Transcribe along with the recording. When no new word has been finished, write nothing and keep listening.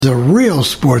The real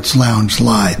Sports Lounge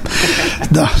Live.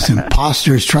 Those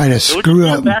imposters try to screw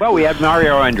up. Well, we had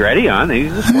Mario Andretti on.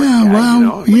 He's a sports Yeah, guy,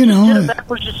 well, you know.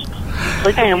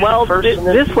 And well,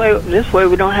 this way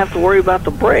we don't have to worry about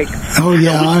the break. Oh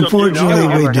yeah,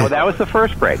 unfortunately we No, do. that was the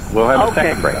first break. We'll have a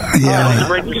second break. Yeah. The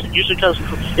break usually comes.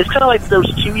 It's kind of like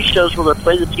those TV shows where they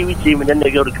play the TV theme and then they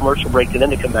go to commercial break and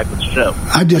then they come back with the show.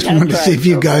 I just wanted to see if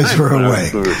you guys were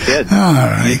awake. When we were kids. All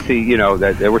right. You see,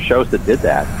 there were shows that did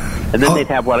that. And then they'd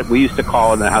have what we used to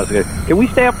call in the house, can we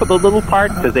stay up for the little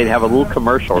part? Because they'd have a little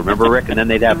commercial, remember, Rick? And then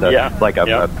they'd have a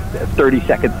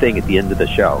 30-second thing at the end of the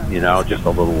show, just a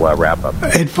little wrap-up.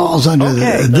 It falls under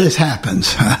this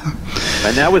happens.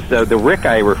 And that was the Rick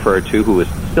I referred to, who is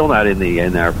still not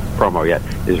in our promo yet,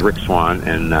 is Rick Swan.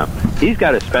 And he's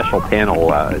got a special panel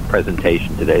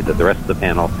presentation today that the rest of the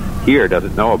panel here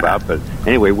doesn't know about. But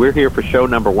anyway, we're here for show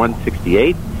number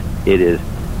 168. It is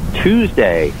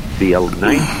Tuesday, the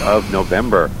 9th of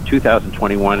November,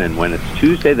 2021, and when it's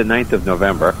Tuesday, the 9th of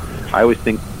November, I always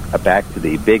think back to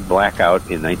the big blackout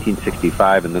in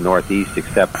 1965 in the Northeast,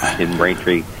 except in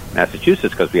Braintree,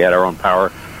 Massachusetts, because we had our own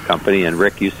power company. And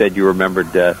Rick, you said you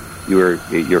remembered your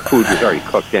food was already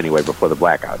cooked anyway before the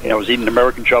blackout. Yeah, I was eating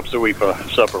American chop suey for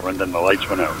supper, and then the lights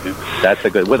went out. Yeah. That's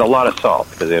with a lot of salt,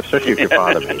 because especially if your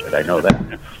father made it, I know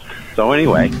that. So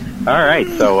anyway, all right.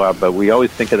 So, but we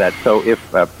always think of that. So if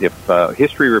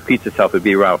history repeats itself, it'd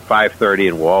be around 5:30,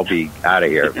 and we'll all be out of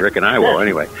here. Rick and I will,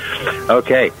 anyway.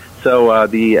 Okay. So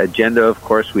the agenda, of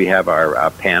course, we have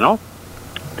our panel.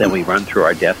 Then we run through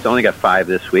our deaths. Only got 5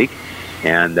 this week,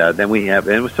 and then we have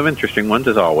some interesting ones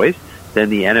as always. Then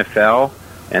the NFL,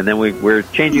 and then we're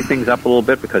changing things up a little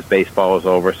bit because baseball is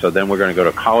over. So then we're going to go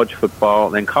to college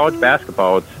football, then college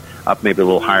basketball. It's up maybe a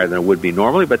little higher than it would be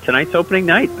normally, but tonight's opening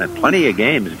night, and plenty of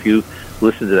games. If you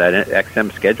listen to that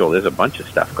XM schedule, there's a bunch of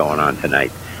stuff going on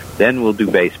tonight. Then we'll do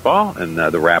baseball and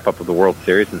the wrap-up of the World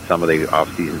Series, and some of the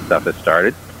off-season stuff has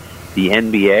started. The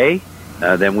NBA,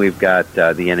 then we've got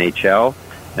the NHL,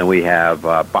 and we have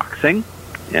boxing,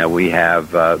 and we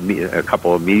have a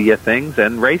couple of media things,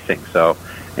 and racing. So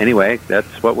anyway,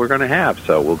 that's what we're going to have.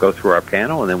 So we'll go through our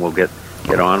panel, and then we'll get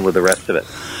on with the rest of it.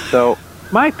 So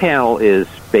my panel is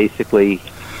basically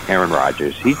Aaron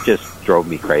Rodgers. He just drove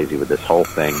me crazy with this whole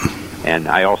thing. And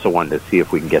I also wanted to see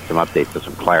if we can get some updates or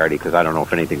some clarity, because I don't know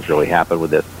if anything's really happened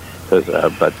with this.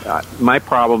 But my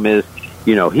problem is,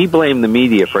 he blamed the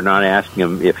media for not asking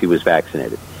him if he was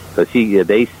vaccinated. Because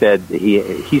they said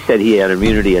he said he had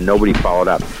immunity and nobody followed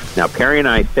up. Now, Perry and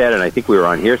I said, and I think we were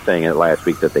on here saying it last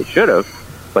week, that they should have,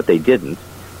 but they didn't.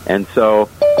 And so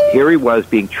here he was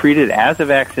being treated as a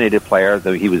vaccinated player.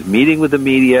 He was meeting with the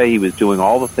media. He was doing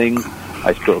all the things,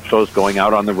 I suppose, going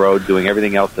out on the road, doing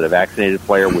everything else that a vaccinated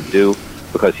player would do,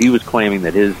 because he was claiming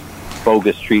that his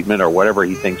bogus treatment or whatever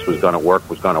he thinks was going to work.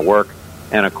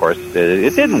 And, of course,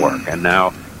 it didn't work. And now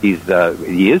he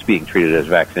is being treated as a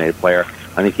vaccinated player.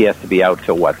 I think he has to be out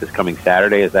till what, this coming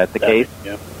Saturday? Is that the case?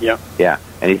 Yeah.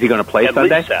 And is he going to play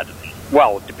Sunday? Least Saturday.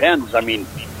 Well, it depends. I mean,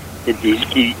 he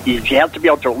has to be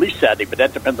out till at least Saturday, but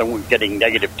that depends on getting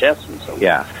negative tests and so on.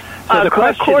 Yeah. So the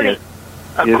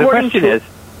question is,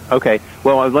 okay,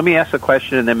 well, let me ask the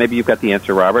question, and then maybe you've got the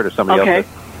answer, Robert, or somebody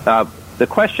else. The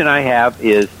question I have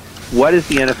is, what is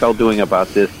the NFL doing about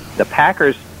this? The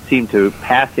Packers seem to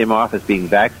pass him off as being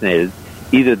vaccinated.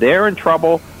 Either they're in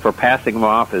trouble for passing him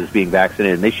off as being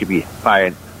vaccinated, and they should be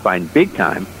fined big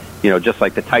time, just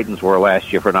like the Titans were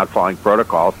last year for not following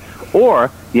protocols, or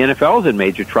the NFL is in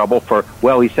major trouble for,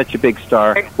 he's such a big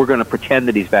star, we're going to pretend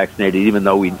that he's vaccinated even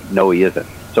though we know he isn't.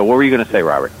 So what were you going to say,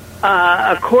 Robert?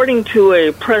 According to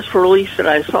a press release that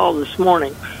I saw this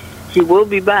morning, he will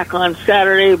be back on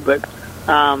Saturday, but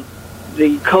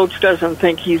the coach doesn't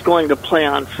think he's going to play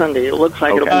on Sunday. It looks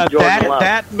like it'll be Jordan Love.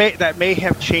 That may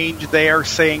have changed. They are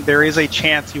saying there is a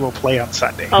chance he will play on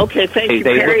Sunday. Okay, thank you,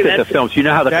 They Perry. looked at the films. You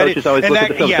know how the coaches always look at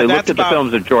the films? They looked at the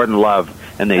films of Jordan Love,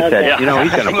 and they said, he's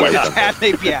going to play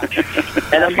something.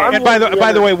 And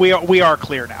by the way, we are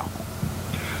clear now.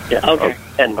 Yeah.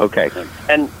 Okay.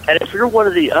 And if you're one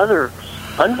of the other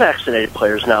unvaccinated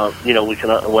players, now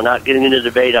we're not getting into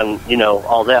debate on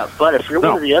all that. But if you're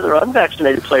one of the other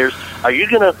unvaccinated players, are you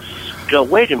going to go?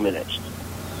 Wait a minute,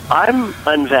 I'm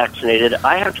unvaccinated.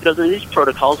 I have to go through these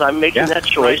protocols. I'm making that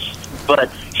choice.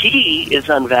 But he is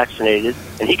unvaccinated,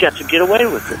 and he got to get away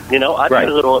with it. I'd be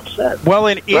a little upset. Well,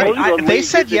 they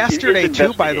said yesterday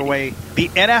too. By the way, the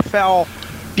NFL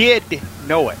did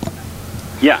know it.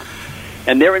 Yeah.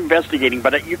 And they're investigating,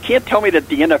 but you can't tell me that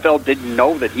the NFL didn't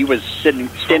know that he was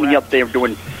standing up there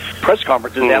doing press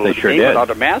conferences after the game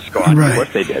without a mask on. Right. Of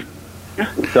course they did.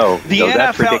 So the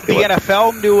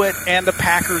NFL knew it, and the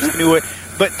Packers knew it.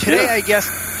 But today, I guess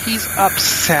he's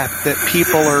upset that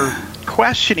people are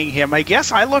questioning him. I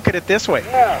guess I look at it this way: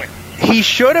 he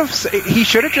should have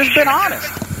just been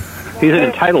honest. He's an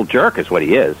entitled jerk, is what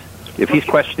he is. If he's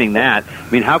questioning that, I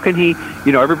mean, how can he?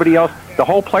 Everybody else, the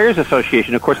whole Players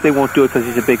Association, of course, they won't do it because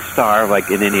he's a big star,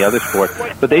 like in any other sport.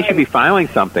 But they should be filing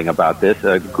something about this,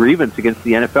 a grievance against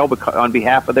the NFL on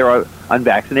behalf of their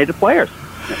unvaccinated players.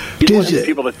 He's one of the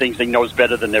people that thinks he knows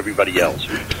better than everybody else.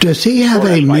 Does he have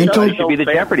a mental? He should be the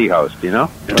Jeopardy host, Hold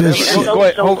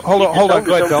on,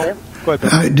 go ahead, Bill.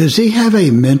 Does he have a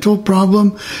mental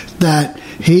problem that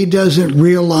he doesn't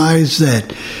realize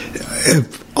that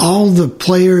if all the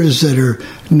players that are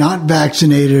not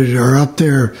vaccinated are up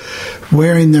there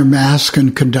wearing their mask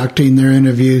and conducting their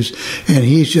interviews, and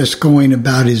he's just going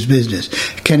about his business?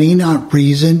 Can he not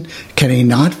reason? Can he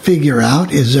not figure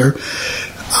out? Is there...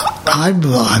 I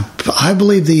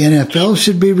believe the NFL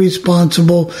should be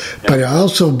responsible, but I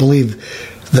also believe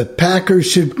the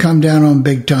Packers should come down on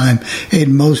big time,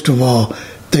 and most of all,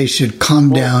 they should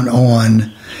come down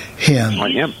on him.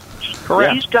 On him.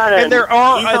 Correct. And there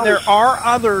are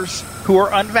others who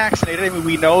are unvaccinated. I mean,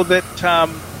 we know that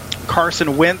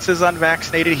Carson Wentz is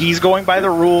unvaccinated. He's going by the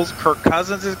rules. Kirk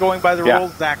Cousins is going by the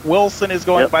rules. Zach Wilson is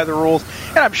going by the rules.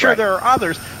 And I'm sure there are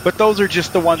others, but those are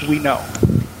just the ones we know.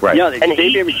 Right. Yeah, and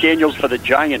Xavier McDaniels for the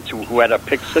Giants, who had a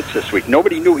pick 6 this week.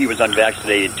 Nobody knew he was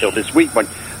unvaccinated until this week, but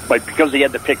because he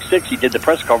had the pick 6, he did the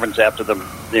press conference after the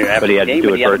game. But he had to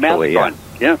do it virtually.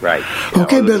 Yeah, right.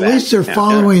 Okay, but at least they're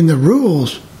following the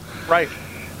rules. Right.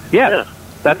 Yeah,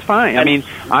 that's fine. I mean,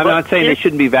 I'm not saying they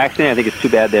shouldn't be vaccinated. I think it's too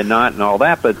bad they're not and all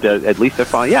that, but at least they're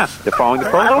following. Yeah, they're following the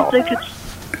protocol.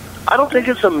 I don't think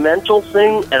it's a mental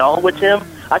thing at all with him.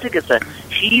 I think it's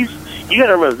you got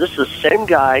to remember, this is the same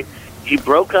guy. He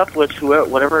broke up with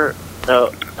whatever,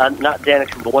 not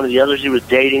Danica, but one of the others he was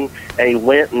dating, and he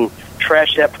went and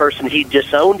trashed that person. He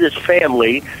disowned his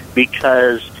family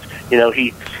because,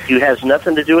 he has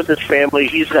nothing to do with his family.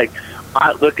 He's like,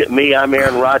 look at me, I'm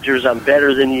Aaron Rodgers, I'm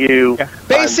better than you. Yeah.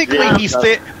 Basically,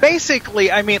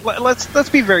 I mean, let's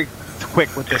be very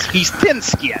quick with this. He's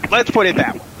thin-skinned. Let's put it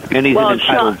that way. And he's an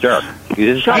entitled jerk.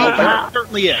 He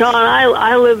certainly is. Sean,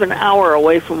 I live an hour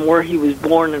away from where he was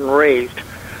born and raised.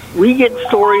 We get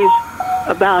stories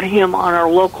about him on our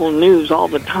local news all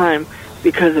the time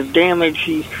because of damage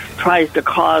he tries to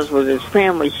cause with his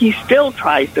family. He still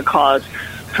tries to cause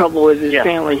trouble with his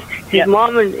family. His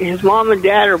mom and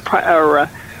dad are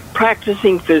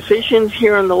practicing physicians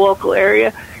here in the local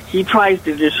area. He tries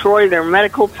to destroy their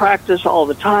medical practice all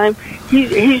the time.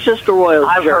 He's just a royal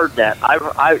jerk. I've heard that.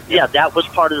 That was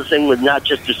part of the thing with not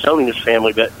just disowning his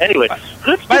family, but anyway. By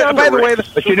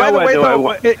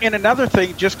the way, in another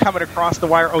thing, just coming across the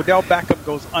wire, Odell Beckham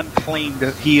goes unclaimed.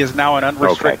 He is now an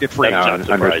unrestricted free agent.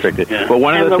 Unrestricted. Yeah. But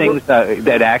one of the things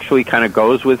that actually kind of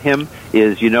goes with him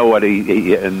is, what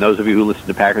and those of you who listen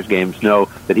to Packers games know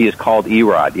that he is called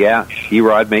E-Rod. Yeah,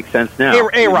 E-Rod makes sense now.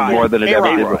 A-Rod. More than it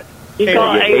ever did. A-Rod.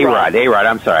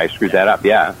 I'm sorry, I screwed that up.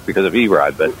 Yeah, because of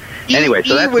E-Rod. But anyway,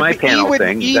 so that's my panel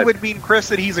thing. E would mean, Chris,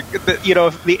 that he's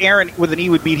if the Aaron with an E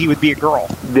would mean he would be a girl.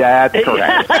 That's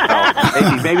correct.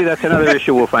 So maybe that's another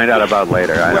issue we'll find out about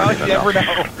later. You never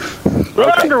know.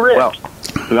 On to Rick. Well,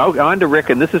 on to Rick,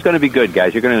 and this is going to be good,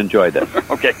 guys. You're going to enjoy this.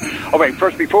 Okay. All right,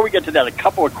 first, before we get to that, a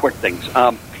couple of quick things.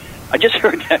 I just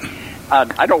heard that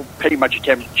I don't pay much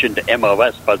attention to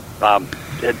MLS, but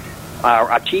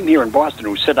our team here in Boston,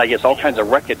 who set, I guess, all kinds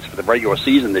of records for the regular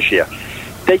season this year,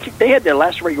 they had their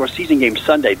last regular season game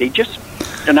Sunday. They just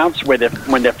announced when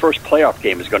their first playoff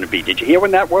game is going to be. Did you hear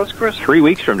when that was, Chris? 3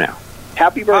 weeks from now.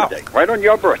 Happy birthday. Right on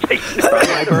your birthday.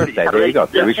 My birthday. There you go.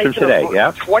 3 weeks from today.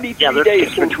 Yeah. 23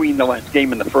 days between the last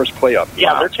game and the first playoff.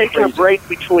 Yeah, they're taking a break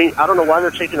between. I don't know why they're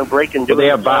taking a break and doing they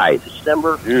have buys.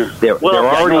 December. Yeah. They're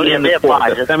already in the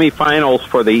semifinals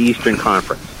for the Eastern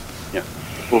Conference.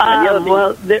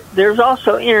 There's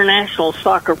also international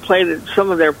soccer play that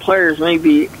some of their players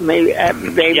may have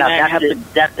to.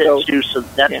 That's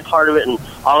part of it. And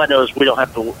all I know is we don't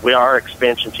have to. We are our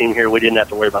expansion team here. We didn't have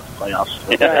to worry about the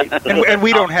playoffs. Right. and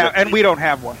we don't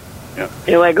have one. Yeah.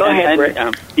 Anyway, go ahead, Rick.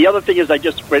 The other thing is, I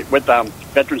just with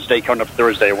Veterans Day coming up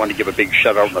Thursday, I want to give a big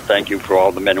shout out and a thank you for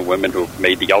all the men and women who have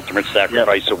made the ultimate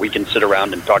sacrifice, so we can sit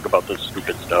around and talk about this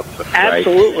stupid stuff.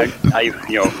 Absolutely, I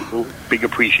big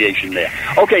appreciation there.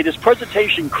 Okay, this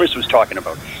presentation Chris was talking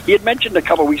about. He had mentioned a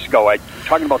couple of weeks ago,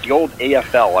 talking about the old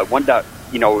AFL. I wonder,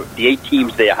 the 8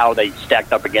 teams there, how they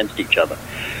stacked up against each other.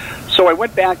 So I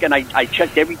went back and I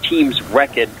checked every team's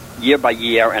record year by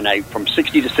year, and from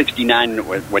 60 to 69,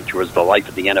 which was the life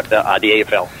of the NFL, the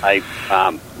AFL, I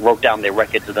wrote down their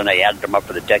records, and then I added them up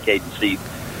for the decade and see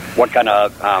what kind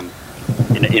of,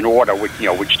 in order,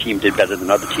 which team did better than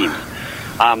other teams.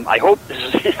 I hope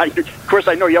this is, of course,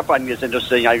 I know you're finding this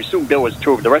interesting. I assume Bill was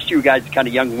too. The rest of you guys are kind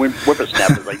of young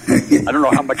whippersnappers. I don't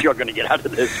know how much you're going to get out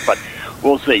of this, but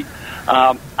we'll see.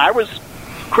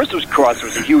 Chris Cross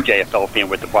was a huge AFL fan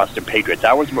with the Boston Patriots.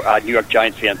 I was a New York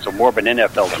Giants fan, so more of an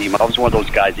NFL team. I was one of those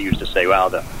guys that used to say, well,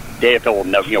 the AFL will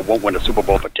never, won't win a Super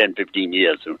Bowl for 10, 15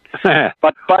 years.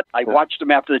 But I watched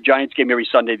them after the Giants game every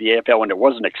Sunday, the AFL, and it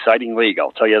was an exciting league.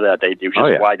 I'll tell you that. They were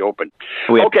just wide open.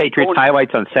 We had Patriots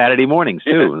highlights on Saturday mornings,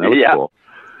 too. That was cool.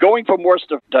 Going from worst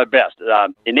to best,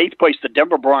 in 8th place, the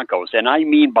Denver Broncos, and I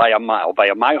mean by a mile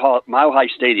high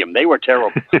stadium. They were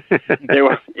terrible. They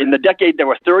were in the decade. They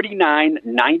were 39,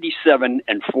 97,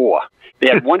 and 4. They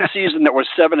had one season that was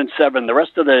 7-7. The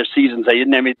rest of their seasons, they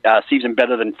didn't have a season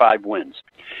better than 5 wins.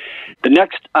 The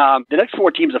next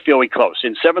 4 teams are fairly close.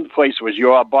 In 7th place was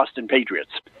your Boston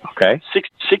Patriots. Okay.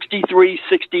 63,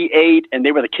 68, and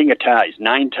they were the king of ties.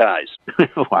 9 ties.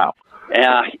 Wow.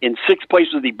 In 6th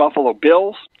place was the Buffalo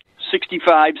Bills,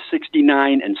 65,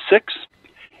 69, and 6.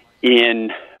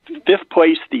 In 5th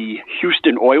place, the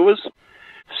Houston Oilers,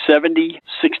 70,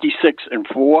 66, and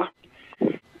 4.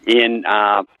 In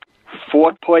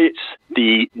 4th place,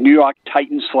 the New York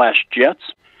Titans / Jets,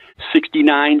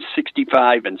 69,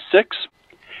 65, and 6.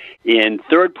 In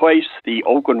 3rd place, the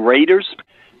Oakland Raiders,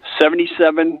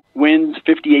 77 wins,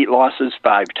 58 losses,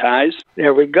 5 ties.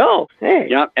 There we go. Hey.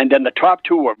 Yeah, and then the top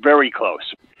 2 were very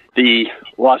close. The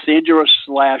Los Angeles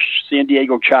 / San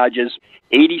Diego Chargers,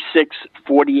 86,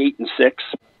 48, and 6.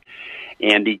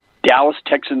 And the Dallas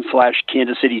Texans /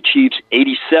 Kansas City Chiefs,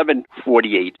 87,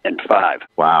 48, and 5.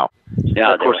 Wow.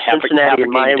 Yeah, there was half a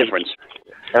game difference.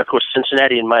 And of course,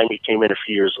 Cincinnati and Miami came in a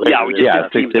few years later.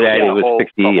 Cincinnati was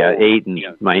 68, and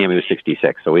Miami was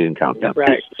 66, so we didn't count them.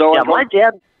 Right. So my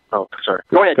dad. Oh, sorry.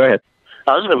 Go ahead.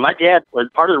 My dad was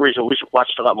part of the reason we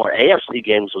watched a lot more AFC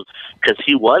games was because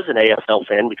he was an AFL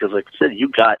fan. Because, like I said, you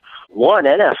got one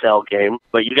NFL game,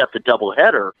 but you got the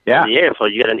doubleheader in the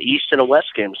AFL. You got an East and a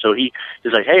West game. So he's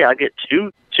like, hey, I get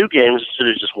two games instead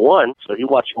of just one. So he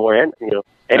watched more,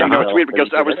 it's weird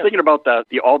because I was thinking about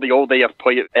all the old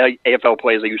AFL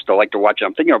players I used to like to watch.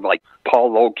 I'm thinking of like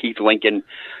Paul Lowe, Keith Lincoln,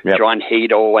 John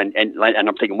Hado, and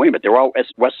I'm thinking, wait a minute, they're all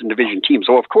Western Division teams.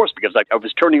 So of course, because I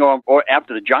was turning on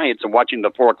after the Giants and watching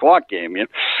the 4:00 game.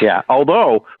 Yeah,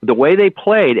 although the way they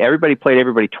played, everybody played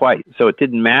everybody twice, so it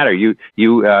didn't matter. You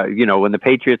when the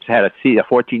Patriots had a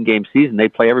 14-game season,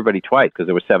 they'd play everybody twice because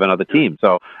there were 7 other teams.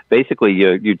 So basically,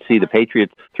 you'd see the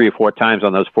Patriots 3 or 4 times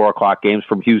on those 4:00 games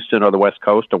from Houston or the West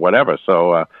Coast or whatever.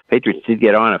 So Patriots did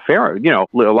get on a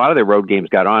lot of their road games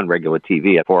got on regular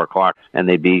TV at 4:00, and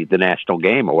they'd be the national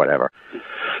game or whatever.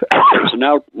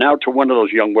 So now to one of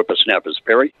those young whippersnappers,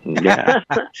 Perry. Yeah.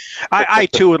 I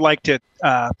too would like to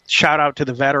shout out to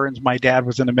the veterans. My dad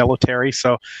was in the military,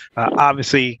 so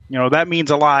obviously, that means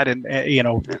a lot, and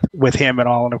with him and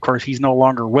all. And of course, he's no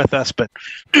longer with us, but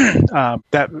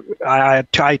I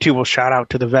too will shout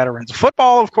out to the veterans.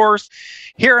 Football, of course,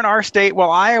 here in our state. Well,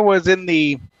 Iowa's in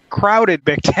the crowded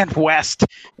Big Ten West.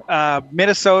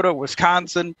 Minnesota,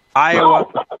 Wisconsin, Iowa,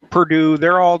 Purdue,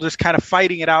 they're all just kind of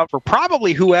fighting it out for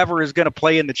probably whoever is going to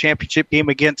play in the championship game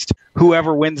against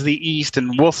whoever wins the East,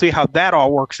 and we'll see how that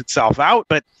all works itself out.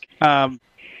 But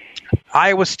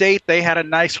Iowa State, they had a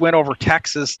nice win over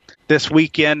Texas this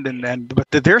weekend,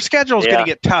 but their schedule is going to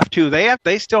get tough too.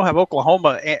 They still have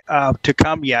Oklahoma to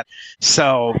come yet,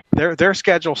 so their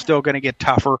schedule is still going to get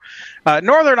tougher.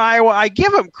 Northern Iowa, I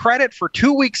give them credit for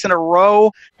 2 weeks in a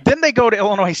row. Then they go to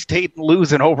Illinois State and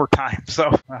lose in overtime.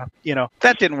 So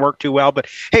that didn't work too well. But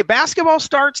hey, basketball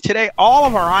starts today. All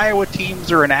of our Iowa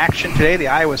teams are in action today. The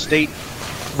Iowa State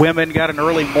women got an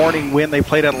early morning win. They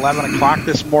played at 11 o'clock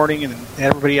this morning, and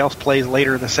everybody else plays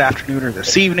later this afternoon or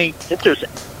this evening. I think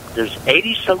there's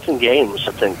 80-something games,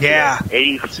 I think. Yeah.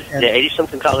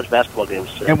 80-something college basketball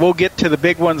games today. And we'll get to the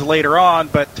big ones later on,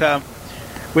 but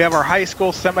we have our high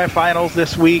school semifinals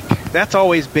this week. That's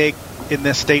always big in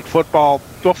this state. Football.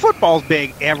 Well, football's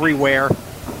big everywhere,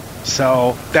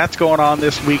 so that's going on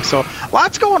this week. So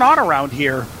lots going on around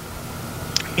here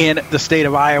in the state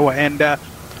of Iowa, and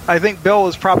I think Bill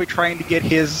is probably trying to get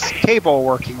his cable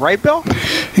working, right, Bill?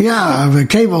 Yeah, the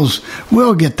cables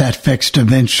will get that fixed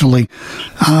eventually.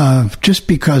 Just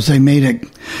because they made it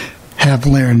have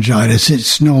laryngitis,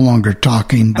 it's no longer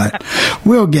talking, but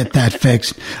we'll get that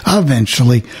fixed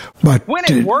eventually. But when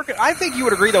it works, I think you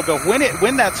would agree, though, Bill.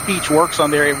 When that speech works on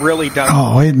there, it really does.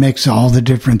 Oh, it makes all the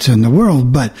difference in the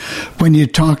world. But when you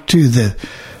talk to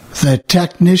the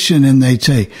technician and they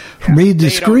say, read the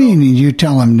screen, and you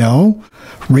tell them, no,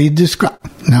 read the screen.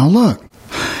 Now look,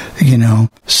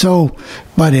 So,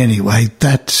 but anyway,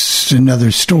 that's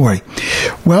another story.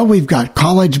 Well, we've got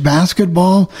college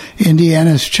basketball.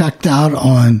 Indiana's checked out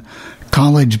on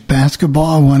college basketball.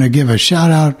 I want to give a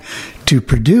shout out to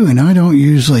Purdue, and I don't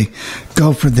usually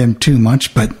go for them too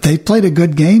much, but they played a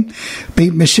good game,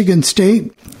 beat Michigan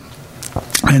State,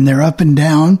 and they're up and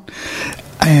down.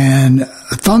 And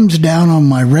thumbs down on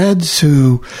my Reds,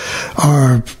 who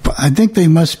are, I think they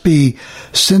must be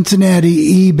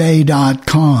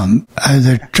CincinnatiEBay.com.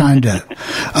 They're trying to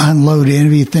unload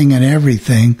anything and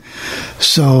everything.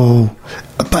 So,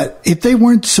 but if they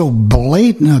weren't so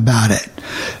blatant about it,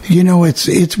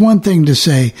 it's one thing to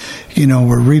say,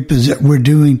 we're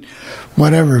doing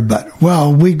whatever, but,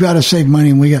 well, we've got to save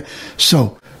money, and we've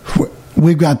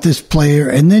got this player,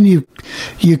 and then you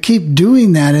keep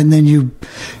doing that, and then you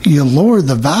lower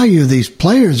the value of these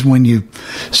players when you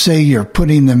say you're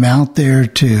putting them out there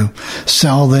to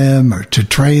sell them or to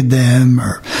trade them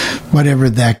or whatever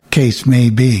that case may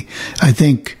be. I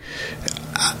think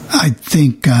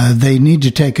they need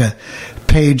to take a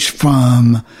page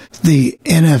from the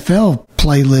NFL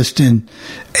playlist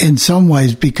in some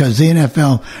ways, because the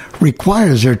NFL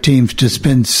requires their teams to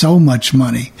spend so much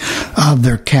money of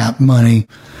their cap money,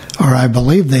 or I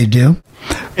believe they do.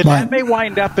 And that may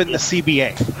wind up in the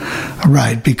CBA.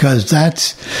 Right, because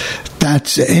that's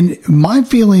and my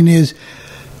feeling is,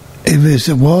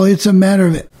 it's a matter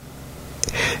of,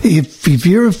 if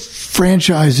your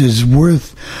franchise is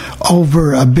worth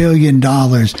over $1 billion,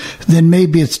 then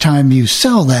maybe it's time you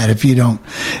sell that if you don't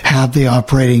have the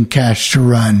operating cash to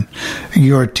run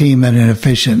your team in an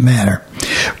efficient manner.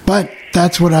 But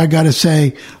that's what I got to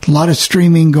say. A lot of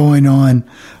streaming going on,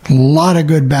 a lot of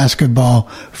good basketball,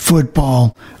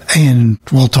 football, and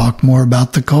we'll talk more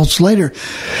about the Colts later.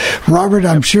 Robert,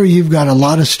 I'm sure you've got a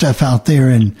lot of stuff out there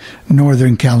in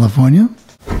Northern California.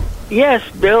 Yes,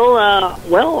 Bill.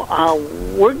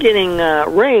 We're getting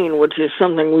rain, which is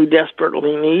something we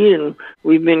desperately need, and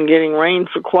we've been getting rain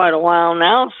for quite a while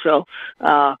now. So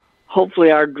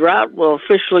hopefully our drought will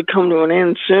officially come to an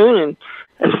end soon. And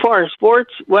as far as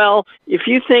sports, well, if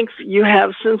you think you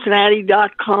have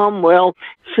Cincinnati.com, well,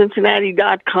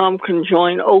 Cincinnati.com can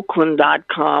join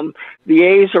Oakland.com. The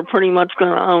A's are pretty much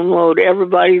going to unload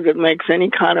everybody that makes any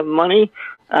kind of money.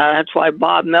 That's why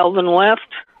Bob Melvin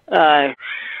left.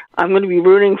 I'm going to be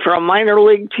rooting for a minor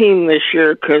league team this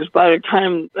year, because by the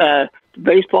time the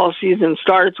baseball season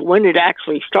starts, when it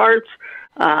actually starts,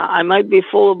 it might be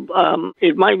full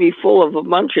of a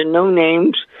bunch of no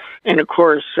names, and of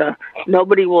course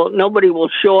nobody will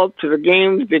show up to the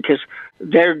games because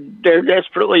they're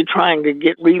desperately trying to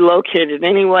get relocated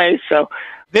anyway. So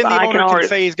then the owner can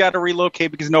say he's got to relocate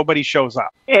because nobody shows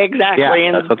up. Exactly. Yeah,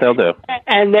 and that's what they'll do.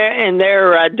 And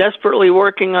they're desperately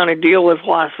working on a deal with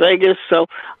Las Vegas. So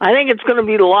I think it's going to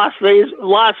be the Las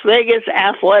Vegas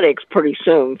Athletics pretty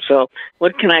soon. So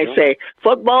what can I say?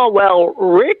 Football, well,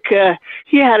 Rick,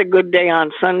 he had a good day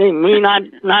on Sunday. Me,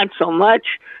 not so much.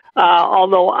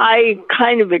 Although I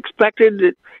kind of expected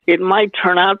that it might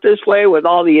turn out this way with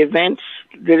all the events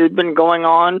that have been going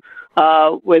on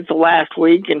with the last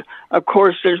week. And, of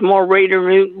course, there's more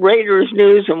Raiders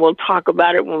news, and we'll talk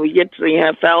about it when we get to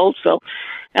the NFL. So,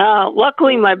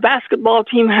 luckily, my basketball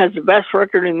team has the best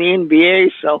record in the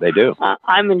NBA, so they do.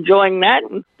 I'm enjoying that.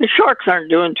 And the Sharks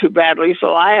aren't doing too badly,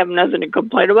 so I have nothing to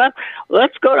complain about.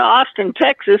 Let's go to Austin,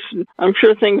 Texas. And I'm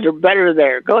sure things are better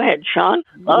there. Go ahead, Sean.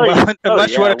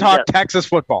 Unless you want to talk Texas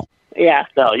football. Yeah.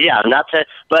 No, yeah, not that.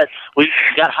 But we've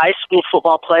got high school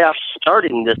football playoffs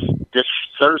starting this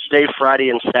Thursday, Friday,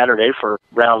 and Saturday for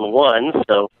round one.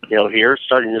 So here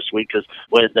starting this week, because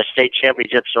the state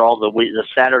championships are all the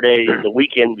Saturday, the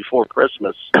weekend before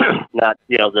Christmas, not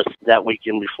that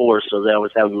weekend before. So they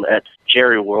always have them at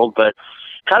Jerry World, but.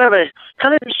 Kind of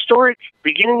historic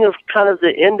beginning of kind of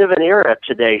the end of an era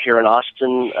today here in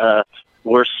Austin.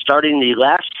 We're starting the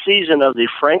last season of the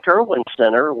Frank Irwin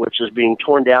Center, which is being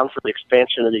torn down for the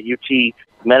expansion of the UT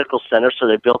Medical Center. So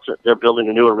they're building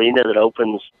a new arena that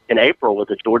opens in April with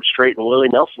the George Strait and Willie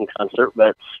Nelson concert.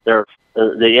 But they're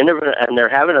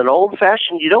having an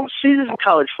old-fashioned. You don't see this in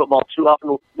college football too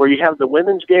often, where you have the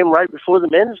women's game right before the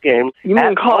men's game. You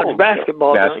mean college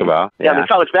basketball? Basketball, yeah. I mean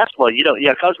college basketball. You don't.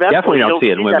 Yeah, college basketball. Definitely don't see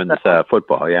it in women's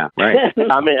football. Yeah, right.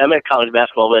 I meant college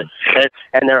basketball, but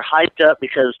and they're hyped up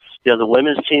because the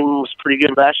women's team was pretty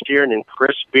good last year, and then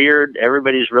Chris Beard.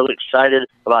 Everybody's really excited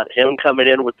about him coming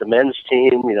in with the men's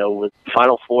team. With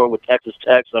Final Four with Texas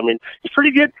Tech. So, I mean, it's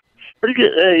pretty good. Pretty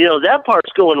good. That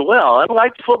part's going well. I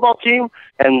like the football team,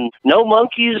 and no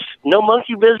monkeys, no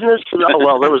monkey business. Oh,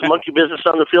 well, there was monkey business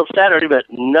on the field Saturday, but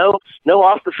no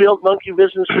off-the-field monkey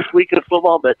business this week in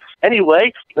football. But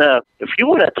anyway, if you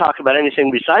want to talk about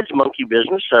anything besides monkey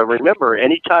business, remember,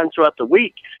 anytime throughout the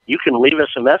week, you can leave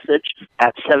us a message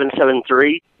at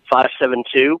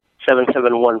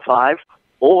 773-572-7715,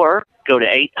 or go to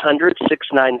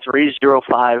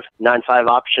 800-693-0595,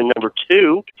 option number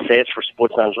 2, say it's for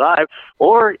Sports Lounge Live,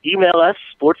 or email us,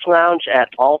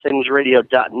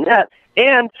 sportslounge@allthingsradio.net.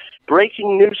 And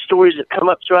breaking news stories that come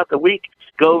up throughout the week,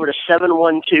 go over to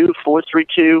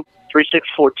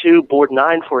 712-432-3642, board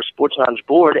 9 for a Sports Lounge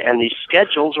board, and the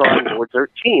schedules are on board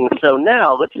 13. So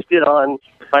now let's get on,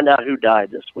 find out who died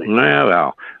this week.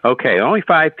 Well, okay, only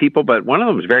 5 people, but one of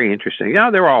them was very interesting.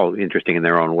 They're all interesting in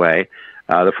their own way.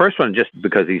 The first one, just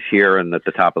because he's here and at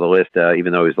the top of the list,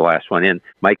 even though he was the last one in,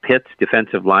 Mike Pitts,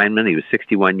 defensive lineman. He was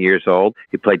 61 years old.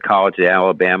 He played college at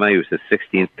Alabama. He was the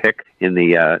 16th pick in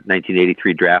the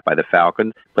 1983 draft by the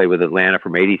Falcons. Played with Atlanta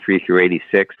from 83 through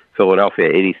 86, Philadelphia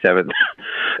 87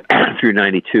 through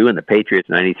 92, and the Patriots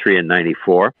 93 and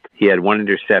 94. He had 1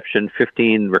 interception,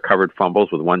 15 recovered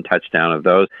fumbles with 1 touchdown of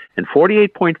those, and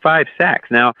 48.5 sacks.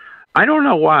 Now, I don't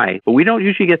know why, but we don't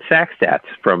usually get sack stats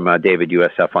from David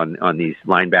USF on these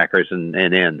linebackers and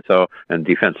ends, and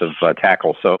defensive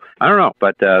tackles. So I don't know,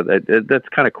 but that's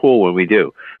kind of cool when we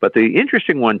do. But the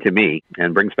interesting one to me,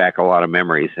 and brings back a lot of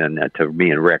memories, and to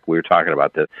me and Rick, we were talking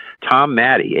about this. Tom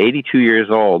Matte, 82 years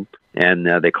old. And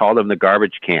they called him the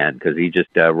garbage can because he just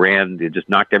just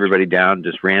knocked everybody down,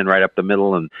 just ran right up the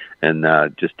middle, and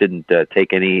just didn't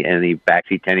take any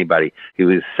backseat to anybody. He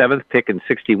was 7th pick in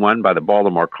 61 by the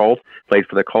Baltimore Colts. Played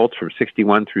for the Colts from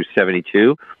 61 through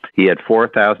 72. He had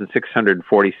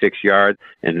 4,646 yards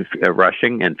in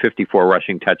rushing and 54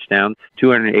 rushing touchdowns,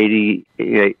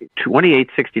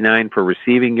 2869 for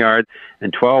receiving yards,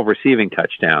 and 12 receiving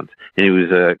touchdowns. And he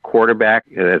was a quarterback.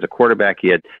 As a quarterback, he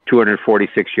had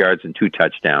 246 yards and 2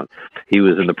 touchdowns. He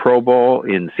was in the Pro Bowl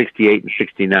in 68 and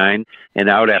 69 and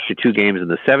out after 2 games in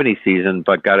the 70 season,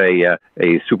 but got a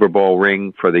Super Bowl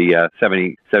ring for the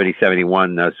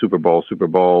 70-71 Super Bowl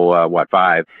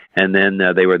 5. And then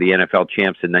they were the NFL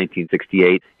champs in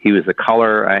 1968. He was the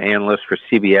color analyst for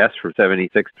CBS from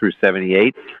 76 through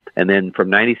 78. And then from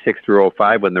 96 through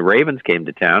 05, when the Ravens came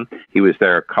to town, he was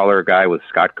their color guy with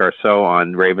Scott Garceau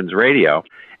on Ravens radio.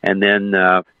 And then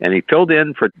and he filled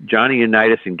in for Johnny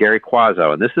Unitas and Gary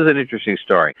Quazzo. And this is an interesting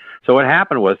story. So what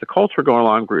happened was the Colts were going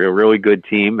along, a really good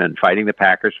team, and fighting the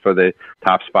Packers for the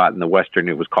top spot in the Western.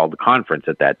 It was called the Conference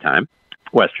at that time,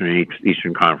 Western and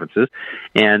Eastern Conferences.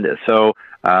 And so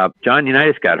John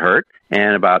Unitas got hurt,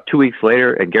 and about 2 weeks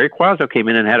later, and Gary Quazzo came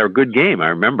in and had a good game, I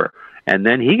remember. And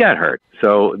then he got hurt.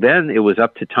 So then it was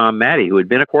up to Tom Matte, who had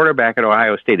been a quarterback at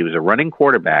Ohio State. He was a running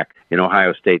quarterback in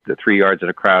Ohio State, the 3 yards in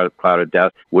a cloud of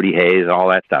dust, Woody Hayes, all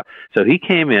that stuff. So he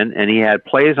came in, and he had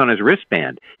plays on his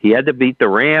wristband. He had to beat the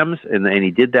Rams, and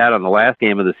he did that on the last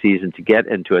game of the season to get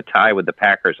into a tie with the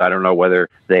Packers. I don't know whether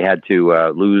they had to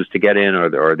lose to get in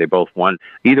or they both won.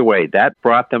 Either way, that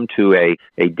brought them to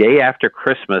a day after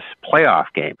Christmas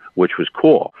playoff game, which was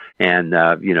cool. And,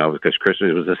 because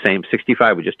Christmas was the same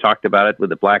 65. We just talked about it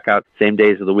with the blackout, same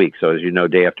days of the week. So as you know,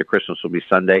 day after Christmas will be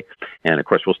Sunday. And, of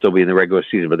course, we'll still be in the regular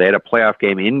season. But they had a playoff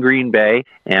game in Green Bay,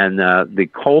 and the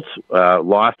Colts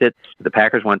lost it. The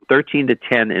Packers won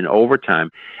 13-10 in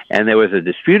overtime. And there was a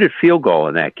disputed field goal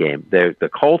in that game. The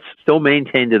Colts still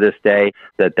maintain to this day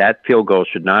that field goal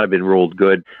should not have been ruled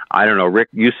good. I don't know, Rick,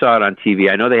 you saw it on TV.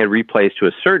 I know they had replays to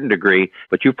a certain degree,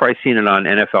 but you've probably seen it on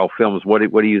NFL films. What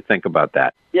do you think about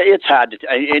that? Yeah, it's hard to.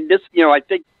 And this, I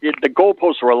think the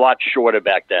goalposts were a lot shorter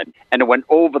back then, and it went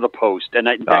over the post, and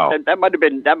that might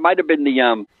have been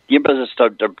the impetus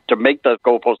to make the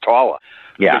goalpost taller.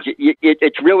 Yeah,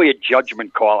 it's really a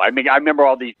judgment call. I mean, I remember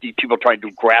all these people trying to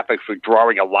do graphics for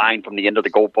drawing a line from the end of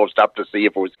the goalpost up to see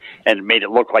if it was, and it made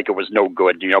it look like it was no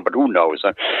good. But who knows?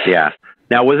 Yeah.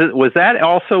 Now, wasn't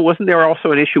there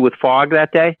also an issue with fog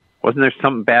that day? Wasn't there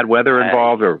some bad weather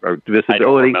involved or visibility? I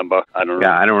don't remember. I don't know.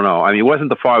 Yeah, I don't know. I mean, it wasn't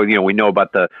the fog. We know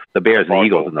about the Bears and the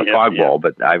Eagles and the fog bowl,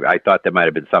 but I thought there might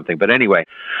have been something. But anyway,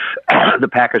 the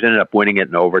Packers ended up winning it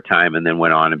in overtime and then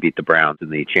went on and beat the Browns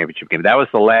in the championship game. That was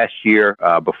the last year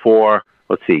before.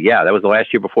 Let's see. Yeah, that was the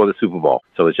last year before the Super Bowl.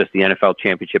 So it was just the NFL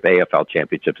championship, AFL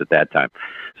championships at that time.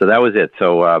 So that was it.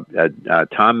 So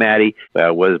Tom Matte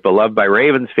was beloved by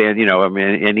Ravens fans.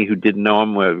 Any who didn't know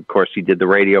him, of course, he did the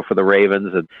radio for the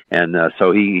Ravens, and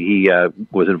so he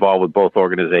was involved with both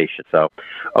organizations. So,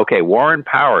 okay, Warren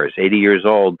Powers, 80 years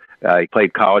old. He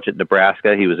played college at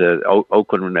Nebraska. He was a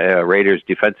Oakland Raiders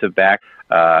defensive back.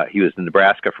 He was in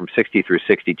Nebraska from 60 through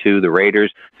 62. The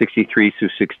Raiders 63 through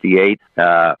 68.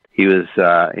 He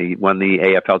won the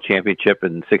AFL championship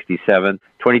in 67.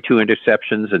 22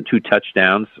 interceptions and 2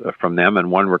 touchdowns from them, and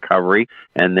 1 recovery.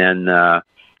 And then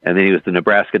he was the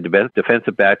Nebraska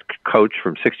defensive back coach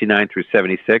from 69 through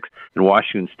 76, and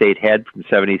Washington State head from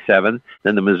 77.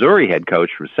 Then the Missouri head coach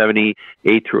from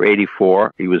 78 through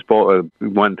 84. He was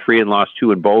won 3 and lost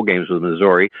 2 in bowl games with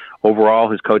Missouri. Overall,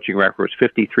 his coaching record was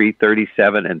 53,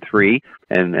 37, and 3,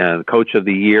 and coach of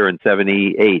the year in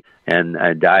 78,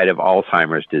 and died of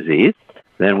Alzheimer's disease.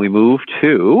 Then we move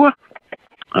to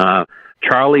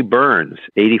Charlie Burns,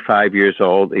 85 years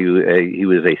old. He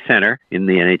was a center in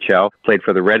the NHL. Played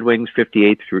for the Red Wings,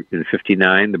 58 through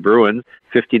 59. The Bruins,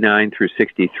 59 through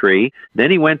 63. Then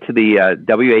he went to the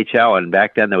WHL, and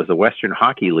back then there was the Western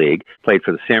Hockey League. Played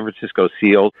for the San Francisco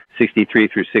Seals, 63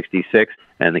 through 66.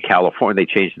 And they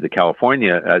changed it to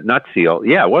California, not Seal.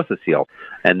 Yeah, it was the Seal.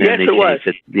 And then they changed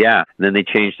it. Yeah, and then they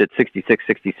changed it 66,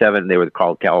 67. They were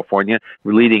called California.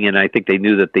 Leading in, I think they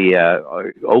knew that the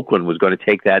Oakland was going to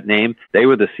take that name. They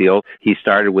were the Seals. He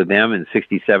started with them in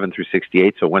 67 through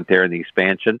 68, so went there in the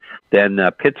expansion. Then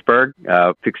Pittsburgh,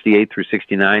 68 through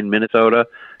 69. Minnesota,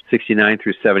 69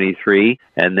 through 73,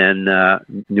 and then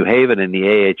New Haven in the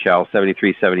AHL,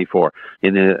 73-74.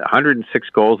 In the 106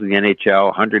 goals in the NHL,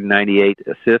 198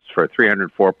 assists for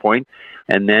 304 points,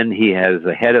 and then he has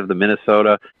the head of the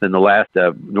Minnesota, then the last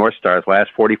North Stars,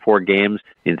 last 44 games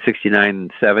in 69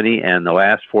 and 70, and the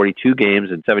last 42 games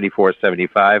in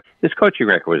 74-75. His coaching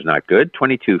record was not good,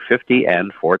 22-50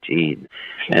 and 14.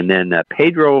 And then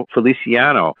Pedro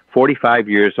Feliciano, 45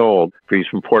 years old. He's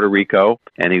from Puerto Rico,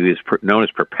 and he was known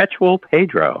as Perpetual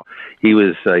Pedro. He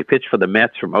pitched for the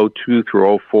Mets from 02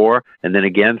 through 04, and then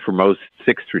again from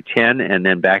 06 through 10, and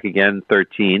then back again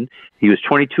 13. He was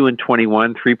 22 and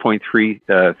 21,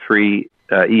 3.33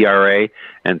 ERA,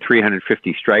 and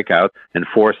 350 strikeouts and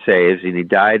 4 saves. And he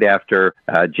died after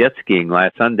jet skiing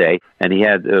last Sunday, and he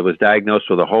was diagnosed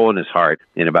with a hole in his heart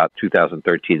in about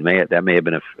 2013. That may have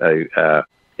been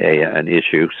an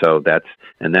issue. So that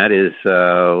is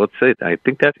let's see. I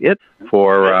think that's it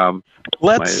for.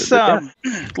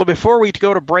 Before we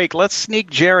go to break, let's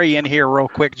sneak Jerry in here real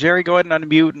quick. Jerry, go ahead and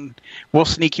unmute, and we'll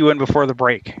sneak you in before the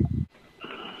break.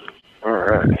 All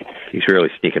right. He's really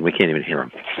sneaking. We can't even hear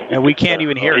him. And we can't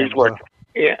even hear him.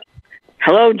 Yeah.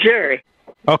 Hello, Jerry.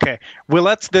 Okay. Well,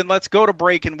 let's go to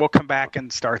break, and we'll come back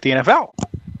and start the NFL.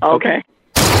 Okay.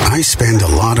 I spend a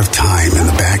lot of time in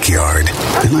the backyard,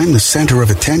 and I'm the center of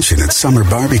attention at summer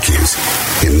barbecues.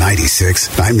 In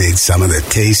 '96, I made some of the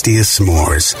tastiest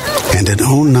s'mores. And in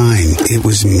 '09, it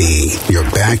was me, your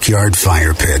backyard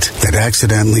fire pit, that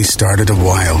accidentally started a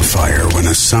wildfire when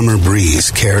a summer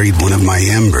breeze carried one of my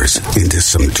embers into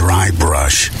some dry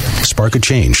brush. Spark a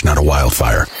change, not a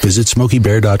wildfire. Visit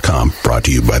SmokeyBear.com. Brought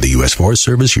to you by the U.S. Forest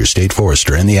Service, your state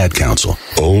forester, and the Ad Council.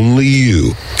 Only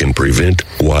you can prevent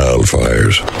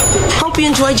wildfires. Hope you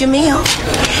enjoyed your meal.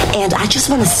 And I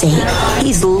just want to say,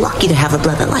 he's lucky to have a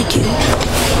brother like you.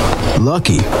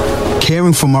 Lucky?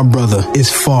 Caring for my brother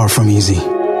is far from easy.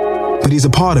 But he's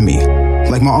a part of me,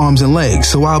 like my arms and legs,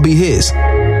 so I'll be his.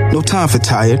 No time for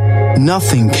tired.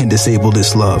 Nothing can disable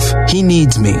this love. He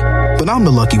needs me, but I'm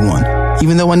the lucky one,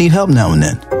 even though I need help now and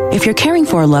then. If you're caring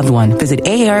for a loved one, visit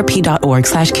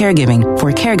aarp.org/caregiving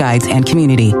for care guides and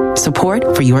community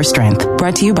support for your strength.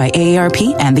 Brought to you by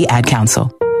AARP and the Ad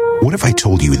Council. What if I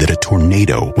told you that a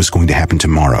tornado was going to happen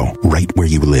tomorrow, right where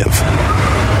you live?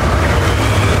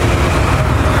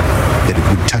 That it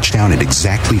would touch down at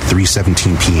exactly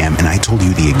 3:17 p.m., and I told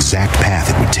you the exact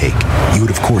path it would take. You would,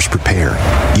 of course, prepare.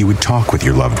 You would talk with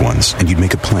your loved ones, and you'd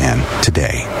make a plan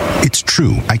today. It's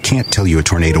true, I can't tell you a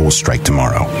tornado will strike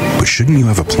tomorrow, but shouldn't you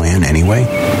have a plan anyway?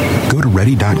 Go to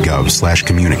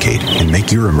ready.gov/communicate and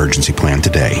make your emergency plan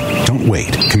today. Don't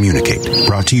wait. Communicate.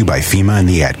 Brought to you by FEMA and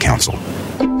the Ad Council.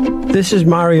 This is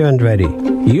Mario Andretti.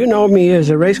 You know me as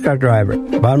a race car driver,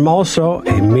 but I'm also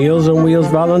a Meals on Wheels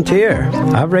volunteer.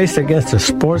 I've raced against the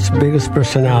sport's biggest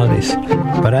personalities,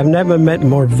 but I've never met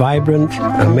more vibrant,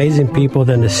 amazing people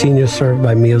than the seniors served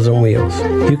by Meals on Wheels.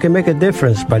 You can make a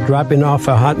difference by dropping off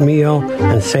a hot meal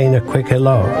and saying a quick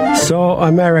hello. So,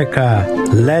 America,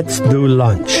 let's do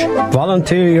lunch.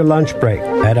 Volunteer your lunch break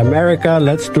at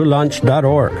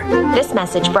americaletsdolunch.org. This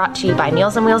message brought to you by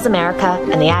Meals on Wheels America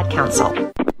and the Ad Council.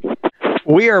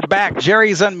 We are back.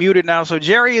 Jerry's unmuted now. So,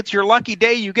 Jerry, it's your lucky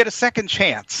day. You get a second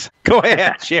chance. Go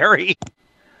ahead, Jerry.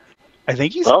 I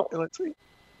think he's... Well, let's see.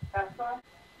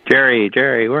 Jerry,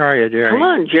 where are you, Jerry? Come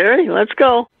on, Jerry. Let's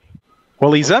go.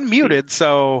 Well, he's unmuted,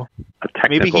 so a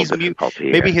technical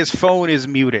difficulty. Maybe his phone is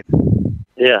muted.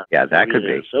 Yeah, that could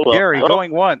be. Jerry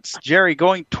going once. Jerry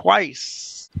going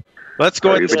twice. Let's go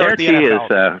ahead and start the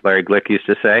NFL. As Larry Glick used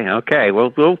to say. Okay,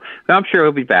 well, I'm sure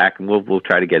he'll be back, and we'll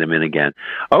try to get him in again.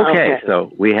 Okay,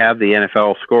 so we have the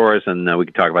NFL scores, and we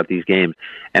can talk about these games.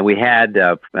 And we had,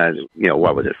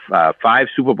 what was it, 5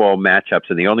 Super Bowl matchups,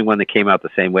 and the only one that came out the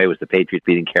same way was the Patriots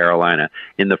beating Carolina.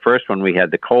 In the first one, we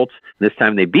had the Colts. This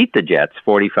time they beat the Jets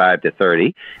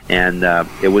 45-30, and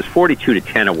it was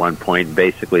 42-10 at one point.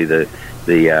 Basically,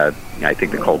 I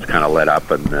think the Colts kind of let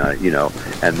up, and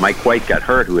and Mike White got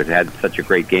hurt, who had such a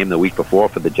great game the week before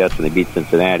for the Jets when they beat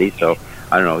Cincinnati. So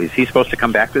I don't know, is he supposed to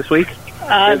come back this week?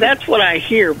 That's what I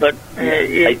hear, but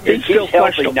it's still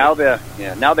questionable. Now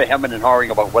they're hemming and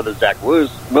hawing about whether Zach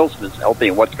Wilson is healthy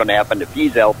and what's going to happen if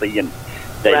he's healthy, and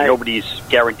that nobody's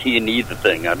guaranteeing either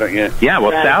thing.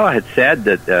 Salah had said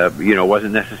that it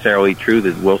wasn't necessarily true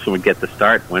that Wilson would get the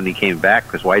start when he came back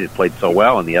because White had played so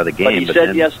well in the other game. But he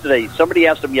said yesterday, somebody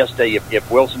asked him yesterday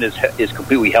if Wilson is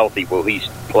completely healthy, will he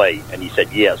play? And he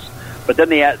said yes. But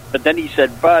then he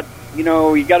said,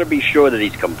 you got to be sure that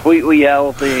he's completely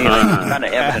healthy. Kind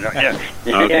of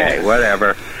Okay,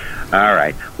 whatever. All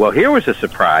right. Well, here was a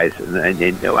surprise, and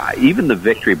even the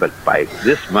victory, but by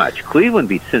this much. Cleveland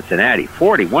beat Cincinnati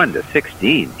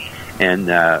 41-16, and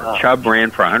Chubb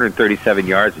ran for 137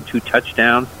 yards and 2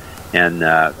 touchdowns, and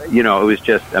it was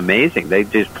just amazing. They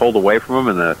just pulled away from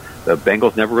them, and the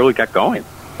Bengals never really got going.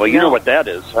 Well, you know what that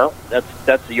is? Huh?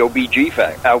 That's the OBJ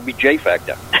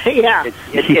factor. Yeah.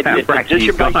 It's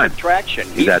addition by subtraction.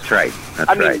 That's right.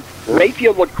 I mean,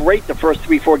 Mayfield looked great the first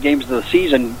 3-4 games of the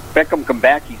season. Beckham come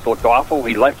back. He looked awful.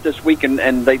 He left this week, and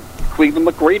Cleveland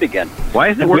looked great again. Why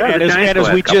isn't it working?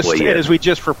 As we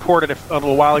just reported a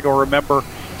little while ago, remember,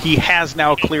 he has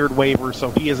now cleared waivers, so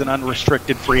he is an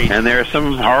unrestricted free agent. And there are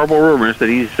some horrible rumors that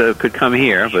he could come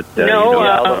here, but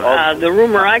the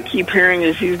rumor I keep hearing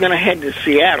is he's going to head to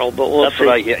Seattle, but we'll see.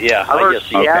 What I heard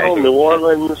Seattle, New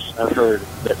Orleans. I've heard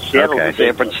that Seattle,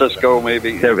 San Francisco,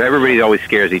 maybe. Everybody always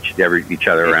scares each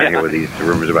other around here with these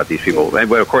rumors about these people.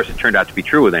 But of course, it turned out to be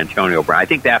true with Antonio Brown. I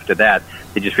think after that,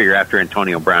 they just figure after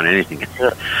Antonio Brown, anything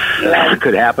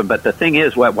could happen. But the thing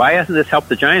is, why hasn't this helped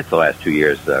the Giants the last 2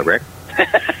 years, Rick?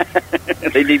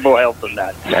 They need more help than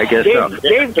that. I guess so.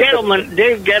 Dave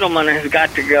Gettleman has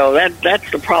got to go. That's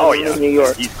the problem in New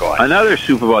York. He's gone. Another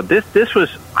Super Bowl. This was,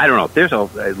 I don't know, there's a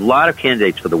lot of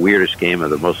candidates for the weirdest game or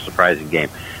the most surprising game.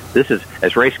 This is,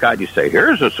 as Ray Scott used to say,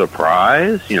 here's a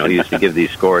surprise. He used to give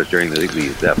these scores during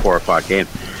these 4 o'clock games.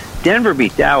 Denver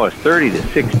beat Dallas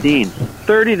 30-16.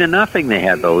 30-0 they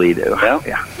had the lead.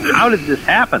 How did this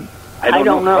happen? I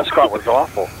don't know. Prescott was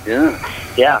awful.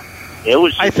 Yeah. It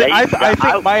was. I think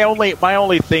my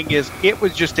only thing is it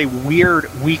was just a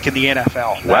weird week in the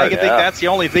NFL. I think that's the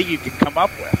only thing you can come up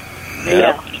with.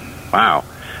 Yeah. Wow.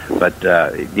 But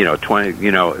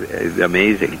 20.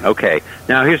 Amazing. Okay.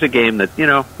 Now here's a game that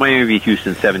Miami beat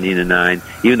Houston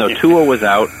 17-9. Even though Tua was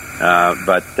out,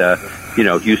 but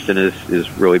Houston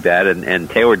is really bad, and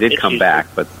Taylor did come back,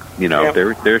 but.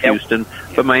 They're Houston,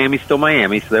 but Miami's still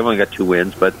Miami, so they've only got 2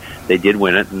 wins, but they did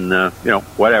win it, and,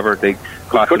 whatever. They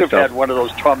could have had one of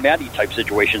those Tom Matty type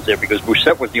situations there because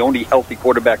Brissett was the only healthy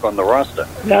quarterback on the roster.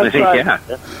 That's right.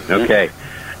 Yeah.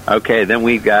 Okay, then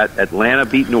we got Atlanta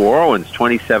beat New Orleans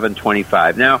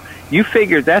 27-25. Now, you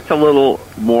figured that's a little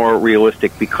more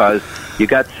realistic because you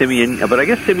got Simeon, but I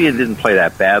guess Simeon didn't play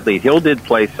that badly. Hill did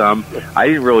play some. I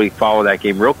didn't really follow that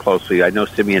game real closely. I know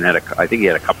Simeon I think he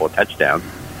had a couple of touchdowns.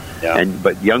 Yeah.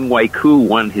 But Young Waiku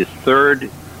won his 3rd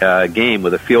game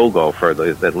with a field goal for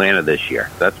Atlanta this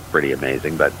year. That's pretty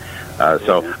amazing. But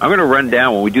so I'm going to run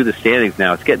down when we do the standings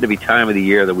now. It's getting to be time of the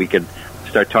year that we can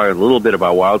start talking a little bit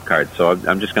about wild cards. So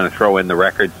I'm just going to throw in the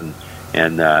records and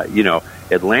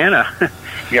Atlanta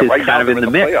is right kind of in the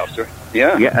mix. Playoffs, right?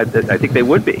 Yeah, I think they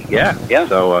would be. Yeah.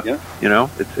 So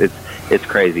it's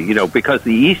crazy. Because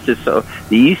the East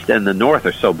and the North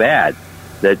are so bad.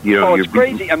 That it's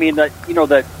crazy. I mean, the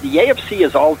AFC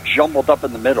is all jumbled up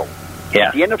in the middle. Yeah.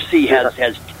 The NFC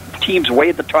has teams way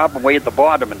at the top and way at the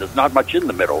bottom, and there's not much in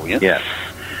the middle. Yeah.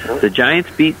 The Giants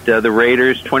beat the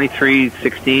Raiders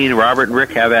 23-16. Robert and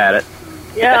Rick have at it.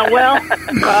 Yeah. Well,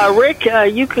 Rick,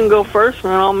 you can go first,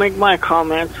 and I'll make my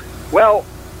comments. Well,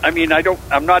 I mean,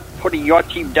 I'm not putting your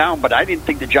team down, but I didn't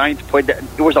think the Giants played that.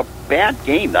 It was a bad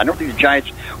game. I don't think the Giants.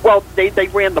 Well, they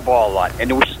ran the ball a lot, and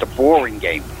it was just a boring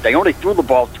game. They only threw the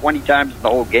ball 20 times in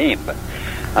the whole game, but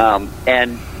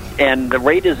and the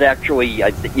Raiders actually,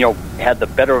 had the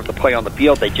better of the play on the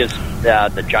field. They just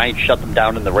the Giants shut them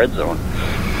down in the red zone.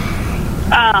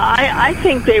 I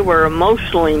think they were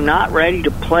emotionally not ready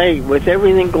to play with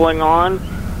everything going on.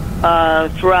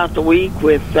 throughout the week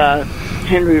with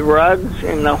Henry Ruggs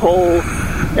and the whole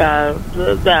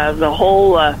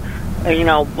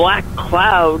black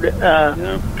cloud.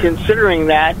 Considering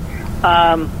that,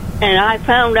 and I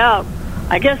found out.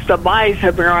 I guess the byes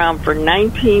have been around for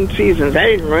 19 seasons. I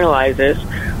didn't realize this,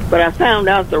 but I found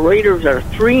out the Raiders are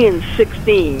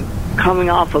 3-16 coming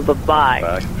off of a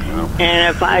bye.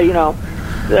 And if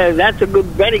that's a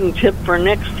good betting tip for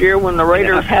next year when the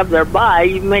Raiders have their bye.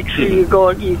 You make sure you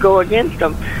go against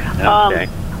them. Okay.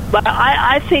 But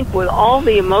I think with all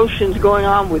the emotions going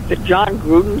on with the John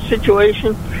Gruden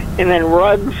situation, and then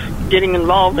Ruggs getting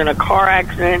involved in a car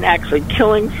accident, actually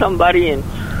killing somebody, and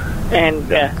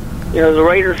the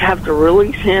Raiders have to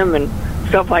release him and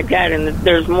stuff like that. And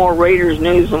there's more Raiders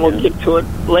news, and we'll get to it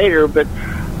later. But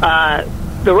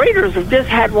the Raiders have just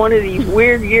had one of these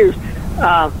weird years.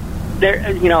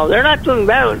 They're not doing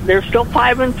bad. They're still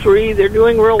 5-3. They're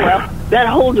doing real well. That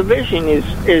whole division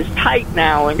is tight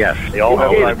now. And yes, they all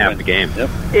have half the game.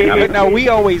 But no, we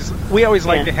always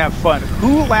like to have fun.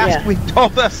 Who last week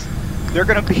told us they're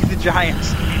going to beat the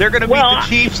Giants? They're going to beat the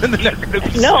Chiefs, and then they're going to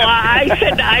beat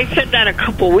I said that a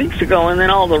couple weeks ago, and then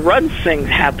all the Ruggs things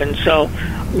happened. So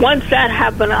once that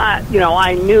happened,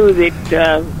 I knew that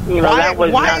that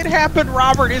was why it happened.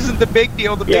 Robert, isn't the big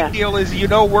deal. The big deal is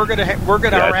we're gonna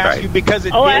harass you because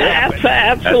it did happen.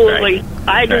 Absolutely. Right.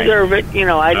 I deserve it.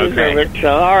 I deserve it. So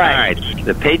all right.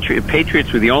 The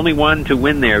Patriots were the only one to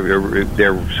win their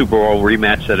Super Bowl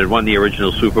rematch that had won the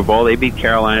original Super Bowl. They beat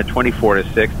Carolina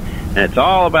 24-6. And it's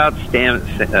all about Sam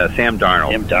Darnold. Sam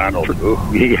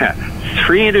Darnold. Yeah.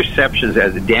 3 interceptions,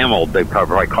 as Damold, they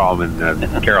probably call him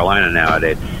in Carolina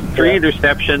nowadays. 3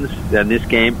 interceptions in this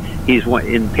game. He's won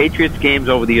in Patriots games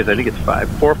over the years. I think it's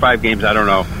 4 or 5 games. I don't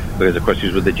know, because of course he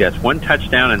was with the Jets. 1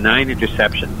 touchdown and 9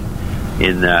 interceptions.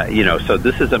 So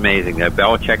this is amazing.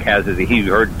 Belichick has it. He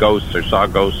heard ghosts or saw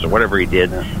ghosts or whatever he did.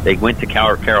 They went to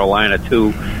Carolina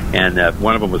too, and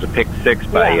one of them was a pick 6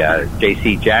 by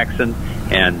J.C. Jackson.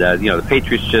 And the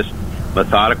Patriots just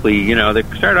methodically, they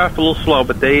started off a little slow,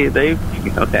 but they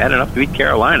had enough to beat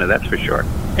Carolina. That's for sure.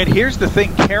 And here's the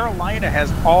thing: Carolina has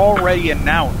already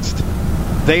announced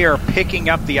they are picking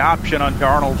up the option on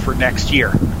Darnold for next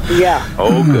year. Yeah.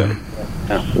 Oh, good.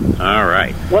 All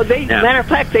right. Well, matter of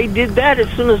fact, they did that as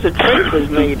soon as the trade was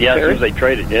made. Yeah, as soon as they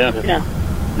traded. Yeah.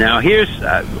 Now here's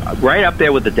right up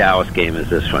there with the Dallas game is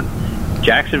this one.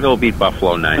 Jacksonville beat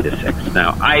Buffalo 9-6.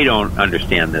 Now, I don't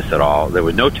understand this at all. There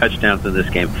were no touchdowns in this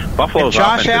game. Buffalo's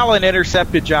Josh Allen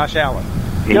intercepted Josh Allen.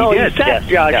 He did. He sacked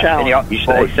Josh Allen.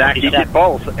 He did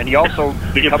both. And he also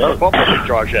beat up with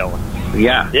Josh Allen.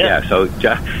 Yeah. So,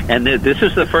 and this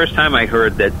is the first time I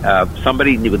heard that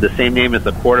somebody with the same name as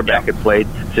the quarterback had played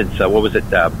since,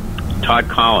 Todd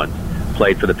Collins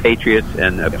played for the Patriots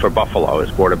and for Buffalo as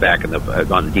quarterback on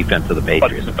the defense of the Patriots.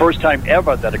 But it's the first time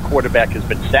ever that a quarterback has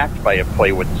been sacked by a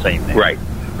player with the same name. Right.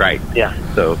 Yeah.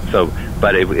 So,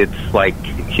 but it's like,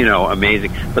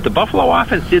 amazing. But the Buffalo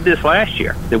offense did this last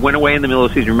year. They went away in the middle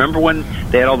of the season. Remember when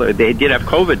they had they did have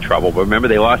COVID trouble, but remember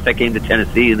they lost that game to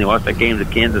Tennessee and they lost that game to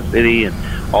Kansas City and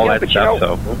all that stuff.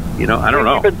 I don't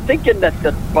know. You've been thinking that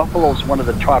Buffalo's one of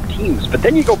the top teams, but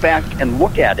then you go back and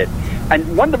look at it.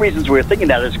 And one of the reasons we were thinking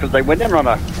that is because they went in on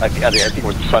I think it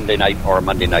was Sunday night or a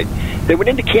Monday night. They went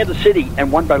into Kansas City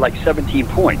and won by like 17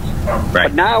 points. Right.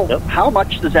 But now, how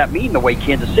much does that mean the way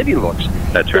Kansas City looks?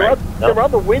 That's right. Their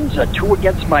other wins are 2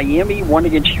 against Miami, 1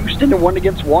 against Houston, and 1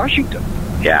 against Washington.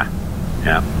 Yeah.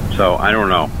 So I don't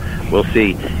know. We'll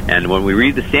see. And when we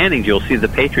read the standings, you'll see the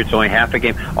Patriots only half a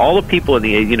game. All the people in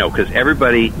the, because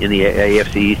everybody in the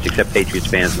AFC East except Patriots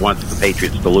fans wants the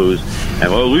Patriots to lose. And, at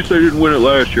least they didn't win it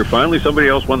last year. Finally, somebody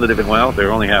else won the division. Well,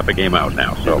 they're only half a game out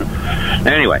now. So,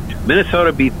 anyway,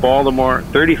 Minnesota beat Baltimore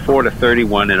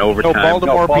 34-31 in overtime.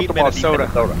 Baltimore beat Minnesota.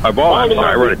 Sorry, I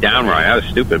wrote it down wrong. I was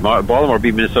stupid. Baltimore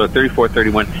beat Minnesota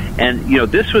 34-31.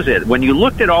 And, this was it. When you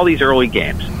looked at all these early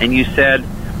games and you said,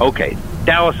 okay,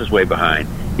 Dallas is way behind.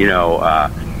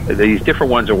 These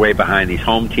different ones are way behind, these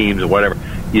home teams or whatever.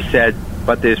 You said,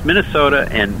 but there's Minnesota,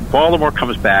 and Baltimore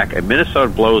comes back, and Minnesota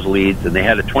blows leads, and they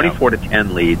had a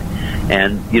 24-10 lead.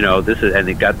 And, and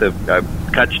they got the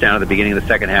touchdown at the beginning of the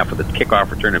second half with the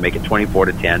kickoff return to make it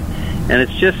 24-10. And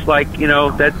it's just like,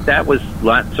 that was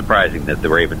not surprising that the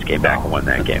Ravens came back and won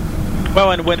that game.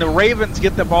 Well, and when the Ravens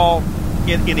get the ball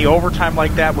in the overtime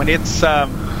like that, when it's,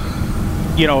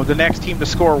 the next team to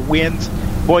score wins,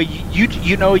 boy,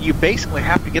 you basically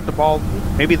have to get the ball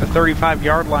maybe the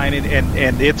 35-yard line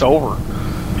and it's over.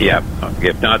 Yeah,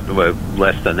 if not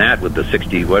less than that with the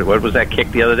 60. What was that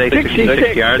kick the other day?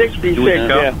 66 yards. 2 weeks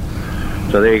ago. Yeah.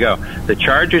 So there you go. The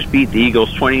Chargers beat the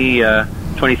Eagles 20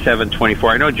 27-24.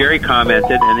 I know Jerry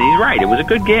commented, and he's right. It was a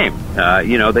good game.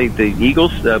 The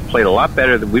Eagles played a lot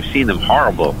better than we've seen them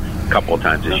horrible a couple of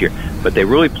times this year. But they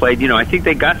really played. I think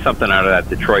they got something out of that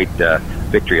Detroit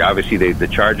victory. Obviously, the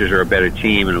Chargers are a better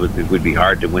team, and it would be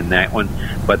hard to win that one.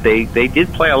 But they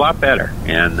did play a lot better,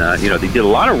 and they did a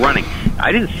lot of running.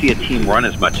 I didn't see a team run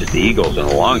as much as the Eagles in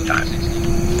a long time.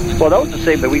 Well, that was the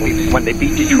same when they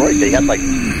beat Detroit. They had like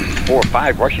 4 or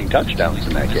 5 rushing touchdowns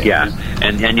in that game. Yeah,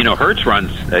 and Hurts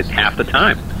runs half the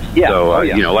time. Yeah.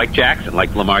 So like Jackson,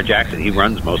 like Lamar Jackson, he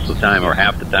runs most of the time or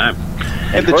half the time.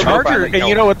 And the Chargers, and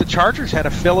you know what? The Chargers had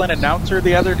a fill-in announcer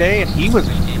the other day, and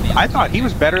I thought he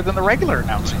was better than the regular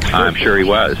announcer. I'm sure he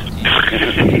was.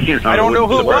 I don't know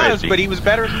who it was, but he was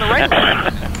better than the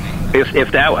regular.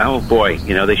 If that, oh boy,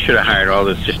 they should have hired all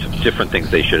those just different things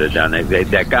they should have done.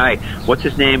 That guy, what's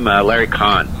his name, Larry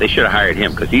Kahn? They should have hired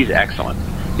him because he's excellent.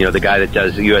 The guy that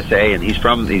does USA, and he's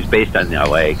based on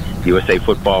L.A. USA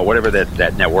Football, whatever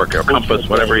that network or Compass,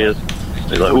 whatever it is,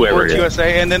 whoever it is.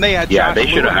 USA, and then they had Josh they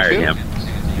should have hired him.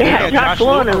 They had Josh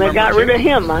Lewin, and they got rid of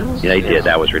him. Yeah, they did.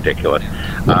 That was ridiculous.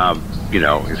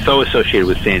 So associated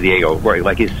with San Diego, right?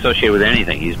 Like he's associated with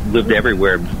anything. He's lived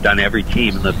everywhere, done every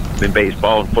team in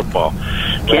baseball and football.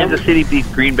 Kansas City beat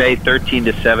Green Bay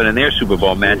 13-7 in their Super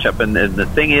Bowl matchup, and the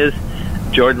thing is,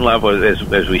 Jordan Love,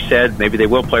 as we said, maybe they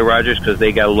will play Rodgers because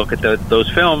they got to look at those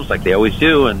films like they always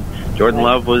do, and Jordan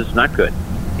Love was not good.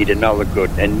 He did not look good,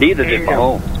 and neither did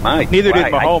Mahomes. Neither did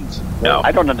Mahomes. No,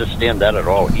 I don't understand that at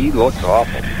all. He looks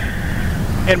awful.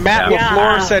 And Matt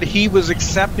LaFleur said he was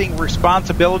accepting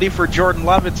responsibility for Jordan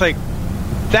Love. It's like,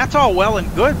 that's all well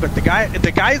and good, but the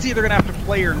guy's either going to have to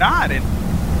play or not. And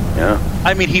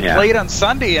I mean, he played on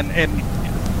Sunday, and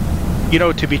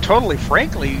to be totally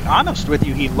frankly honest with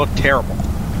you, he looked terrible.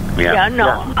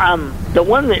 The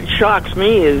one that shocks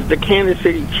me is the Kansas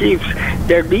City Chiefs.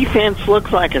 Their defense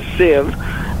looks like a sieve,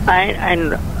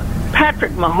 and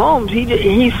Patrick Mahomes,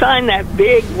 he signed that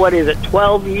big,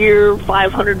 12-year,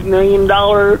 $500 million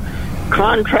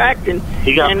contract, and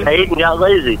he got paid and got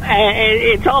lazy. And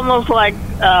it's almost like,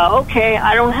 okay,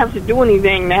 I don't have to do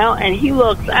anything now, and he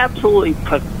looks absolutely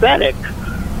pathetic.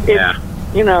 I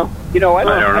don't know.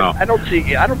 I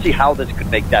don't see how this could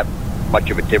make that much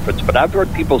of a difference, but I've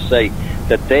heard people say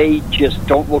that they just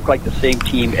don't look like the same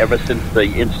team ever since the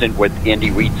incident with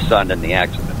Andy Reid's son and the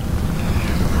accident.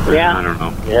 Yeah. I don't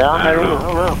know. Yeah, I don't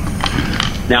know.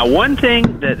 Now, one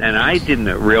thing and I didn't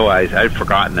realize, I'd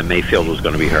forgotten that Mayfield was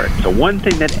going to be hurt. So one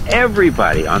thing that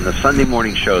everybody on the Sunday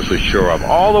morning shows was sure of,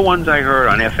 all the ones I heard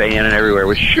on FAN and everywhere,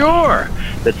 was sure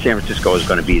that San Francisco was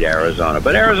going to beat Arizona.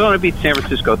 But Arizona beat San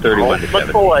Francisco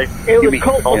 31-7. It was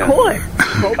Colt McCoy.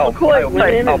 Colt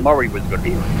McCoy. Colt Murray was going to be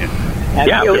hurt.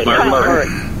 Yeah, it was Murray.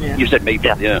 Yeah. You said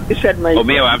Mayfield, You said Mayfield.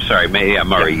 Oh, I'm sorry.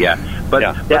 Murray, But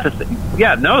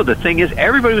the thing is,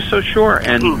 everybody was so sure,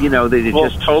 and they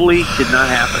just totally did not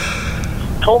happen.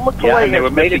 Colt McCoy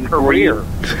has made a career.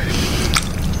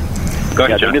 Go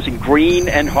ahead, they're missing Green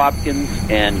and Hopkins,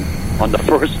 and on the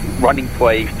first running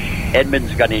play,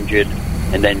 Edmonds got injured,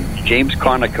 and then James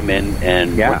Conner come in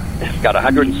and got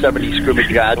 170 scrimmage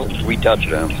yards and 3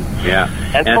 touchdowns. Yeah,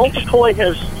 and Colt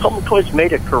McCoy's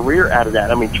made a career out of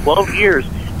that. I mean, 12 years.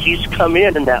 He's come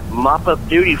in that mop-up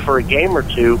duty for a game or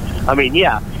two. I mean,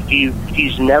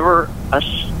 he's never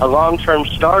a long-term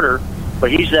starter, but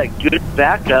he's that good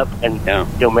backup, and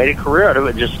made a career out of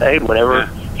it. Just whenever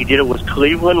he did it with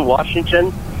Cleveland,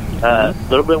 Washington, a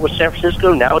little bit with San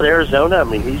Francisco, now with Arizona. I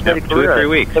mean, he's made a career. 2 or 3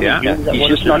 weeks. He's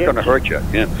just not going to hurt you.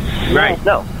 Yeah. Right.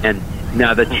 No. And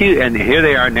now the two, and here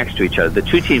they are next to each other. The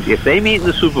two teams, if they meet in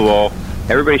the Super Bowl,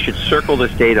 everybody should circle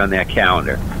this date on their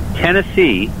calendar.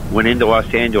 Tennessee went into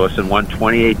Los Angeles and won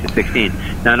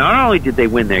 28-16. Now, not only did they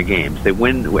win their games, they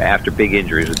win after big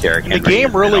injuries with Derrick Henry. The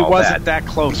game really wasn't that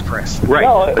close, Chris. Right.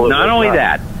 No, but not only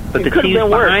that, but the teams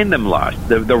behind them lost.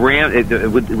 The Rams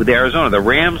with Arizona, the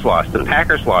Rams lost, the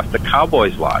Packers lost, the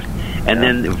Cowboys lost, and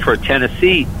then for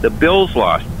Tennessee, the Bills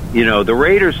lost. The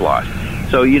Raiders lost.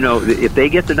 So, if they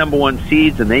get the number 1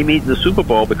 seeds and they meet in the Super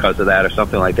Bowl because of that or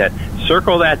something like that,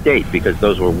 circle that date, because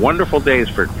those were wonderful days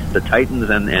for the Titans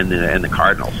and the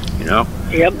Cardinals, Yep.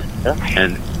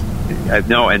 And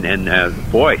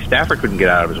boy, Stafford couldn't get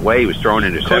out of his way. He was throwing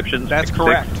interceptions. That's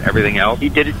correct. Everything else. He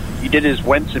did his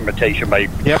Wentz imitation by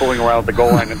pulling around the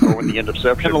goal line and throwing the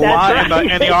interception. And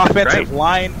the offensive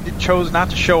line chose not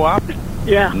to show up.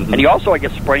 Yeah. Mm-hmm. And he also, I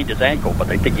guess, sprained his ankle, but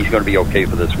I think he's going to be okay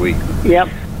for this week. Yep.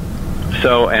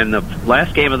 So, and the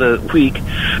last game of the week,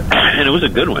 and it was a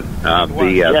good one.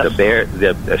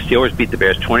 The Steelers beat the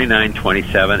Bears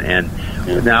 29-27, and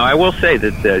now I will say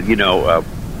that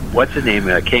what's his name?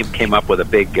 Came up with a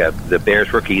big the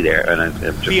Bears rookie there, and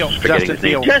I'm just forgetting his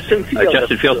name. Justin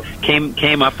Fields.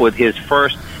 Came up with his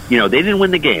first. They didn't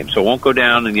win the game, so it won't go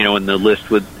down. And in the list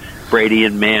with Brady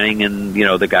and Manning and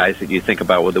the guys that you think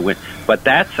about with the win. But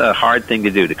that's a hard thing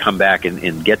to do, to come back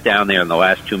and get down there in the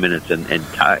last 2 minutes and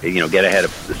get ahead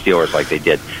of the Steelers like they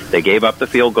did. They gave up the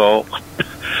field goal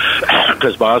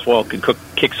because Boswell can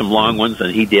kick some long ones,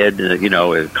 and he did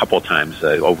a couple times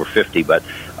over 50. But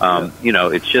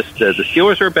it's just the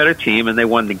Steelers are a better team and they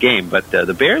won the game. But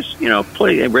the Bears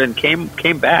played and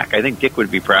came back. I think Dick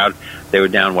would be proud. They were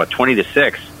down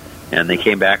 20-6. And they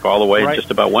came back all the way and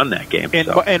just about won that game.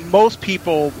 And most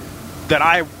people that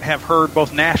I have heard,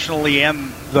 both nationally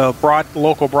and the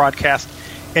local broadcast,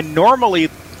 and normally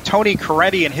Tony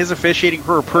Coretti and his officiating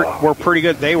crew were pretty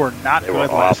good. They were not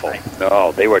good last night.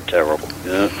 No, they were terrible.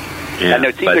 Yeah. And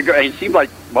it seemed like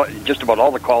just about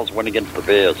all the calls went against the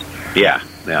Bears. Yeah.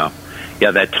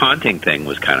 That taunting thing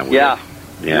was kind of weird.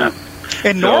 Yeah.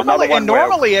 And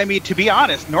normally, I mean, to be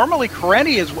honest, normally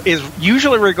Coretti is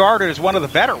usually regarded as one of the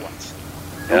better ones.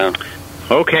 Yeah.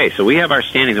 Okay, so we have our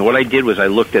standings, and what I did was I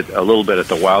looked at a little bit at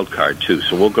the wild card too.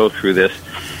 So we'll go through this.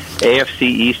 AFC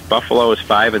East: Buffalo is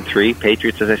 5-3.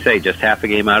 Patriots, as I say, just half a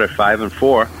game out at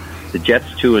 5-4. The Jets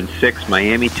 2-6.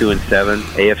 Miami 2-7.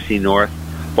 AFC North: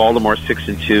 Baltimore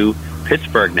 6-2.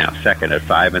 Pittsburgh now second at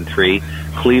 5-3.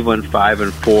 Cleveland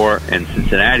 5-4, and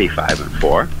Cincinnati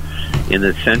 5-4. In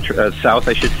the South,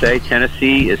 I should say,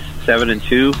 Tennessee is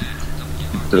 7-2.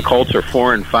 The Colts are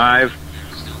 4-5.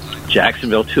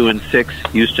 Jacksonville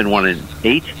 2-6. Houston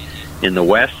 1-8. In the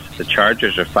West, the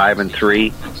Chargers are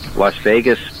 5-3. Las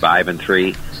Vegas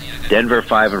 5-3. Denver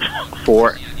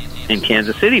 5-4, and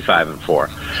Kansas City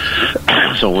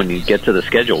 5-4. So when you get to the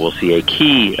schedule, we'll see a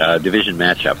key division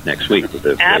matchup next week with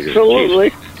the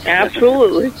Absolutely.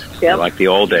 Yep. Like the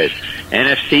old days.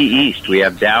 NFC East, we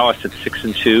have Dallas at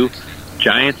 6-2.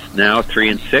 Giants now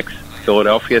 3-6.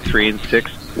 Philadelphia 3-6.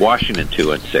 Washington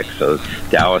 2-6. So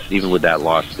Dallas, even with that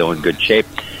loss, still in good shape.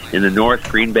 In the North,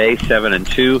 Green Bay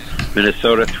 7-2.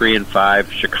 Minnesota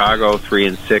 3-5. Chicago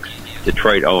 3-6.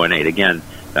 Detroit 0-8. Again,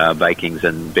 Vikings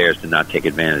and Bears did not take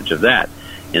advantage of that.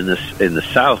 In the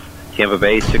South, Tampa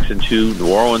Bay 6-2.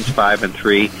 New Orleans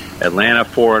 5-3. Atlanta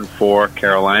 4-4.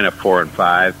 Carolina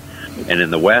 4-5. And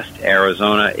in the West,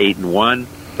 Arizona 8-1.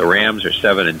 The Rams are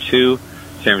 7-2.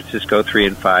 San Francisco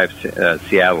 3-5.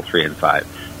 Seattle 3-5.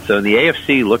 So in the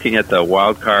AFC, looking at the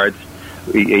wild cards,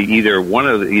 either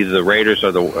the Raiders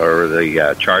or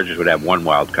the Chargers would have one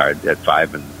wild card at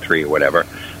 5-3 or whatever.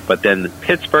 But then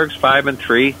Pittsburgh's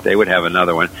 5-3, they would have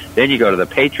another one. Then you go to the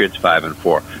Patriots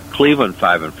 5-4, Cleveland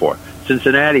 5-4,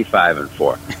 Cincinnati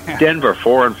 5-4, Denver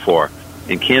 4-4,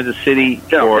 and Kansas City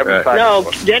Denver's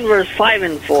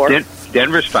 5-4.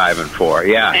 Denver's 5-4,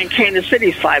 yeah. And Kansas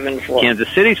City's 5-4. Kansas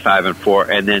City's 5-4,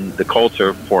 and then the Colts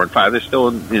are 4-5. They're still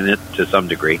in it to some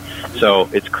degree. So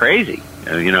it's crazy.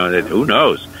 Who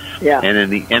knows? Yeah. And in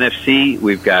the NFC,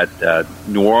 we've got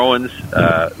New Orleans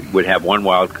would have one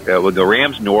wild. With the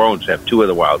Rams, New Orleans have two of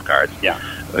the wild cards. Yeah.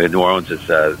 New Orleans is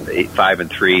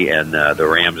 5-3, and the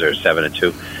Rams are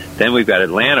 7-2. Then we've got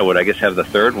Atlanta, would I guess have the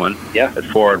third one at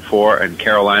 4-4, and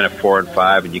Carolina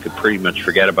 4-5, and you could pretty much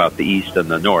forget about the East and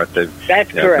the North. That's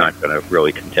correct. They're not going to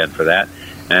really contend for that.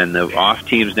 And the off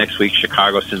teams next week: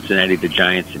 Chicago, Cincinnati, the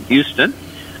Giants, and Houston.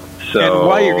 So, and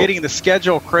while you're getting the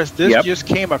schedule, Chris, this just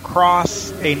came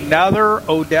across another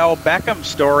Odell Beckham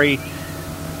story.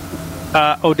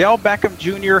 Odell Beckham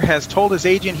Jr. has told his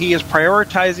agent he is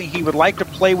prioritizing. He would like to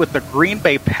play with the Green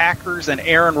Bay Packers and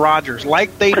Aaron Rodgers.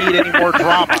 Like they need any more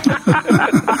drama.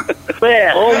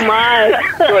 Oh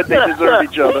my! Good, they deserve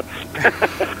each other.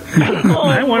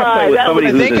 I want to play with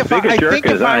somebody who's as big a jerk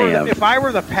as I am. If I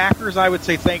were the Packers, I would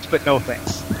say thanks, but no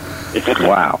thanks.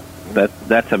 Wow,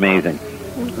 that's amazing.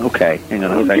 Okay, hang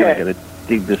on a second. I got to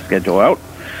dig this schedule out.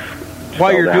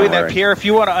 While you're doing that, Pierre, if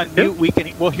you want to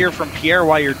unmute, we'll hear from Pierre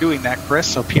while you're doing that, Chris.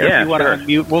 So, Pierre, if you want to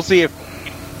unmute, we'll see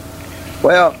if.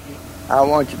 Well, I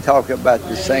want to talk about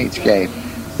the Saints game.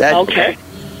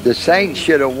 The Saints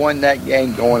should have won that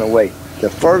game going away. The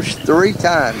first 3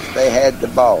 times they had the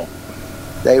ball,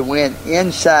 they went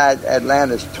inside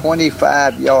Atlanta's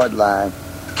 25-yard line.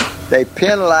 They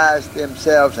penalized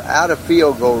themselves out of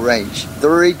field goal range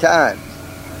 3 times.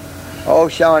 Oh,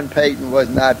 Sean Payton was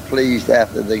not pleased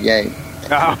after the game.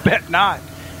 I bet not.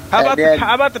 How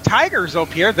about the Tigers, though,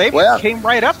 Pierre? They came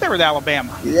right up there with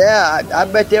Alabama. Yeah, I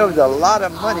bet there was a lot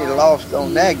of money lost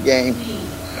on that game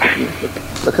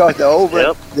because the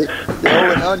over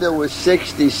and under was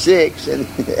 66, and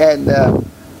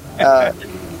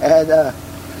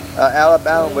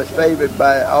Alabama was favored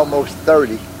by almost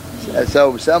 30.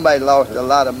 So somebody lost a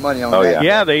lot of money on that.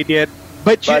 Yeah, they did.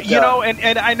 But you know,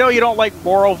 and I know you don't like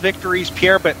moral victories,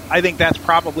 Pierre, but I think that's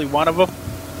probably one of them.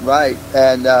 Right,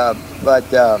 and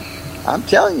but I'm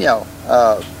telling you,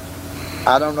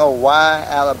 I don't know why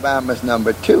Alabama's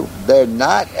number 2. They're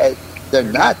not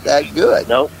that good.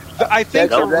 Nope. I think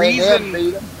the reason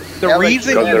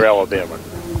they're Alabama.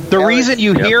 The reason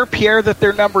you hear, Pierre, that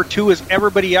they're number 2 is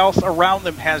everybody else around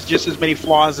them has just as many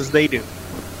flaws as they do.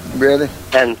 Really?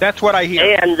 And that's what I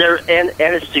hear. And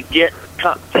it's to get.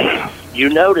 You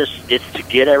notice it's to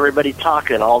get everybody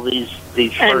talking. All these.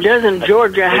 And doesn't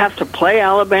Georgia have to play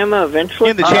Alabama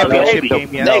eventually in the championship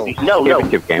game? Yeah. Maybe.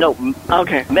 No.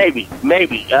 Okay. Maybe.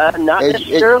 Not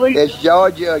necessarily. It's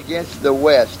Georgia against the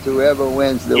West. Whoever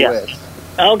wins the West.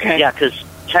 Okay. Yeah, because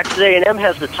Texas A&M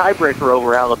has the tiebreaker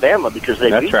over Alabama because they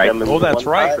beat them. That's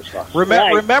right.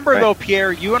 Remember, though,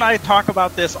 Pierre, you and I talk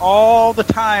about this all the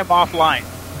time offline.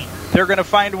 They're going to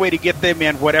find a way to get them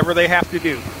in, whatever they have to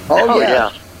do. Oh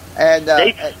yeah. And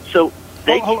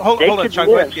hold on, Chuck.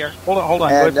 Go ahead, Pierre. Hold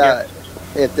on. And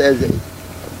if there's,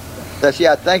 let's see,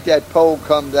 I think that poll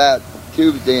comes out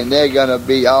Tuesday, and they're going to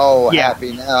be all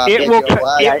happy now.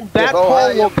 That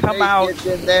poll will come out.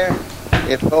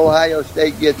 If Ohio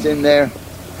State gets in there,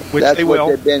 that's what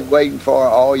they've been waiting for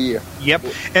all year. Yep.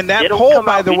 And that poll,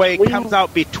 by the way, comes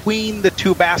out between the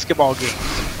 2 basketball games.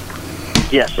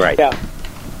 Yes. Right. Yeah.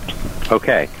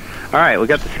 Okay. All right, we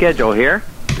got the schedule here,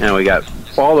 and we got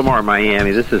Baltimore and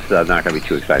Miami. This is not going to be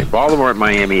too exciting. Baltimore and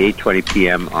Miami, 8:20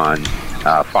 p.m. on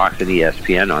Fox and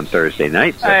ESPN on Thursday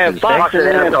night. Fox and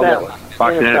NFL.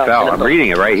 Fox and NFL. I'm reading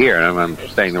it right here, and I'm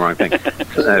saying the wrong thing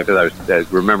because I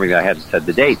was remembering that I hadn't said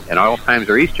the date. And all times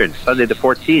are Eastern, Sunday the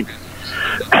 14th.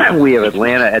 We have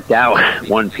Atlanta at Dallas,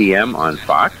 1 p.m. on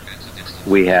Fox.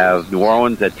 We have New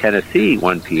Orleans at Tennessee,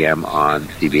 1 p.m. on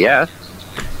CBS.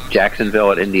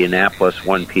 Jacksonville at Indianapolis,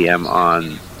 1 p.m.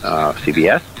 on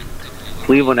CBS.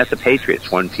 Cleveland at the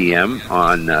Patriots, 1 p.m.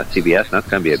 on CBS. That's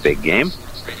going to be a big game.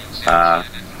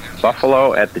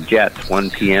 Buffalo at the Jets, 1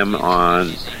 p.m. on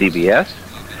CBS.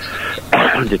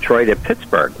 Detroit at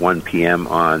Pittsburgh, 1 p.m.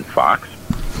 on Fox.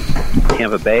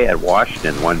 Tampa Bay at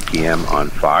Washington, 1 p.m. on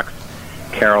Fox.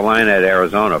 Carolina at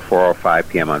Arizona, 4:05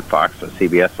 p.m. on Fox. So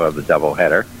CBS will have the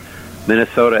doubleheader.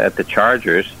 Minnesota at the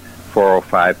Chargers,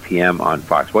 4:05 p.m. on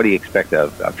Fox. What do you expect a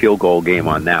field goal game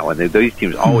on that one? These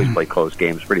teams always play close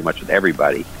games pretty much with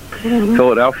everybody. Mm-hmm.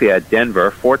 Philadelphia at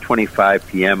Denver, 4:25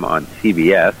 p.m. on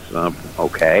CBS.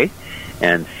 Okay.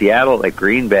 And Seattle at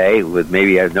Green Bay with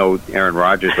maybe no Aaron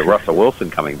Rodgers or Russell Wilson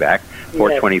coming back,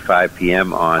 4:25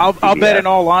 p.m. on CBS. I'll bet, in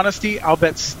all honesty,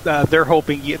 they're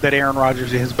hoping that Aaron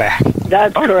Rodgers is back.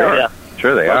 That's correct. Sure. Yeah.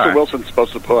 Sure they Russell are. Wilson's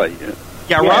supposed to play.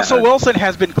 Yeah, Russell Wilson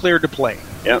has been cleared to play.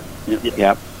 Yep.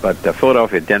 But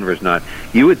Philadelphia, Denver's not.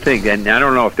 You would think, and I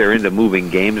don't know if they're into moving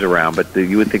games around, but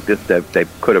you would think that they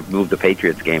could have moved the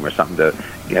Patriots game or something to,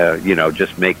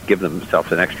 just give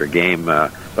themselves an extra game.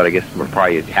 But I guess it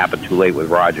probably happened too late with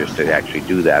Rodgers to actually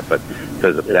do that. But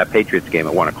because that Patriots game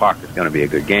at 1 o'clock is going to be a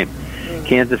good game.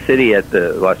 Kansas City at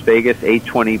the Las Vegas,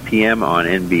 8:20 p.m. on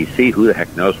NBC. Who the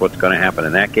heck knows what's going to happen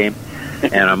in that game?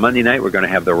 And on Monday night, we're going to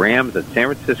have the Rams at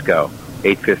San Francisco,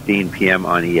 8:15 p.m.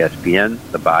 on ESPN.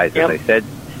 The byes, as I said,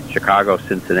 Chicago,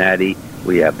 Cincinnati.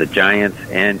 We have the Giants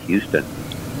and Houston.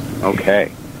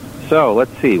 Okay. So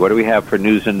let's see. What do we have for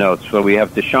news and notes? So we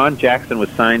have Deshaun Jackson was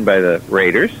signed by the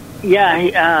Raiders.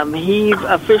 Yeah, he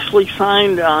officially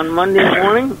signed on Monday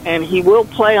morning, and he will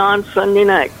play on Sunday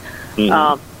night.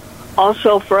 Mm-hmm.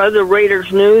 Also, for other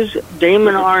Raiders news,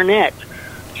 Damon Arnett,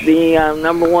 the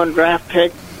number 1 draft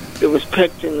pick that was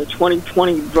picked in the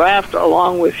 2020 draft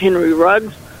along with Henry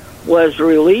Ruggs, was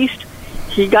released.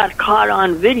 He got caught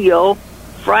on video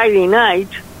Friday night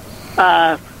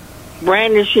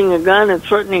brandishing a gun and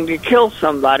threatening to kill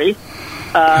somebody.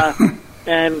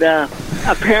 And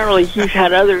apparently he's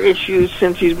had other issues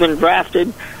since he's been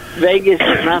drafted. Vegas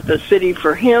is not the city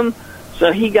for him,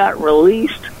 so he got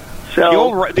released.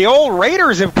 So the old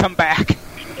Raiders have come back.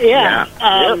 Yeah.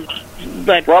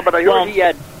 But Robert, I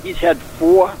heard he's had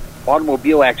 4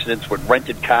 automobile accidents with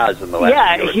rented cars in the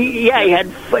last year.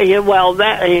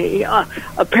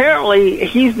 Apparently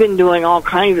he's been doing all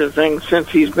kinds of things since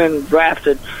he's been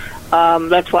drafted.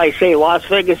 That's why I say Las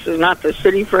Vegas is not the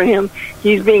city for him.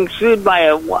 He's being sued by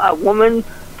a woman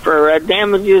for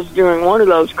damages during one of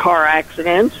those car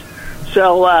accidents.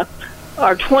 So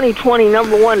our 2020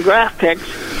 number 1 draft picks,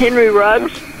 Henry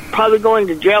Ruggs, probably going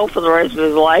to jail for the rest of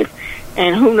his life.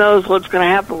 And who knows what's going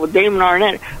to happen with Damon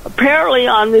Arnett. Apparently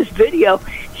on this video,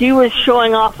 he was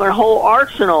showing off a whole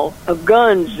arsenal of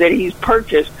guns that he's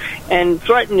purchased and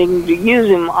threatening to use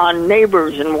them on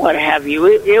neighbors and what have you.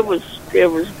 It was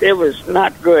it was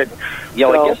not good. Yeah,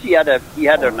 I guess he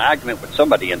had an argument with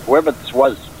somebody, and whoever this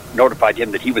was notified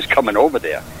him that he was coming over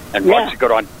there. And Ruggs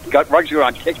got on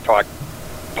TikTok,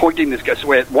 pointing this guy. So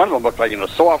one of them looked like an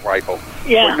assault rifle.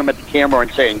 Yeah. Pointing him at the camera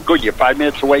and saying, "Good, you're 5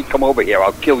 minutes away. Come over here.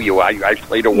 I'll kill you. I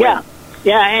played to win."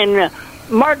 Yeah, and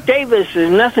Mark Davis is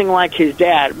nothing like his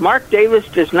dad. Mark Davis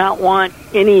does not want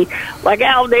any, like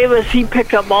Al Davis, he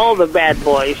picked up all the bad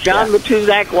boys. John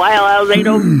Matuzak, Lyle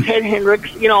Alzado, Ted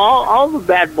Hendricks, all the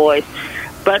bad boys.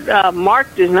 But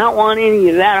Mark does not want any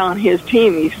of that on his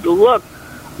team. He said, look,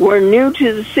 we're new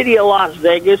to the city of Las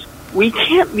Vegas. We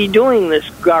can't be doing this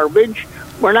garbage.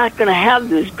 We're not going to have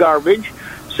this garbage.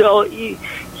 So he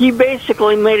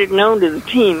basically made it known to the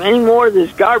team, any more of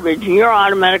this garbage, and you're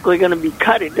automatically going to be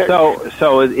cut.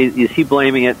 So is he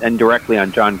blaming it indirectly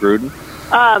on John Gruden?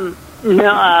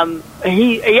 No,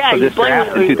 he's blaming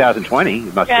it in 2020.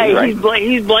 Must be, right?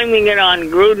 He's blaming it on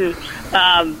Gruden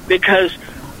because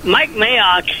Mike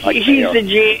Mayock,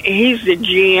 he's the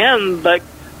GM, but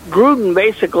Gruden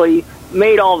basically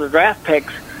made all the draft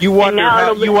picks. You wonder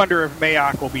if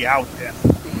Mayock will be out then.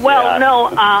 Well,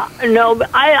 no. But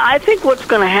I think what's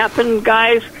going to happen,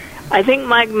 guys, I think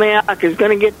Mike Mayock is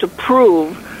going to get to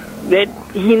prove that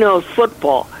he knows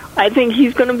football. I think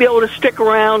he's going to be able to stick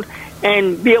around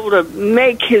and be able to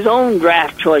make his own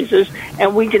draft choices,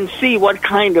 and we can see what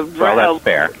kind of draft. Well, that's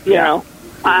fair. You know,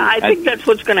 I think that's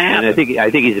what's going to happen. And I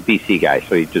think he's a BC guy,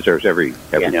 so he deserves every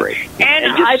break.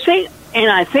 And I think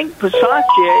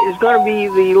Bisaccia is going to be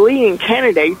the leading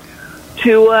candidate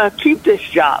to keep this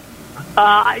job.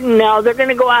 Now they're going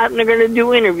to go out and they're going to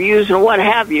do interviews and what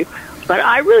have you, but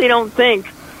I really don't think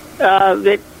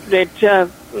that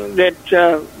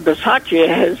Bisaccia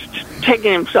has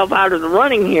taken himself out of the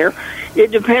running here.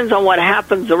 It depends on what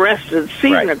happens the rest of the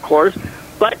season, of course.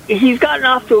 But he's gotten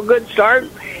off to a good start,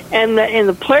 and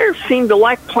the players seem to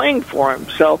like playing for him.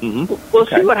 So we'll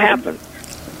see what happens.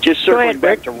 Just circling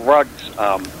back to Ruggs,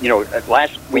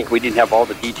 last week we didn't have all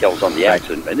the details on the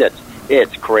accident, and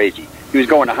it's crazy. He was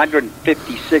going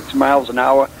 156 miles an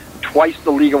hour, twice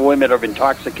the legal limit of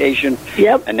intoxication.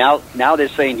 Yep. And now they're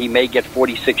saying he may get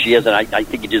 46 years, and I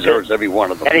think he deserves every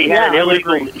one of them. And he had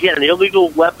an illegal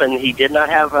weapon. He did not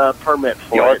have a permit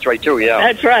for it. Yeah, that's right too. Yeah,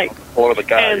 that's right. Or the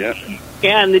guy.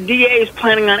 And the DA is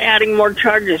planning on adding more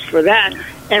charges for that,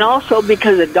 and also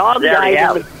because a dog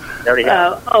died.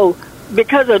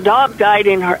 Because a dog died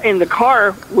in the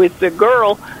car with the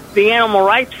girl, the animal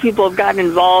rights people have gotten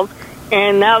involved.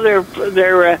 And now they're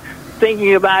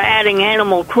thinking about adding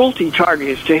animal cruelty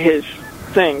charges to his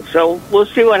thing. So we'll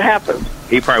see what happens.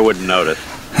 He probably wouldn't notice.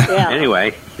 Yeah.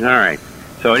 Anyway, all right.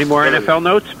 So any more NFL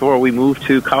notes before we move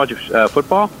to college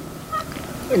football?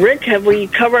 Rick, have we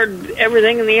covered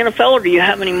everything in the NFL, or do you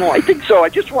have any more? I think so. I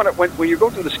just want to, when you go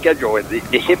through the schedule, it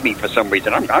hit me for some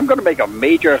reason. I'm going to make a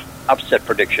major upset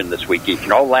prediction this week. You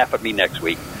can all laugh at me next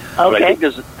week. Okay. But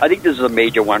I think this is a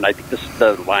major one. I think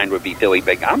the line would be fairly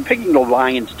big. I'm picking the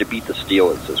Lions to beat the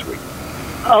Steelers this week.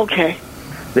 Okay.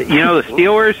 The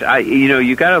Steelers,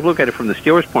 you got to look at it from the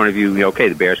Steelers' point of view. Okay,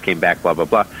 the Bears came back, blah, blah,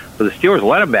 blah. But the Steelers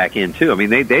let them back in, too. I mean,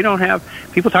 they don't have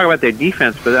 – people talk about their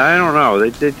defense, but I don't know.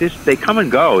 They come and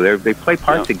go. They play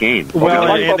parts of games.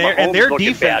 Well, and their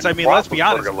defense, I mean, let's be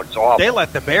honest, they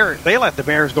let the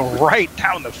Bears go right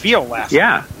down the field last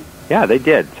night. Yeah, they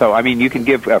did. So, I mean, you can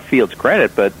give Fields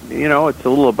credit, but, it's a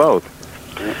little of both.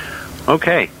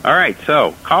 Okay. All right.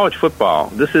 So, college football.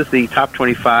 This is the top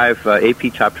 25,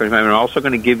 AP top 25. I'm also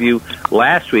going to give you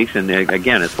last week's, and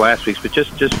again, it's last week's, but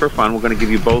just for fun, we're going to give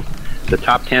you both the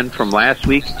top 10 from last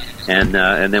week, and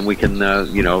then we can,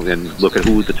 and look at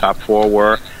who the top 4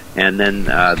 were, and then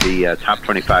the top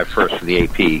 25 first from the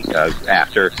AP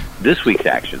after this week's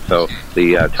action. So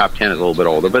the top 10 is a little bit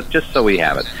older, but just so we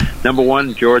have it. Number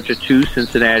 1, Georgia. 2,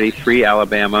 Cincinnati. 3,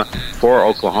 Alabama. 4,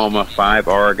 Oklahoma. 5,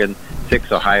 Oregon.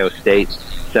 6, Ohio State.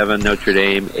 7, Notre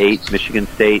Dame. 8, Michigan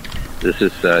State. This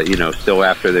is, still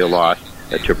after they lost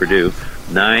to Purdue.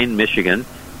 9, Michigan.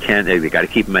 10, they got to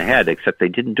keep them ahead, except they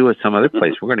didn't do it some other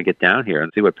place. We're going to get down here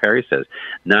and see what Perry says.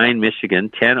 9, Michigan.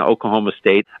 10, Oklahoma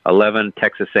State. 11,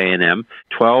 Texas A&M.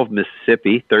 12,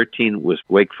 Mississippi. 13 was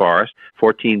Wake Forest.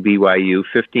 14, BYU.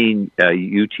 15,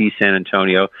 UT San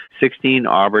Antonio. 16,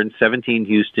 Auburn. 17,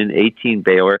 Houston. 18,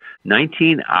 Baylor.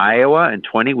 19, Iowa. And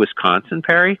 20, Wisconsin,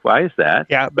 Perry? Why is that?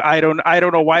 Yeah, I don't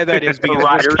know why that is,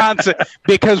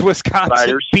 because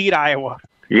Wisconsin beat Iowa.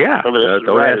 Yeah,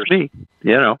 don't ask me.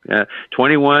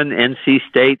 21, NC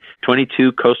State,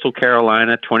 22, Coastal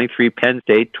Carolina, 23, Penn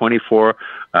State, 24,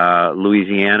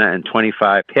 Louisiana, and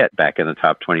 25, Pitt back in the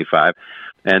top 25.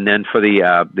 And then for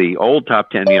the old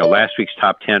top 10, last week's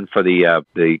top 10 for the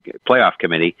playoff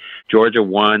committee, Georgia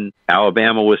 1,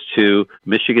 Alabama was 2,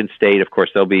 Michigan State, of course,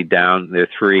 they'll be down. They're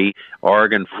 3,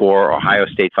 Oregon 4, Ohio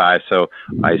State 5. So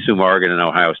I assume Oregon and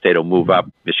Ohio State will move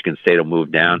up. Michigan State will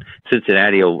move down.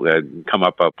 Cincinnati will come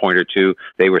up a point or two.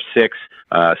 They were 6,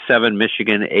 7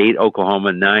 Michigan, 8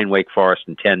 Oklahoma, 9 Wake Forest,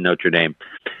 and 10 Notre Dame.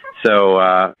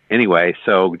 So anyway,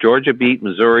 so Georgia beat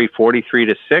Missouri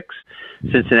 43-6.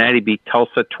 Cincinnati beat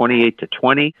Tulsa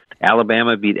 28-20.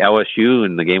 Alabama beat LSU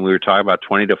in the game we were talking about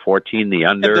 20-14. The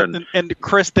under and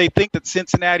Chris, they think that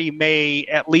Cincinnati may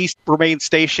at least remain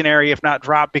stationary, if not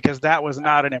drop, because that was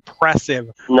not an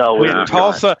impressive. No,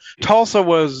 Tulsa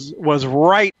was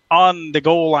right on the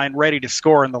goal line, ready to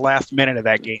score in the last minute of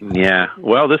that game. Yeah,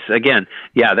 well, this again,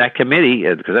 that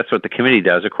committee, because that's what the committee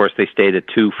does. Of course, they stayed at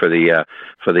 2 for the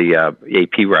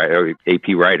AP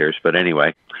writers, but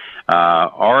anyway.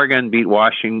 Oregon beat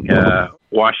Washington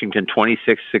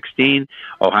 26-16.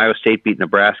 Ohio State beat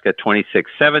Nebraska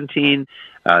 26-17.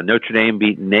 Notre Dame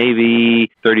beat Navy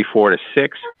 34-6.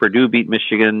 Purdue beat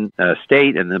Michigan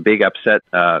State, and the big upset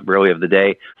really of the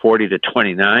day,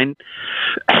 40-29.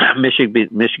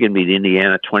 Michigan beat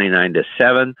Indiana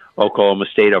 29-7. Oklahoma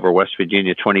State over West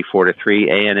Virginia 24-3.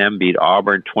 A&M beat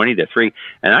Auburn 20-3.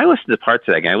 And I listened to parts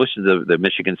of that game. I listened to the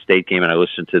Michigan State game, and I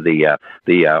listened to the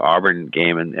Auburn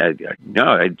game, and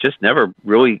I just never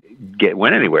really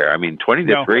went anywhere. I mean,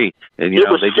 20-3. And it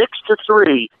was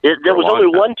 6-3. There was only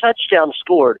one touchdown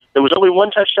scored. There was only one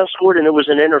touchdown scored, and it was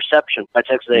an interception by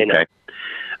Texas A&M.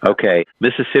 Okay.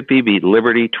 Mississippi beat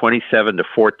Liberty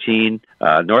 27-14.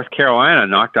 North Carolina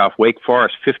knocked off Wake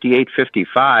Forest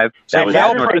 58-55. They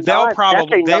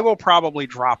will probably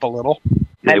drop a little.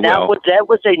 And that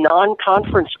was a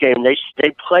non-conference game. They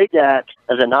played that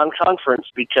as a non-conference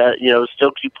because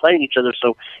still keep playing each other,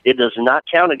 so it does not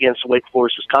count against Wake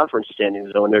Forest's conference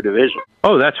standings though in their division.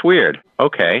 Oh, that's weird.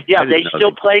 Okay. Yeah, they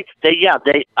still play.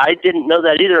 I didn't know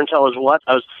that either until I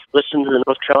was listening to the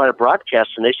North Carolina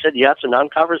broadcast, and they said, it's a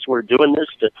non-conference. We're doing this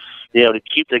to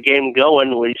keep the game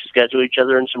going. We schedule each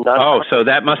other in some non-conference. Oh, so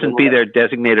that mustn't be their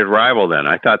designated rival then.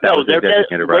 I thought that was their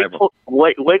designated rival.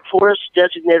 Wake Forest's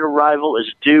designated rival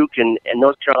is Duke, and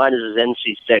North Carolina's is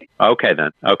NC State. Okay,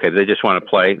 then. Okay, they just want to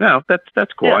play. No,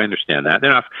 that's cool. Yeah. I understand that.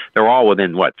 They're all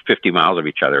within 50 miles of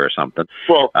each other or something.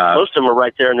 Well, most of them are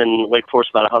right there, and then Wake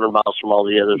Forest about 100 miles from all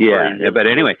the others. Yeah, but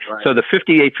anyway, so the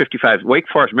 58-55 Wake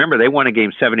Forest. Remember, they won a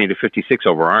game 70-56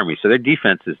 over Army, so their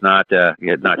defense is not great.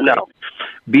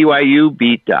 BYU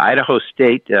beat Idaho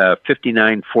State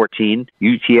 59-14.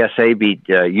 UTSA beat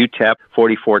UTEP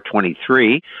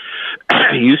 44-23.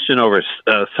 Houston over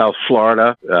South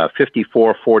Florida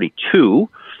 54-42.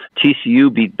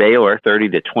 TCU beat Baylor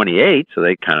 30-28, so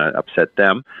they kind of upset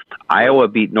them. Iowa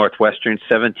beat Northwestern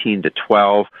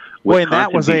 17-12. Boy,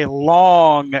 that was a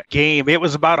long game. It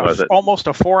was about almost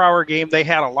a 4-hour game. They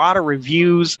had a lot of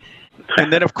reviews.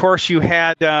 And then, of course, you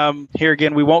had, here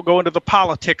again, we won't go into the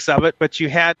politics of it, but you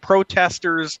had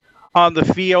protesters on the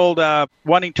field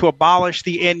wanting to abolish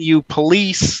the NU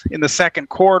police in the second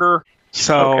quarter.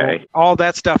 So all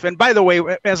that stuff. And by the way,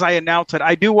 as I announced it,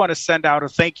 I do want to send out a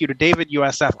thank you to David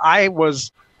USF. I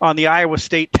was on the Iowa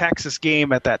State-Texas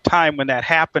game at that time when that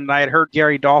happened. I had heard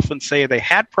Gary Dolphin say they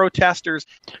had protesters.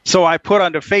 So I put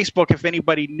onto Facebook if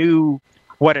anybody knew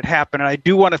what had happened. And I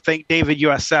do want to thank David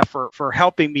USF for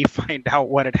helping me find out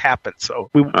what had happened. So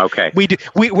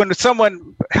when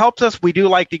someone helps us, we do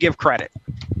like to give credit.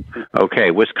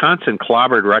 Okay, Wisconsin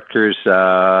clobbered Rutgers,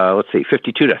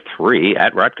 52-3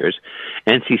 at Rutgers.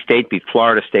 NC State beat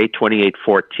Florida State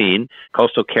 28-14.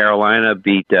 Coastal Carolina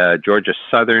beat Georgia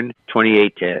Southern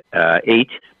 28-8.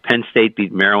 Penn State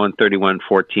beat Maryland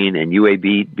 31-14, and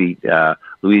UAB beat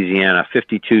Louisiana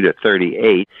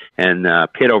 52-38, and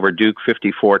Pitt over Duke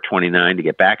 54-29 to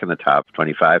get back in the top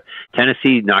 25.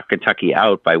 Tennessee knocked Kentucky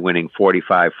out by winning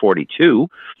 45-42,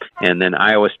 and then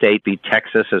Iowa State beat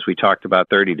Texas, as we talked about,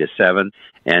 30-7,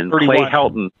 and 31. Clay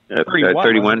Helton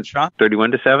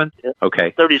 31-7. Yeah.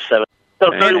 Okay, 37.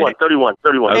 No, 31.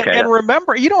 Okay. And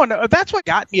remember, that's what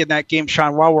got me in that game,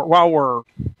 Sean. While we're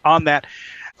on that.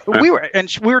 We were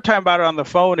talking about it on the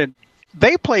phone, and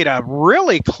they played a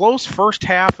really close first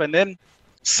half, and then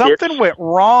something went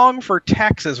wrong for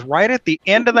Texas right at the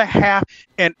end of the half.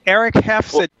 And Eric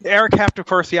Heft, of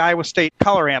course, the Iowa State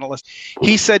color analyst,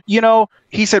 he said,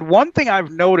 one thing I've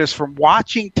noticed from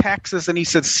watching Texas, and he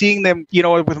said, seeing them,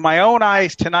 with my own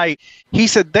eyes tonight, he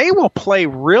said they will play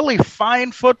really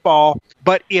fine football,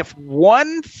 but if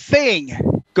one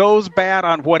thing goes bad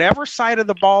on whatever side of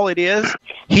the ball it is,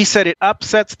 he said it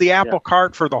upsets the apple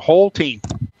cart for the whole team.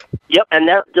 Yep, and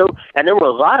there were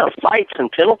a lot of fights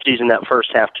and penalties in that first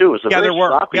half too. It was there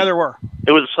were.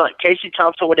 It was like Casey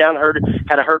Thompson went down,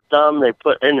 had a hurt thumb. They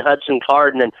put in Hudson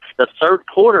Card, and then the third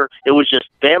quarter, it was just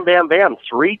bam, bam, bam,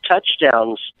 3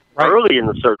 touchdowns. Right. Early in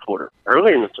the third quarter.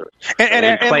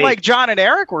 And like John and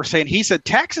Eric were saying, he said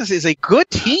Texas is a good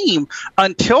team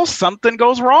until something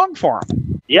goes wrong for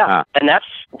them. Yeah, and that's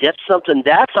something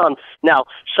that's on. Now,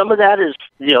 some of that is,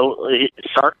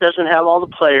 Sark doesn't have all the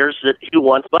players that he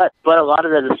wants, but a lot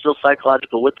of that is still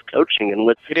psychological with the coaching and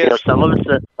with, some of it's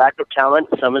the lack of talent,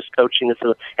 some is coaching.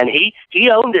 And he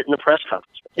owned it in the press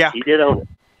conference. Yeah. He did own it.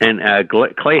 And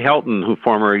Clay Helton, who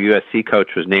former USC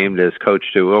coach, was named as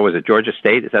coach to, what was it, Georgia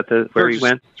State? Is that where he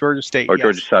went? Georgia State, or yes.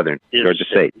 Georgia Southern? Georgia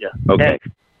State. Yeah. Okay.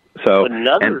 So,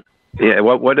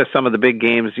 what are some of the big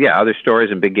games? Yeah, other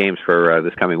stories and big games for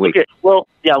this coming week. Okay. Well,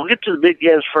 we'll get to the big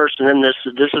games first, and then this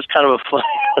is kind of a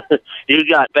fun. You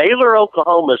got Baylor,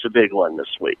 Oklahoma is a big one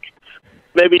this week.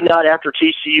 Maybe not after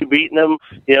TCU beating them,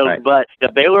 right. But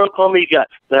Baylor, Oklahoma, you got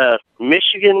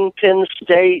Michigan, Penn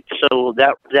State, so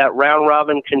that round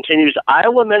robin continues.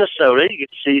 Iowa, Minnesota, you can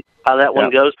see how that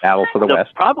one goes. Battle for the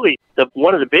West. Probably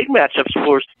one of the big matchups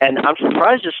for us, and I'm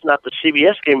surprised it's not the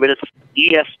CBS game, but it's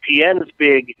ESPN's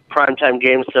big primetime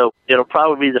game, so it'll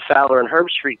probably be the Fowler and Herb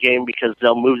Street game because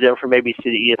they'll move them from ABC to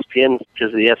ESPN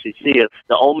because of the SEC.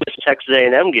 The Ole Miss Texas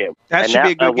A&M game. That should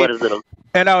be a good game.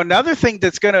 And another thing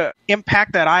that's going to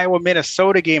impact that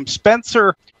Iowa-Minnesota game,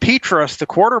 Spencer Petras, the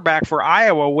quarterback for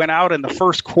Iowa, went out in the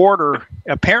first quarter.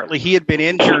 Apparently he had been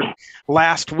injured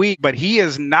last week, but he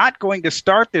is not going to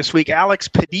start this week. Alex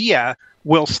Padilla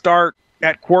will start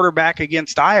at quarterback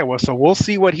against Iowa, so we'll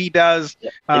see what he does.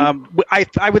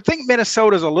 I would think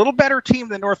Minnesota's a little better team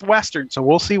than Northwestern, so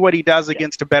we'll see what he does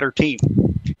against a better team.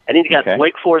 And he's got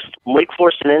Wake Forest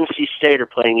and NC State are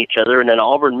playing each other, and then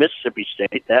Auburn, Mississippi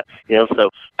State. So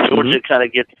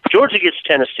Georgia gets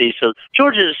Tennessee, so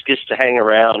Georgia just gets to hang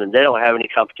around, and they don't have any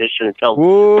competition until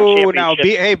the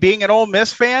championship. Being an Ole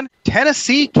Miss fan,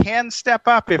 Tennessee can step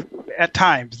up at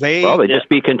times. They just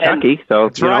beat Kentucky, that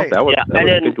was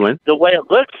a good win. The way it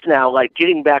looks now, like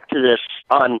getting back to this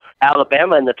on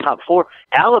Alabama in the top 4,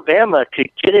 Alabama could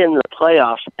get in the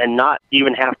playoffs and not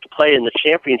even have to play in the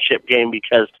championship game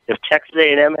because if Texas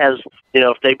A&M has,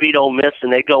 if they beat Ole Miss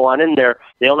and they go on in there,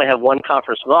 they only have one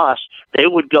conference loss, they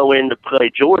would go in to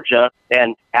play Georgia,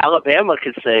 and Alabama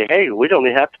could say, hey, we don't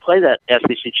even have to play that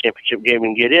SEC championship game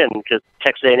and get in because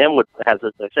Texas A&M would, as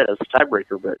I said, as a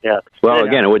tiebreaker. But Well,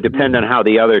 again, it would depend on how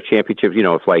the other championships,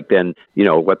 if like then,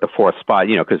 what the fourth spot,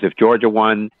 because if Georgia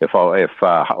won, if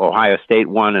Ohio State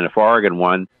won, and if Oregon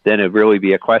won, then it'd really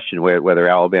be a question whether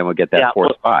Alabama would get that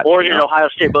fourth spot. Oregon and Ohio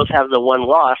State both have the one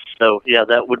loss, so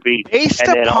that would be based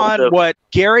upon what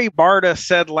Gary Barta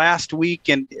said last week,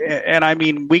 and I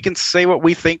mean we can say what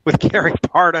we think with Gary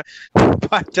Barta,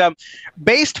 but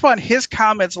based upon his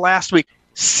comments last week,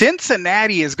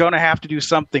 Cincinnati is going to have to do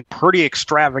something pretty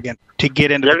extravagant to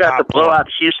get into the top. They're going to have to blow out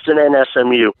Houston and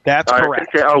SMU. That's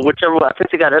correct. I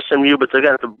think they got SMU, but they're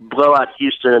going to have to blow out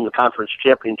Houston in the conference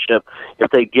championship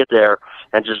if they get there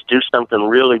and just do something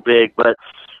really big. But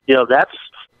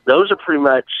those are pretty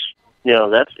much.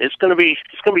 It's going to be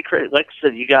crazy. Like I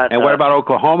said, you got. And what about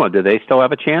Oklahoma? Do they still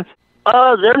have a chance?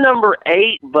 They're number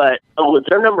 8, but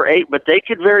they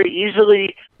could very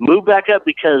easily move back up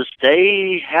because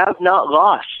they have not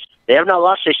lost. They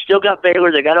still got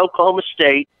Baylor. They got Oklahoma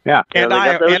State. Yeah, and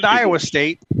Iowa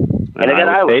State. And they got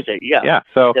Iowa State. Yeah.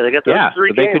 So they got those 3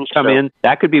 so they games. Could come in.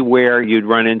 That could be where you'd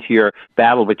run into your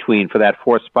battle for that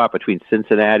fourth spot between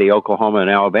Cincinnati, Oklahoma, and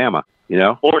Alabama.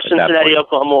 Or Cincinnati,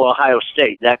 Oklahoma, or Ohio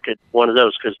State. That could one of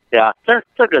those because they're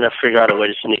going to figure out a way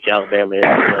to sneak Alabama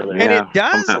in. And it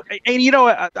does.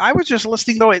 And I was just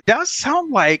listening though. It does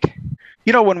sound like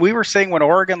when we were saying when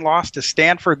Oregon lost to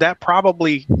Stanford, that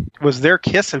probably was their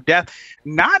kiss of death.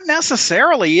 Not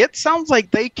necessarily. It sounds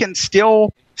like they can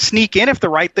still sneak in if the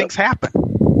right things happen.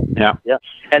 Yeah.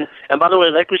 And by the way,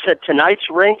 like we said, tonight's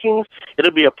rankings,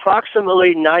 it'll be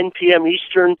approximately 9 p.m.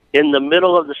 Eastern in the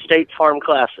middle of the State Farm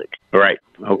Classic. Right.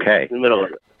 Okay. In the middle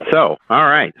of it. So, all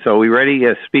right. So, we ready?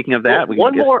 Speaking of that,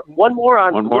 one more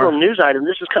little news item.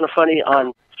 This is kind of funny.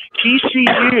 On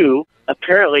TCU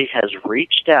apparently has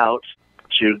reached out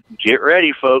to get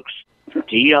ready, folks.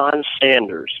 Deion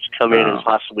Sanders to come in and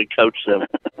possibly coach them.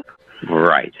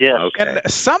 Right. Yeah. Okay.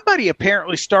 And somebody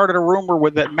apparently started a rumor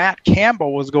that Matt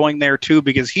Campbell was going there too,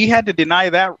 because he had to deny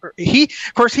that. He's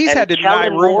had to deny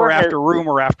rumor after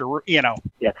rumor after, Yeah.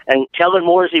 And Kellen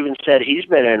Moore's even said he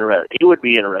would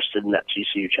be interested in that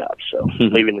TCU job. So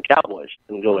leaving the Cowboys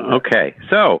and going there. Okay.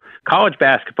 So college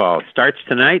basketball starts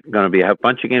tonight. Going to be a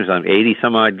bunch of games on 80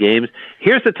 some odd games.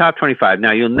 Here's the top 25.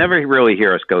 Now you'll never really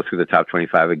hear us go through the top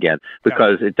 25 again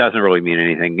because it doesn't really mean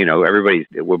anything.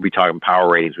 We'll be talking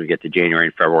power ratings when we get to January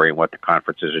and February and what the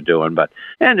conferences are doing,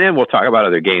 and then we'll talk about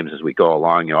other games as we go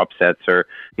along, upsets or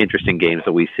interesting games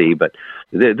that we see. But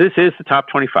this is the top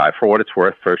 25 for what it's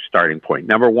worth for starting point.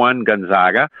 Number 1,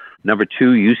 Gonzaga. Number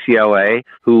 2, UCLA,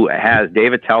 who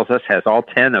David tells us, has all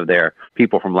 10 of their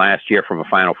people from last year from a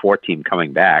Final Four team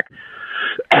coming back.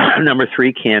 Number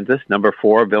 3, Kansas. Number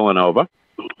 4, Villanova.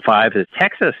 5 is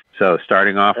Texas. So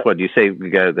starting off, what do you say?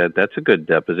 That's a good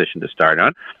position to start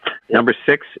on. Number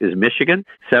 6 is Michigan.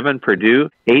 7, Purdue.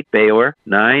 8, Baylor.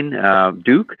 9,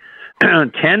 Duke.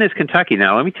 10 is Kentucky.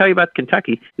 Now, let me tell you about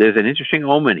Kentucky. There's an interesting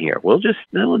omen here. We'll just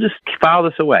file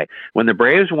this away. When the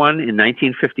Braves won in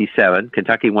 1957,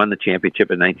 Kentucky won the championship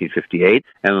in 1958,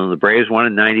 and when the Braves won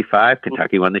in 95,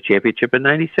 Kentucky won the championship in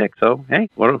 96. So, hey,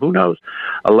 who knows?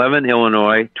 11,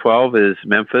 Illinois. 12 is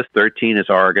Memphis. 13 is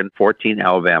Oregon. 14,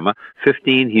 Alabama.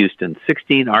 15, Houston.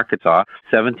 16, Arkansas.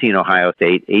 17, Ohio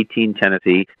State. 18,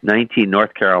 Tennessee. 19,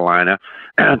 North Carolina.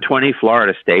 20,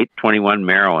 Florida State. 21,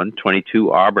 Maryland.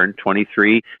 22, Auburn.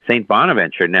 23, St.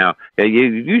 Bonaventure. Now, you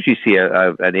usually see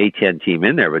an A-10 team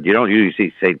in there, but you don't usually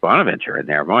see St. Bonaventure in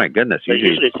there. My goodness.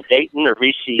 Usually it's Dayton or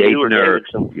VCU or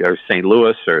Davidson. Or St.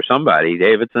 Louis or somebody,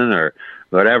 Davidson or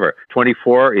whatever.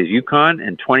 24 is UConn,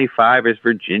 and 25 is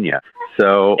Virginia.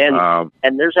 So,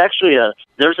 and there's actually a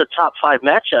top 5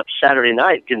 matchup Saturday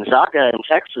night. Gonzaga and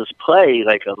Texas play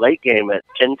like a late game at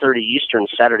 10:30 Eastern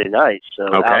Saturday night.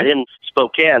 So out in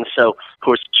Spokane. So of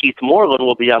course Keith Moreland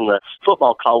will be on the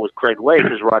football call with Craig Way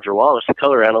because Roger Wallace, the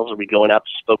color analyst, will be going out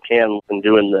to Spokane and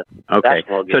doing the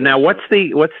basketball game. So now what's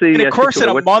the? And of course, in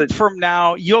a month from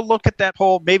now, you'll look at that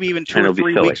poll. Maybe even 2 or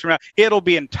 3 weeks from now, it'll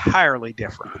be entirely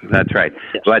different. That's right.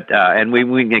 Yes. But and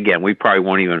we probably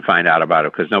won't even find out about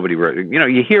it because nobody.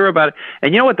 You hear about it,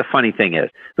 and you know what the funny thing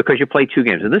is, because you play 2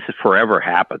 games, and this has forever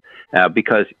happened,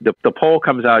 because the poll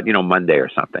comes out, Monday or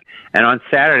something, and on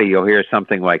Saturday you'll hear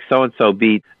something like so and so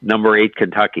beat number 8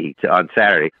 Kentucky on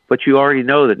Saturday, but you already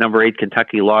know that number 8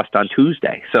 Kentucky lost on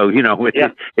Tuesday. So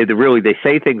it really they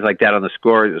say things like that on the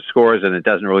scores, and it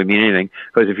doesn't really mean anything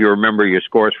because if you remember your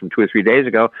scores from 2 or 3 days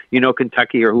ago,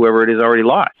 Kentucky or whoever it is already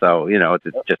lost. So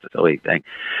it's just a silly thing.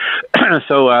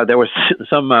 So there was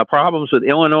some problems with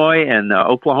Illinois and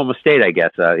Oklahoma State, I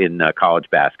guess, in college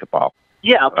basketball.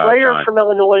 Yeah, a player from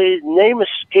Illinois, name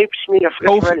escapes me.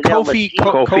 Kofi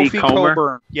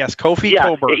Coburn. Yes, Kofi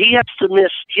Coburn. He has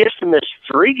to miss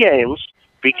 3 games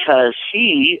because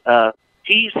he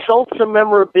sold some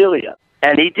memorabilia.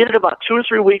 And he did it about 2 or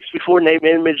 3 weeks before name,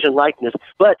 image, and likeness.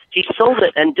 But he sold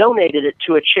it and donated it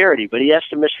to a charity. But he has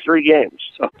to miss 3 games.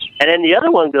 And then the other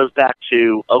one goes back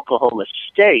to Oklahoma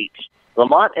State.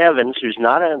 Lamont Evans, who's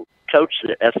not a coach,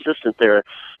 assistant there,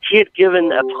 he had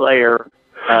given a player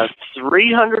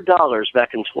 $300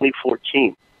 back in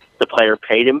 2014. The player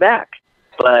paid him back.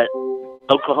 But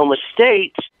Oklahoma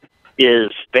State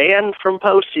is banned from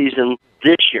postseason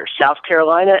this year. South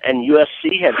Carolina and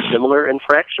USC had similar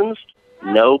infractions.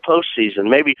 No postseason.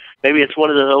 Maybe it's one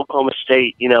of those Oklahoma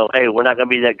State, hey, we're not going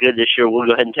to be that good this year. We'll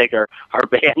go ahead and take our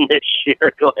ban this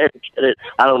year. Go ahead and get it.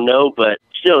 I don't know, but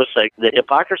still, it's like the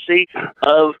hypocrisy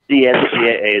of the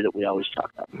NCAA that we always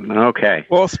talk about. Okay.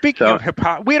 Well, speaking of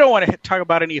we don't want to talk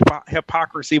about any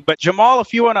hypocrisy, but Jamal,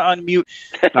 if you want to unmute.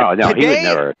 Oh, no, he would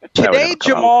never. Today,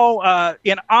 Jamal,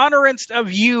 in honorance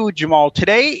of you, Jamal,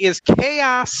 today is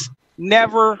Chaos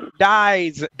Never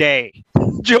Dies Day.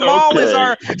 Jamal is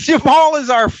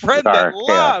our friend that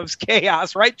loves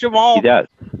chaos, right, Jamal? He does.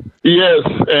 Yes,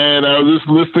 and I was just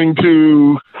listening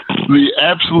to the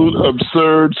absolute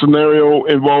absurd scenario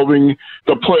involving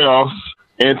the playoffs,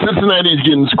 and Cincinnati's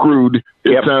getting screwed,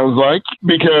 it sounds like,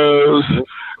 because,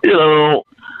 you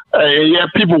have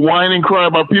people whine and cry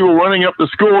about people running up the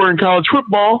score in college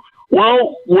football.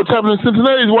 Well, what's happening in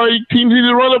Cincinnati is why teams need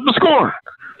to run up the score.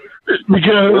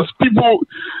 Because people,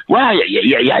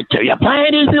 you're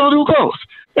playing these people too close.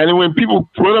 And then when people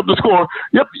run up the score,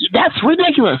 that's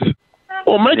ridiculous.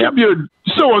 Well, make up your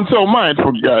so-and-so mind,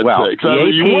 for God's sake. So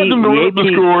you want them to run up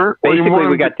the score. Basically,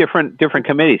 we got different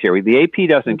committees here. The AP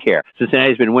doesn't care.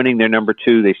 Cincinnati's been winning their number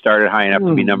 2. They started high enough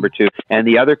to be number 2. And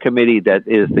the other committee that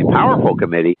is the powerful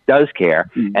committee does care.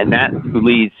 And that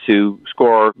leads to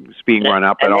score being run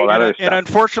up and all that other stuff. And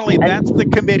unfortunately, that's the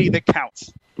committee that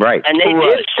counts. Right. And they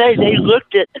did say they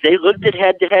looked at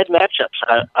head-to-head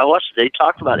matchups. I watched it. They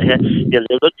talked about it.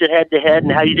 They looked at head-to-head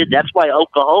and how you did. That's why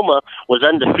Oklahoma was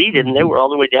undefeated, and they were all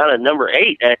the way down at number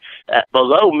 8,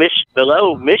 below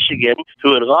Michigan,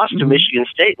 who had lost to Michigan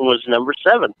State and was number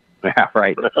 7. Yeah,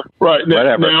 right. Right.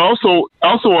 Now, also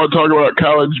want to talk about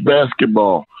college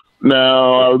basketball.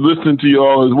 Now, I was listening to you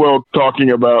all as well talking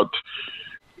about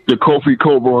the Kofi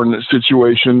Cockburn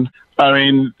situation. I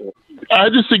mean, I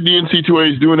just think the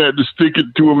NCAA is doing that to stick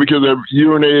it to them because they've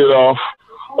urinated off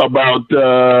about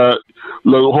the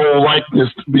whole likeness,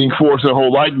 being forced the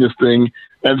whole likeness thing,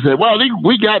 and said, well,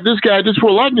 we got this guy just for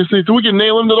a likeness thing, so we can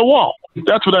nail him to the wall.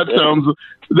 That's what that sounds.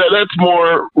 That's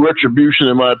more retribution,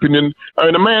 in my opinion. I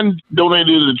mean, a man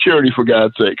donated to charity, for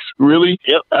God's sakes. Really?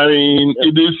 Yep. I mean,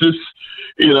 it is just,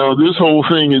 this whole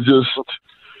thing is just...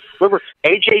 Remember,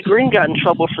 A.J. Green got in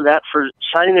trouble for that, for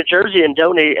signing a jersey and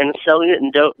donating and selling it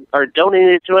or donating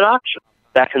it to an auction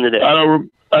back in the day.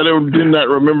 I did not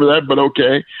remember that, but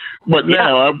okay. But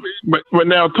now, I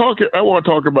want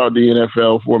to talk about the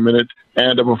NFL for a minute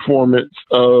and the performance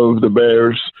of the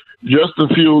Bears. Justin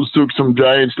Fields took some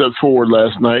giant steps forward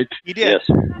last night. He did. Yes.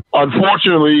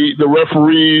 Unfortunately, the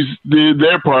referees did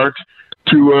their part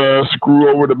to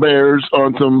screw over the Bears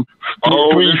on some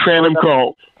phantom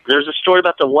call. There's a story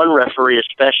about the one referee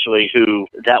especially who,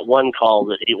 that one call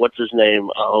that what's his name?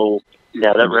 Oh,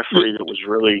 yeah, that referee that was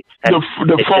really...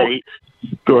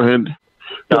 Go ahead.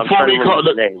 The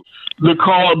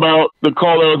call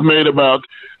that was made about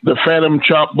the phantom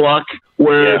chop block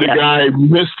where the guy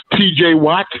missed T.J.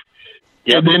 Watt.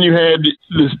 Yep. And then you had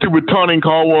the stupid taunting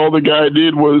call where all the guy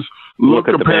did was look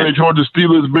apparently toward the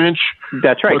Steelers bench.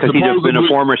 That's right, because he'd have been a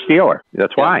former Steeler.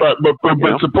 That's why.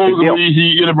 But supposedly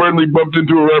he inadvertently bumped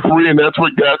into a referee, and that's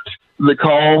what got the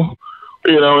call.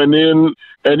 And then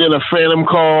a phantom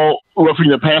call, roughing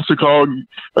the passer call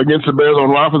against the Bears on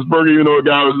Roethlisberger. A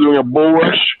guy was doing a bull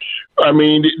rush. I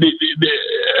mean,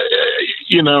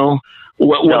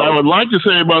 what I would like to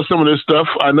say about some of this stuff,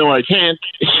 I know I can't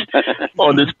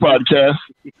on this podcast,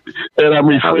 and I'm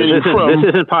refraining from.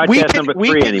 This isn't podcast number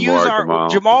 3 anymore,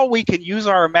 Jamal. We can use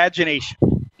our imagination.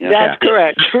 That's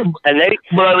correct. And they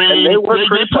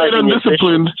played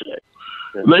undisciplined.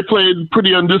 They played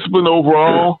pretty undisciplined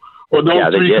overall. But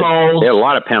those three calls, they had a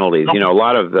lot of penalties. A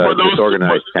lot of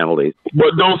disorganized penalties.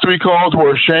 But those 3 calls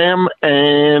were a sham,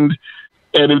 and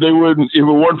if it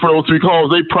weren't for those 3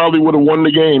 calls, they probably would have won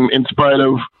the game in spite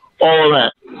of all of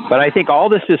that. But I think all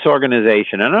this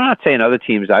disorganization, and I'm not saying other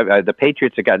teams, the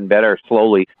Patriots have gotten better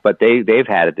slowly, but they've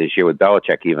had it this year with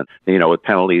Belichick even, with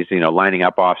penalties, lining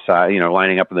up offside,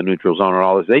 lining up in the neutral zone and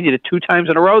all this. They did it 2 times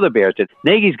in a row, the Bears did.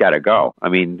 Nagy's got to go. I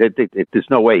mean, there's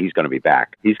no way he's going to be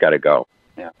back. He's got to go.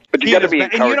 Yeah. But you got to be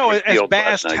encouraged.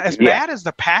 As bad as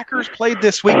the Packers played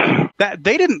this week, it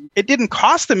didn't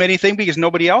cost them anything because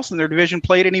nobody else in their division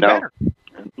played any better.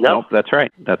 No, that's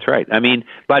right. I mean,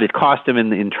 but it cost them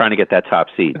in trying to get that top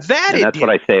seed. That's what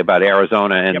I say about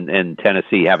Arizona and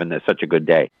Tennessee having such a good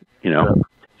day.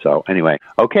 So anyway,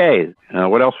 okay.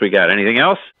 What else we got? Anything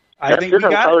else? I think we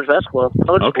got college basketball.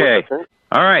 Okay.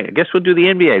 All right. I guess we'll do the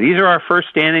NBA. These are our first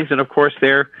standings, and of course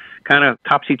they're kind of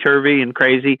topsy-turvy and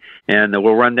crazy, and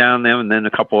we'll run down them, and then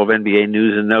a couple of NBA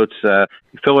news and notes.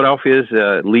 Philadelphia's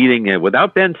leading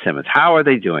without Ben Simmons. How are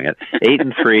they doing it?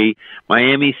 8-3.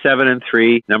 Miami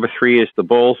 7-3. Number 3 is the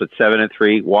Bulls at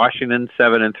 7-3. Washington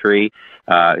 7-3.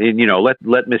 And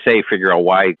let Miss A figure out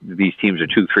why these teams are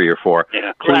 2, 3, or 4.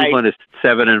 Yeah, Cleveland is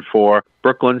 7-4.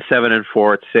 Brooklyn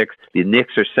 7-4 at 6. The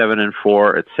Knicks are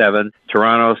 7-4 at 7.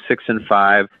 Toronto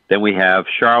 6-5. Then we have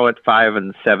Charlotte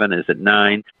 5-7 is at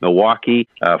 9. Milwaukee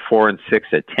 4-6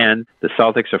 at 10. The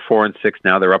Celtics are 4-6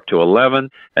 now. They're up to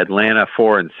 11. Atlanta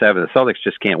 4-7. The Celtics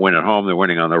just can't win at home. They're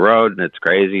winning on the road, and it's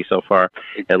crazy so far.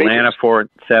 Atlanta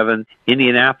 4-7.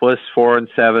 Indianapolis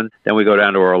 4-7. Then we go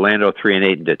down to Orlando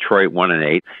 3-8 and Detroit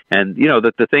 1-8. And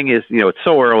the thing is, it's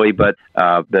so early, but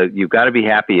you've got to be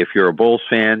happy if you're a Bulls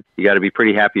fan. You got to be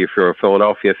pretty happy if you're a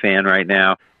Philadelphia fan right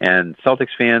now. And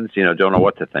Celtics fans, don't know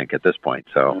what to think at this point.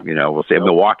 So, we'll see.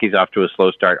 Milwaukee's off to a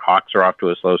slow start. Hawks are off to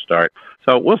a slow start.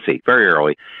 So we'll see. Very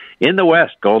early. In the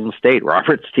West, Golden State,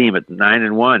 Robert's team at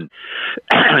 9-1.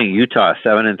 Utah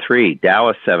 7-3.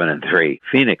 Dallas 7-3.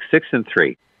 Phoenix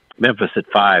 6-3. Memphis at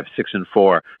 5,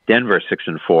 6-4. Denver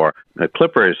 6-4. The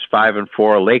Clippers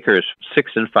 5-4. Lakers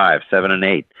 6-5,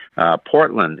 7-8.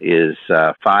 Portland is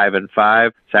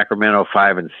 5-5. Sacramento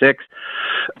 5-6.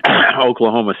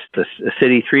 Oklahoma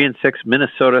City 3-6.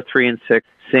 Minnesota 3-6.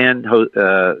 San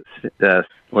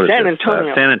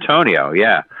Antonio.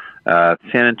 Yeah.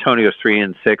 San Antonio's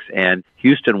 3-6, and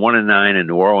Houston 1-9, and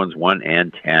New Orleans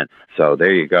 1-10. So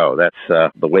there you go.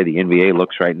 That's the way the NBA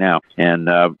looks right now, and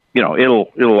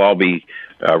it'll all be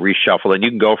reshuffled, and you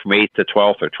can go from 8th to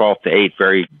 12th or 12th to 8th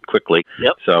very quickly.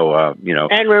 Yep. So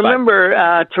And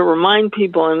remember to remind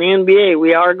people in the NBA,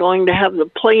 we are going to have the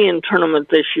play-in tournament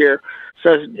this year.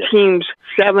 So teams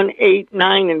 7, 8,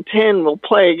 9, and 10 will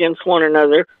play against one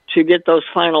another to get those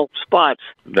final spots.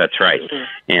 That's right.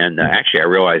 And actually, I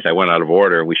realized I went out of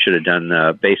order. We should have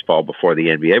done baseball before the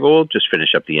NBA, but we'll just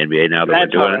finish up the NBA now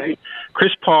that we're doing it.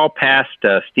 Chris Paul passed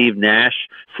Steve Nash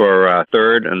for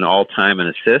third in all-time in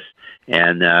assists,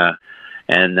 and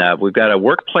we've got a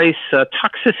workplace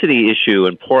toxicity issue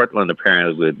in Portland,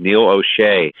 apparently, with Neil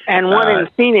O'Shea. And one in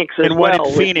Phoenix as well. And one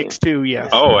in Phoenix, too, yes.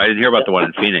 Oh, I didn't hear about the one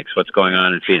in Phoenix. What's going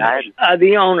on in Phoenix?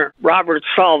 The owner, Robert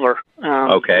Salver.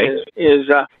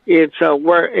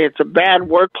 It's a bad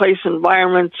workplace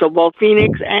environment, so both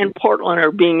Phoenix and Portland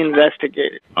are being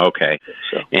investigated. Okay.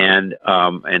 And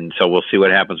so we'll see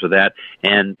what happens with that.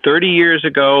 And 30 years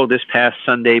ago, this past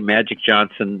Sunday, Magic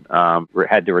Johnson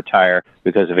had to retire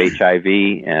because of HIV,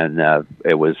 and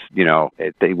it was,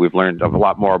 we've learned a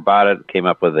lot more about it. Came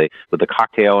up with the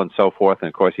cocktail and so forth, and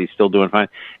of course he's still doing fine.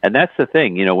 And that's the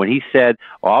thing, when he said,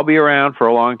 "I'll be around for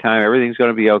a long time, everything's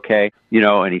going to be okay,"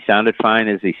 and he sounded fine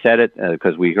as he said it,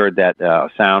 because we heard that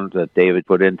sound that David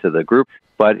put into the group.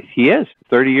 But he is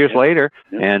 30 years later,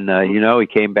 and he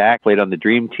came back, played on the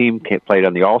Dream Team, played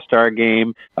on the All-Star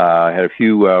game, had a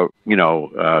few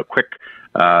quick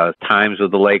times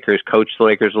with the Lakers, coached the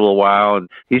Lakers a little while, and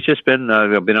he's just been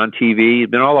on TV,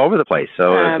 been all over the place.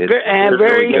 So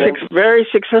very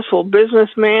successful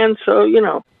businessman. So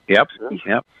Yep.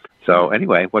 So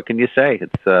anyway, what can you say?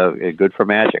 It's good for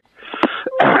Magic.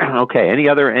 Okay. Any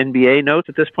other NBA notes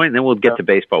at this point? And then we'll get to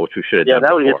baseball, which we should have done. Yeah,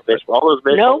 that would get to baseball. All those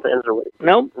baseball fans are waiting.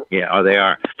 Nope. Yeah, they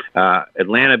are.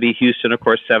 Atlanta beat Houston, of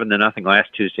course, 7-0 last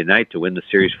Tuesday night to win the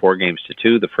series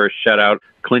 4-2. The first shutout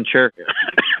clincher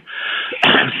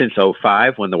since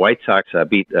 2005 when the White Sox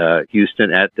beat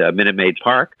Houston at Minute Maid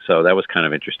Park. So that was kind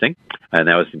of interesting. And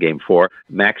that was in Game 4.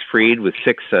 Max Fried with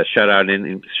 6 shutout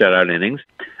innings.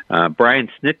 Brian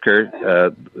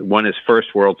Snitker won his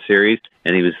first World Series,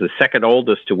 and he was the second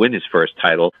oldest to win his first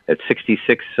title at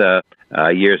 66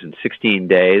 years and 16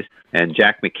 days. And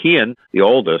Jack McKeon, the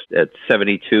oldest, at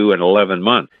 72 and 11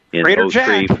 months in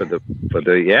 03 for the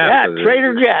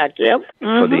Trader Jack. Yep.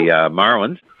 For the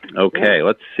Marlins. Okay,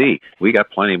 let's see. We got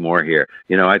plenty more here.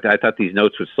 I thought these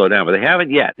notes would slow down, but they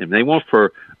haven't yet, and they won't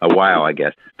for a while, I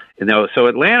guess. So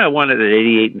Atlanta won it at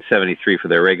 88 and 73 for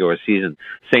their regular season.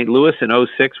 St. Louis in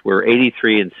 06 were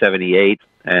 83 and 78.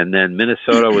 And then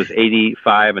Minnesota was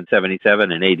 85 and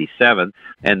 77 and 87.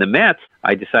 And the Mets,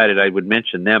 I decided I would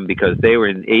mention them because they were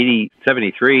in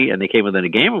 73 and they came within a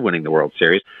game of winning the World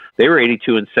Series. They were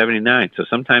 82 and 79. So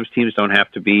sometimes teams don't have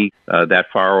to be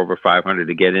that far over 500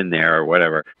 to get in there or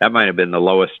whatever. That might have been the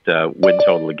lowest win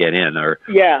total to get in. Or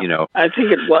I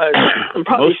think it was. It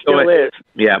probably still is.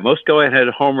 Yeah, most go-ahead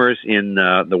homers in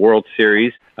the World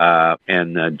Series.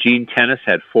 And Gene Tennis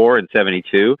had 4 in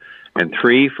 72. And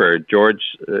 3 for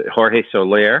Jorge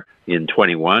Soler in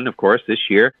 21, of course, this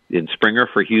year. In Springer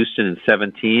for Houston in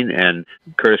 17, and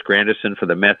Curtis Granderson for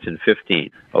the Mets in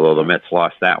 15, although the Mets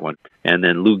lost that one. And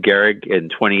then Lou Gehrig in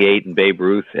 28, and Babe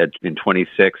Ruth in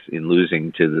 26 in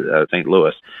losing to St.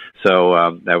 Louis.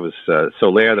 So that was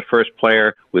Soler, the first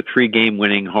player with 3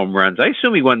 game-winning home runs. I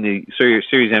assume he won the series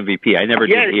MVP. I never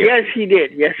did hear. Yes, he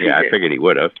did. Yes, he did. I figured he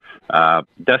would have.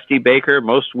 Dusty Baker,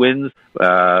 most wins with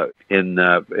adding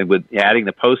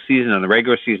the postseason and the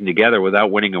regular season together without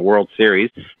winning a World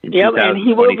Series in 2027. And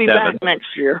he will be back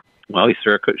next year. Well, he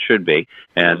should be.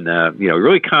 And,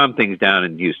 really calmed things down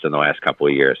in Houston the last couple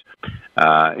of years.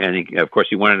 And,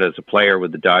 he won it as a player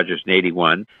with the Dodgers in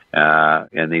 81.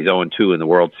 And he's 0-2 in the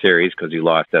World Series because he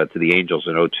lost to the Angels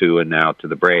in 2002 and now to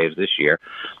the Braves this year.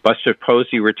 Buster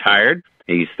Posey retired.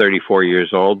 He's 34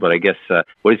 years old, but I guess,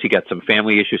 what has he got, some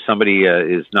family issues? Somebody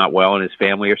is not well in his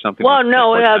family or something? Well,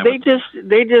 no, they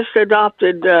just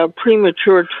adopted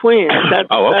premature twins.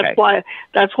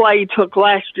 That's why he took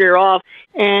last year off.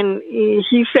 And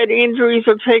he said injuries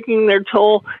are taking their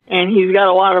toll, and he's got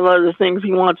a lot of other things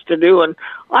he wants to do. And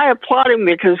I applaud him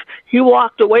because he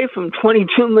walked away from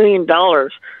 $22 million.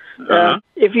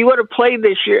 If he would have played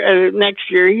this year, next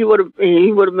year, he would have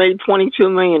made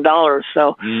 $22 million.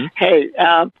 So, hey,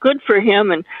 good for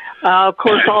him. And of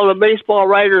course, all the baseball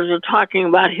writers are talking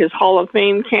about his Hall of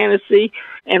Fame candidacy,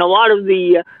 and a lot of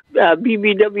the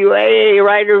BBWAA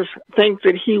writers think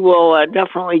that he will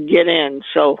definitely get in.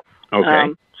 So,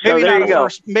 okay. So there you go.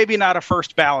 Maybe not a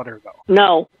first balloter, though.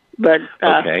 No. but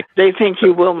they think he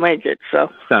will make it. So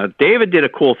David did a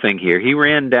cool thing here. He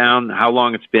ran down how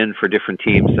long it's been for different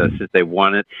teams since they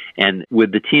won it, and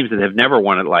with the teams that have never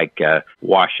won it, like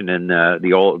Washington,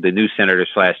 the new Senators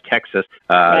 / Texas,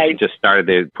 just started.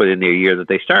 They put in their year that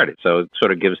they started, so it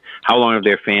sort of gives how long have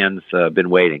their fans been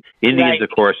waiting. Indians, of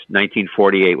course,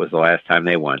 1948 was the last time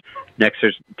they won.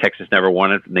 Texas never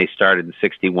won it, and they started in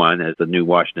 61 as the new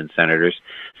Washington Senators.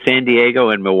 San Diego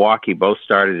and Milwaukee both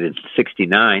started in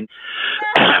 69.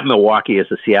 Milwaukee is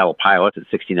the Seattle Pilots at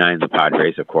 69, the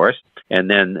Padres, of course. And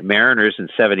then Mariners in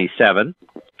 77.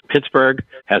 Pittsburgh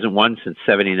hasn't won since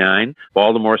 79.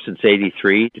 Baltimore since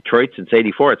 83. Detroit since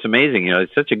 84. It's amazing.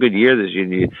 It's such a good year this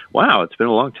year. Wow, it's been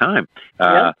a long time.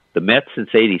 The Mets since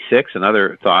 86,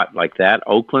 another thought like that.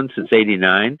 Oakland since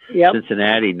 89.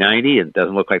 Cincinnati 90. It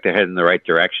doesn't look like they're heading in the right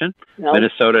direction.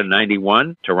 Minnesota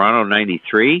 91. Toronto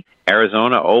 93.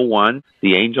 Arizona 01.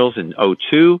 The Angels in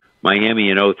 02. Miami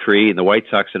in 03, and the White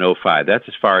Sox in 05. That's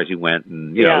as far as he went,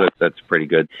 and that's pretty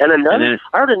good. And I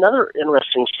heard another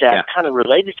interesting stat kind of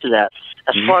related to that.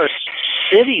 As far as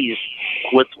cities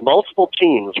with multiple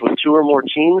teams, with 2 or more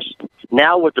teams,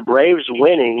 now with the Braves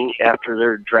winning after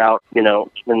their drought,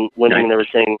 and winning and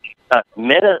everything,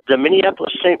 the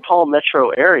Minneapolis-St. Paul metro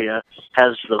area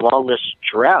has the longest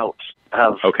drought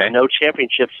of no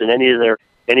championships in any of their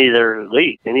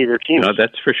league, any of their teams. No,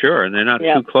 that's for sure, and they're not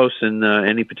too close in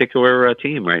any particular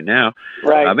team right now.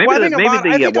 Right. I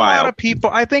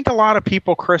think a lot of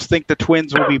people, Chris, think the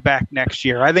Twins will be back next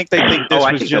year. I think they think this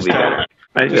was just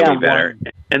I think it'll be better.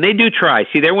 And they do try.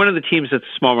 See, they're one of the teams that's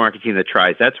a small market team that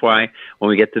tries. That's why when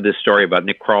we get to this story about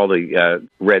Nick Krall, the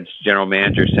Reds general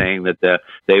manager, saying that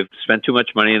they've spent too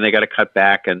much money and they got to cut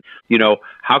back. And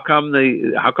how come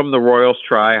the Royals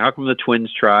try? How come the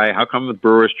Twins try? How come the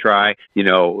Brewers try?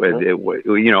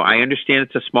 I understand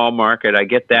it's a small market. I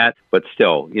get that, but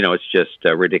still, it's just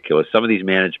ridiculous. Some of these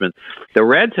management, the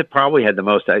Reds have probably had the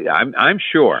most. I'm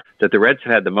sure that the Reds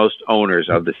have had the most owners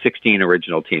of the 16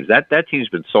 original teams. That team's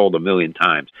been sold 1 million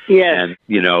times. Yes. And,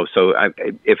 so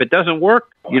if it doesn't work,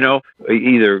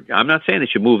 either, I'm not saying they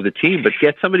should move the team, but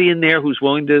get somebody in there who's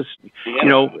willing to,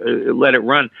 let it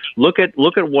run. Look at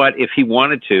what, if he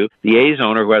wanted to, the A's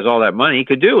owner who has all that money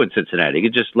could do in Cincinnati. He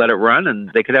could just let it run and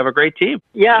they could have a great team.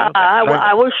 Yeah,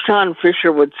 I wish John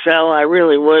Fisher would sell. I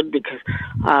really would, because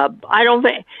I don't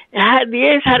think, had the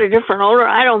A's had a different owner,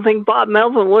 I don't think Bob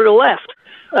Melvin would have left.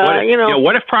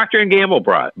 What if Procter & Gamble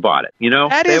bought it? They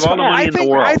have all the money in the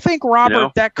world. I think,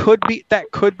 Robert, that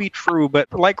could be true.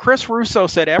 But like Chris Russo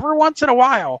said, every once in a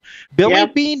while, Billy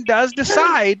Beane does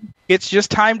decide it's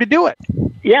just time to do it.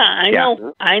 Yeah,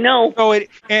 I know. So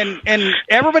and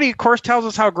everybody, of course, tells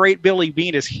us how great Billy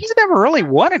Beane is. He's never really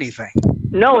won anything.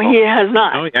 No, he has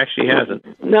not. No, he actually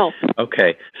hasn't. No.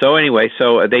 Okay. So anyway,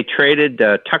 they traded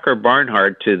Tucker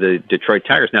Barnhart to the Detroit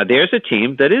Tigers. Now there's a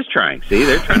team that is trying. See,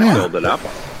 they're trying to build it up.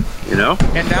 And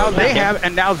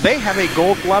now they have a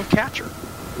Gold Glove catcher.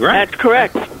 Right. That's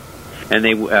correct. And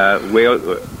they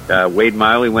Wade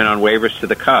Miley went on waivers to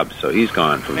the Cubs, so he's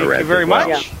gone from the Reds. Thank you very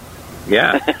much.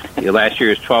 Yeah. Last year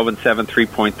was 12-7,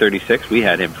 3.36. We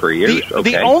had him for a year.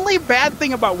 The only bad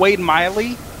thing about Wade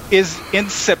Miley is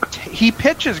he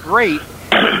pitches great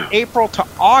April to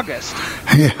August,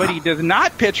 but he does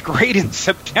not pitch great in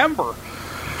September.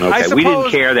 Okay, we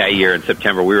didn't care that year in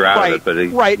September. We were out of it,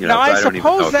 but now I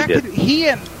suppose that he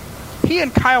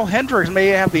and Kyle Hendricks may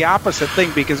have the opposite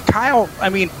thing, because Kyle,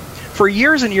 for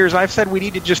years and years, I've said we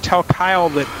need to just tell Kyle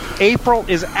that April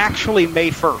is actually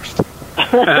May 1st.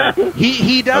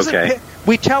 he doesn't. Okay.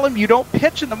 We tell him you don't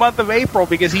pitch in the month of April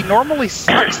because he normally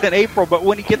sucks in April, but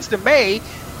when he gets to May,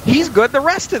 he's good the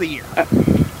rest of the year.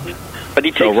 But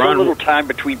he takes so little time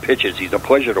between pitches. He's a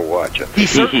pleasure to watch. He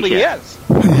certainly is.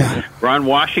 Ron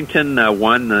Washington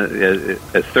won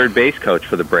as third base coach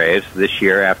for the Braves this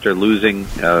year after losing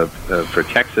for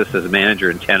Texas as a manager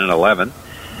in 10 and 11.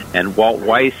 And Walt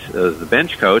Weiss was the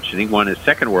bench coach, and he won his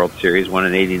second World Series, won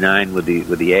in '89 with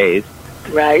the A's.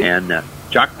 Right. And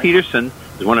Jock Peterson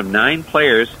is one of 9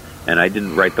 players, and I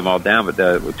didn't write them all down, but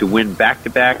to win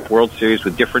back-to-back World Series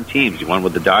with different teams. He won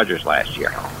with the Dodgers last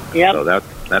year. Yep. So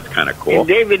that's kind of cool. And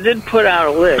David did put out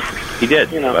a list. He did,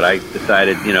 but I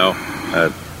decided,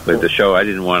 with the show, I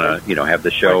didn't want to, have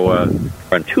the show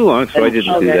run too long, so I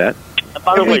didn't do that.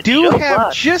 And we do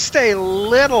have just a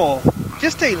little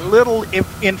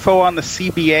info on the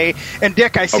CBA. And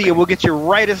Dick, I see you. We'll get you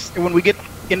when we get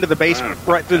into the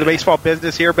right through the baseball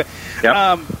business here. But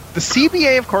the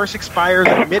CBA, of course, expires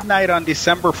at midnight on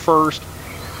December 1st.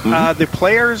 Mm-hmm. The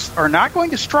players are not going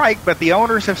to strike, but the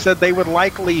owners have said they would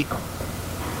likely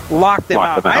lock them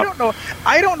out.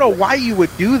 I don't know why you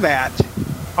would do that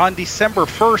on December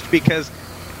 1st, because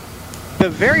the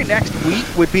very next week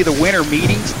would be the winter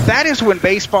meetings. That is when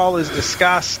baseball is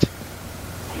discussed.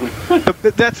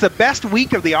 That's the best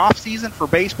week of the off season for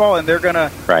baseball, and they're going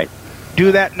to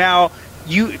do that. Now,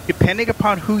 depending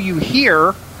upon who you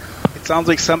hear, it sounds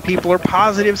like some people are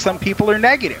positive, some people are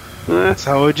negative.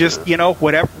 So just,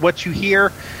 what you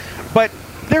hear. But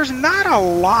there's not a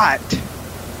lot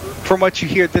from what you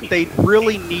hear that they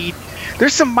really need.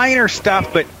 There's some minor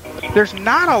stuff, but there's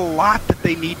not a lot that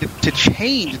they need to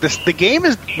change. The game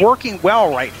is working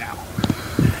well right now.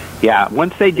 Yeah,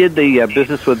 once they did the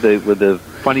business with the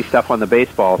funny stuff on the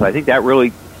baseballs, I think that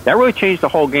really changed the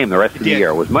whole game. The rest of the year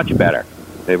it was much better.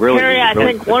 They really. Harry, I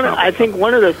think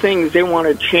one of the things they want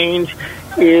to change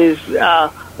is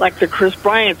like the Chris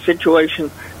Bryant situation.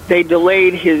 They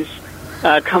delayed his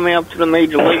coming up to the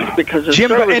major leagues because of Jim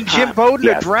Bowden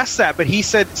addressed that, but he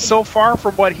said so far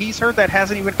from what he's heard that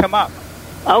hasn't even come up.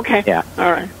 Okay. Yeah.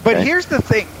 All right. But here's the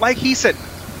thing. Like he said,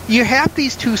 you have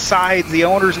these two sides, the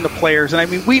owners and the players. And, I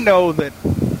mean, we know that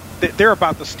they're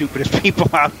about the stupidest people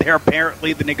out there,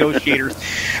 apparently, the negotiators.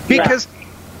 Because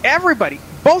everybody,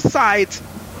 both sides,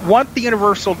 want the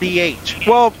universal DH.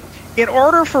 Well, in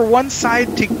order for one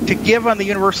side to give on the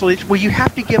universal DH, well, you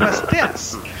have to give us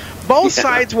this. Both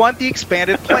sides want the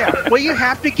expanded playoff. Well, you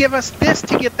have to give us this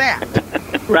to get that.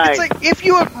 Right. It's like, if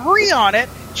you agree on it,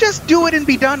 just do it and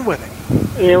be done with it.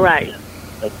 You're right.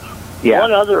 Yeah.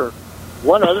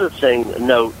 One other thing,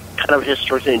 kind of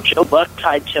historic thing. Joe Buck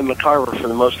tied Tim McCarver for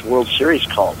the most World Series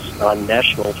calls on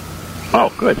national TV.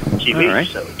 All right.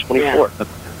 So 24. Yeah.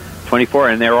 24,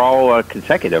 and they're all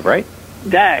consecutive, right?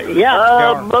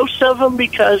 Most of them,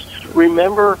 because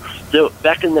remember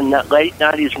back in the late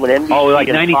 90s when NBC... Oh, like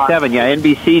 97,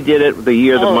 NBC did it the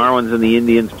year the Marlins and the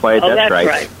Indians played. That's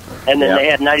right. And then they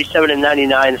had 97 and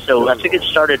 99, so I think it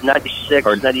started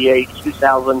 96, 98,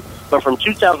 2000, but from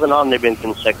 2000 on they've been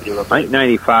consecutive. I think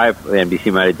 95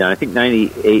 NBC might have done. I think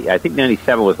 98, I think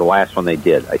 97 was the last one they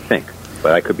did, I think,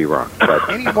 but I could be wrong. But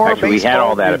actually, we had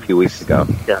all that a few weeks ago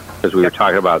because we were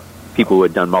talking about people who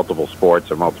had done multiple sports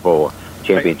or multiple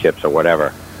championships or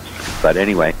whatever. But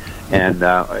anyway,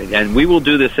 and we will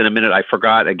do this in a minute. I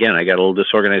forgot again. I got a little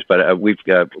disorganized, but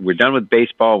we're done with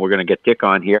baseball. We're going to get Dick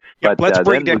on here. But let's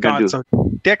bring Dick on. So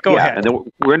Dick, go ahead. And then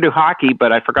we're going to do hockey,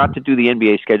 but I forgot to do the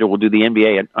NBA schedule. We'll do the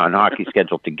NBA on hockey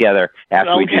schedule together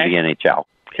after we do the NHL.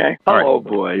 Okay. Hello,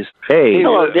 boys. Hey.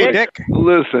 Hello, Dick.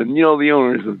 Listen, the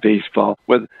owners of baseball.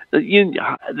 Isn't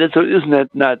that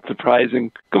not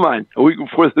surprising? Come on, a week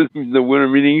before the winter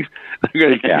meetings,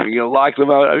 they're going to lock them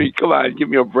out. I mean, come on, give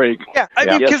me a break. Yeah, I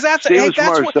mean, because that's the only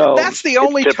time where that's the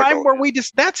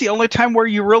only time where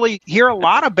you really hear a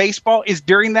lot of baseball is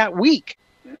during that week.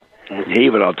 Hey,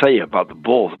 but I'll tell you about the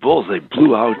Bulls. The Bulls, they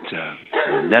blew out the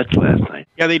Nets last night.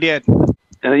 Yeah, they did.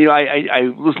 And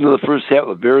I listened to the first half of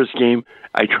the Bears game.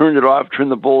 I turned it off, turned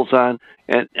the Bulls on,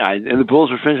 and the Bulls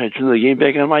were finished. I turned the game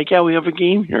back, and I'm like, we have a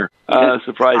game here.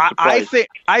 Surprise!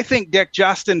 I think Dick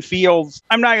Justin Fields.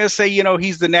 I'm not going to say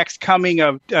he's the next coming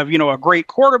of a great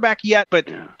quarterback yet, but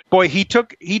boy, he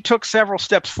took several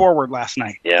steps forward last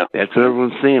night. Yeah, that's what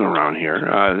everyone's saying around here.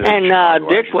 And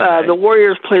Dick, the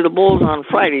Warriors play the Bulls on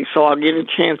Friday, so I'll get a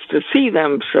chance to see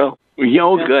them. So.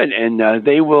 Good, and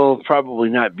they will probably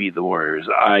not beat the Warriors.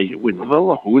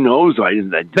 Who knows?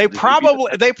 They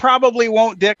probably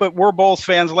won't, Dick. But we're Bulls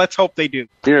fans. Let's hope they do.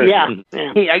 Yeah.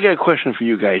 Hey, I got a question for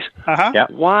you guys. Yeah.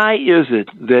 Why is it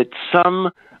that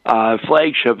some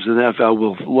flagships in the NFL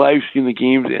will live stream the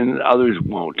games and others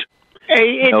won't?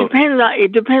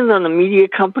 It depends on the media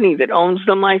company that owns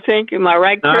them. I think. Am I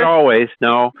right, Chris? Not always,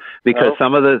 no, because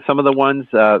some of the ones,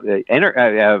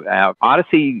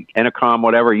 Odyssey, Entercom,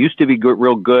 whatever, used to be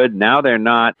real good. Now they're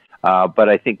not. But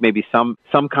I think maybe some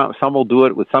will do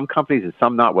it with some companies and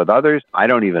some not with others. I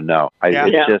don't even know.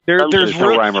 There's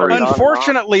no rhyme or reason.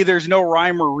 Unfortunately, there's no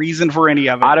rhyme or reason for any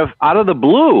of it. Out of the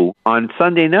blue on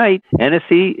Sunday night,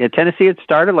 Tennessee had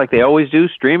started like they always do,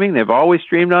 streaming. They've always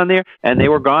streamed on there, and they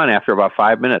were gone after about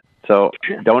 5 minutes. So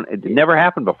it never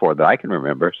happened before that I can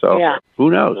remember. So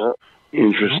who knows?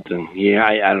 Interesting. Yeah,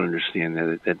 I don't understand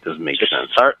that. That doesn't make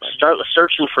sense. Start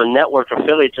searching for network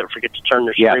affiliates that forget to turn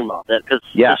their stream off. I think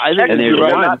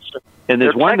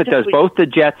there's one that does both the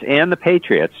Jets and the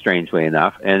Patriots. Strangely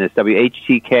enough, and it's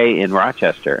WHTK in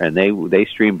Rochester, and they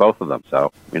stream both of them.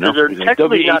 So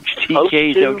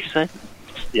WHTK, is that what you say?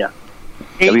 Yeah.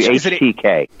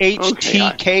 WHTK.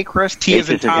 HTK, Chris. T is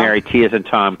in Tom. Harry. T is in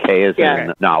Tom. K is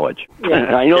in knowledge.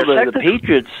 Yeah. I know the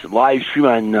Patriots live stream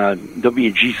on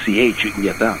WGCH. You can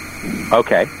get that.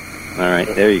 Okay. All right.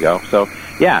 There you go. So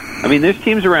Yeah, I mean, there's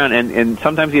teams around, and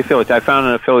sometimes the affiliates. I found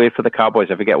an affiliate for the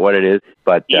Cowboys. I forget what it is,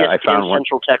 but I found one.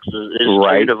 Central Texas is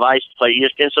right. your device to play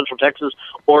ESPN Central Texas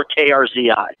or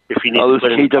KRZI if you need to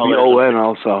put in KWON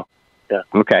also. Yeah.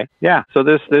 Okay. Yeah. So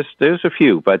there's a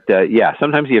few, but yeah,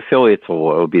 sometimes the affiliates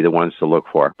will be the ones to look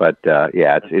for. But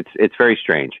yeah, it's very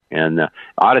strange. And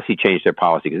Odyssey changed their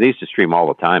policy because they used to stream all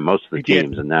the time, most of the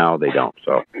teams, and now they don't.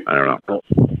 So I don't know.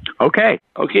 Okay.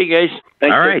 Okay, guys.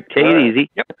 Thanks. All right. Take it easy.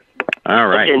 Yep. All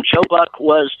right. Okay, and Joe Buck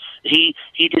was he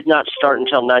did not start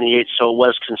until '98, so it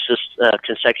was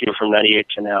consecutive from '98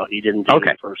 to now. He didn't do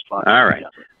the first 5. All right.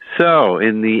 So,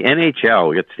 in the NHL,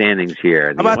 we got standings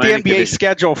here. How about the NBA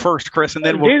schedule first, Chris, and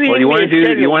then we'll... you want to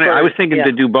do... I was thinking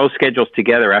to do both schedules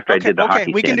together after I did the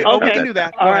hockey we can do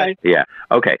that. All right. Yeah.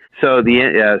 Okay. So, in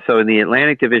the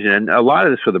Atlantic Division, and a lot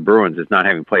of this for the Bruins is not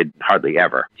having played hardly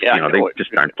ever. Yeah, they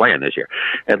just aren't playing this year.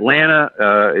 Atlanta,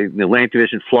 the Atlantic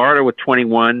Division, Florida with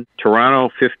 21,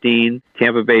 Toronto 15,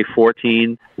 Tampa Bay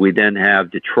 14. We then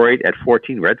have Detroit at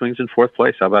 14, Red Wings in 4th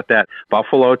place. How about that?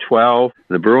 Buffalo 12.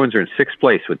 The Bruins are in 6th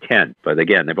place with 10. But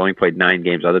again, they've only played 9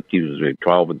 games. Other teams are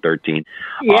 12 and 13.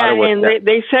 Yeah, Ottawa, and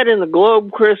they said in the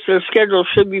Globe, Chris, their schedule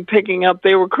should be picking up.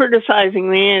 They were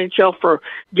criticizing the NHL for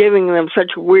giving them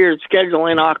such a weird schedule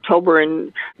in October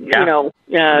and, the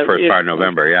first part of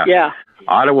November, yeah. Yeah.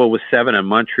 Ottawa was 7 and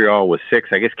Montreal was 6.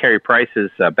 I guess Carey Price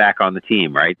is back on the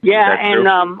team, right? Yeah,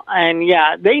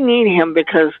 and they need him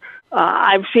because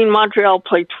I've seen Montreal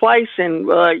play twice, and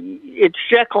it's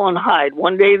Jekyll and Hyde.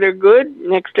 One day they're good,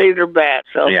 next day they're bad.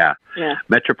 So yeah.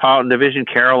 Metropolitan Division,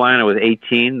 Carolina with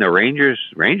 18. The Rangers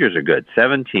are good,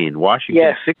 17.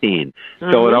 Washington 16.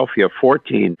 Philadelphia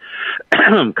 14.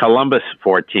 Columbus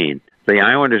 14. The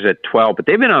Islanders at 12, but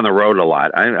they've been on the road a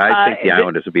lot. I think the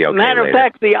Islanders will be okay. Matter of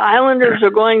fact, the Islanders are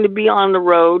going to be on the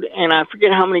road, and I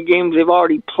forget how many games they've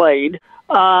already played,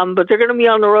 but they're going to be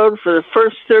on the road for the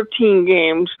first 13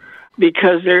 games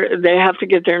because they have to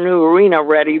get their new arena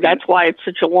ready. That's why it's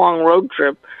such a long road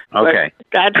trip. Okay. But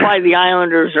that's why the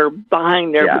Islanders are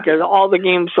behind there because all the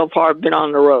games so far have been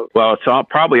on the road. Well, it's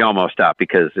probably almost up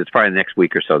because it's probably the next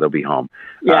week or so they'll be home.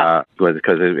 Yeah.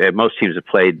 Because most teams have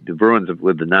played, the Bruins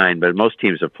with the 9, but most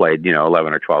teams have played,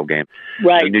 11 or 12 games.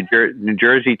 Right. So New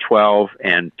Jersey 12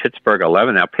 and Pittsburgh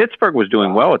 11. Now, Pittsburgh was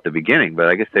doing well at the beginning, but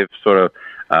I guess they've sort of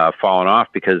fallen off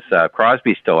because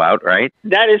Crosby's still out, right?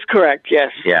 That is correct,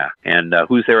 yes. Yeah. And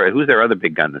who's their other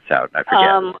big gun that's out? I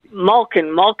forget.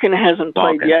 Malkin. Malkin hasn't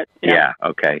played yet. Yeah,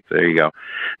 okay. So there you go.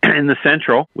 In the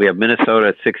Central, we have Minnesota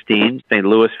at 16, St.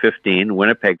 Louis 15,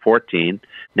 Winnipeg 14,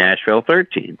 Nashville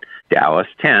 13, Dallas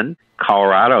 10,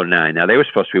 Colorado 9. Now, they were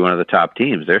supposed to be one of the top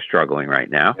teams. They're struggling right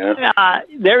now.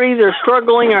 They're either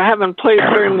struggling or haven't played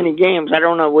very many games. I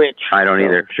don't know which. I don't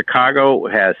either. Chicago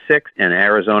has 6, and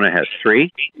Arizona has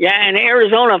 3. Yeah, and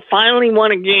Arizona finally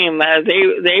won a game.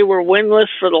 They were winless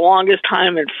for the longest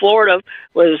time, and Florida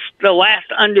was the last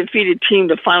undefeated team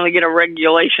to finally get a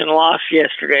regulation loss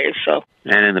yesterday. So.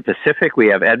 And in the Pacific, we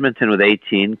have Edmonton with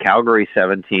 18, Calgary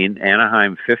 17,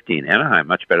 Anaheim 15. Anaheim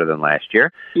much better than last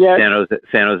year. Yes.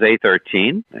 San Jose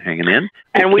 13, hanging in.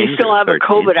 And we still have 13.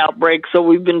 A COVID outbreak, so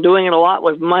we've been doing it a lot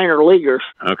with minor leaguers.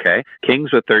 Okay.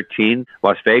 Kings with 13,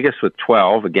 Las Vegas with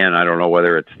 12. Again, I don't know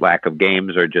whether it's lack of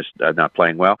games or just not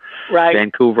playing well. Right.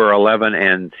 Vancouver 11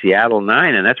 and Seattle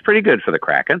 9, and that's pretty good for the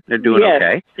Kraken. They're doing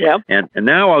okay. Yep. And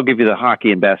now I'll give you the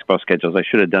hockey and basketball schedules. I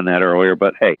should have done that earlier,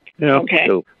 but hey, okay.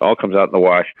 So it all comes out in the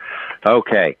wash.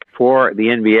 Okay. For the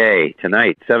NBA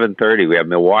tonight, 7:30, we have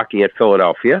Milwaukee at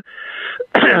Philadelphia.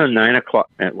 9 o'clock.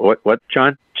 What,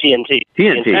 John? TNT.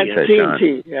 Says John.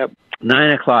 TNT, yep.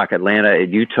 9 o'clock, Atlanta at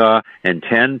Utah, and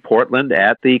 10, Portland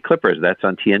at the Clippers. That's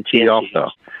on TNT also.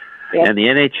 Yep. And the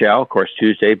NHL, of course,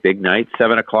 Tuesday, big night,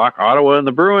 7 o'clock. Ottawa and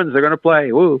the Bruins are going to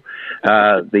play. Woo!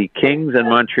 The Kings and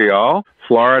Montreal,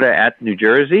 Florida at New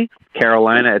Jersey,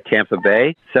 Carolina at Tampa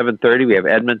Bay. 7:30, we have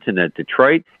Edmonton at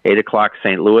Detroit. 8 o'clock,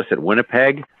 St. Louis at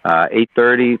Winnipeg.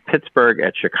 8:30, Pittsburgh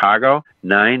at Chicago.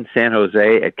 9, San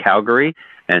Jose at Calgary.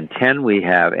 And 10, we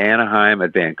have Anaheim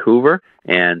at Vancouver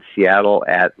and Seattle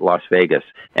at Las Vegas.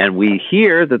 And we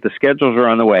hear that the schedules are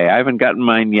on the way. I haven't gotten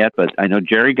mine yet, but I know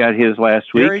Jerry got his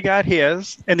last week. Jerry got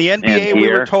his. And the NBA, we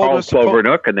were told, was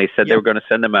Clovernook, and they said they were going to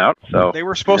send them out. So they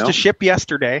were supposed to ship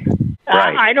yesterday.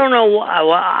 Right. I don't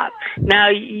know. Now,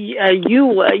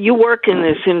 you work in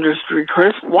this industry,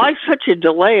 Chris. Why such a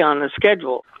delay on the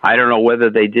schedule? I don't know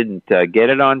whether they didn't get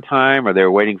it on time or they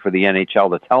were waiting for the NHL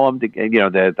to tell them to,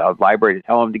 the library to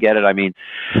tell them to get it. I mean,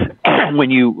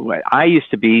 I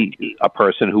used to be a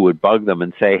person who would bug them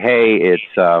and say, hey, it's,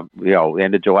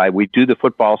 end of July. We do the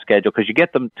football schedule because you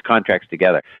get them contracts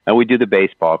together. And we do the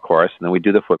baseball, of course, and then we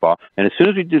do the football. And as soon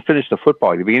as we finish the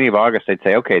football, at the beginning of August, I'd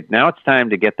say, okay, now it's time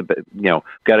to get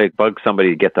got to bug somebody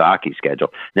to get the hockey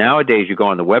schedule. Nowadays, you go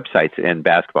on the websites in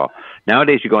basketball.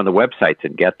 Nowadays, you go on the websites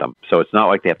and get them. So it's not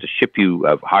like they have to ship you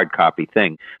a hard copy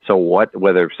thing. So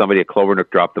whether somebody at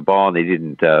Clovernook dropped the ball and they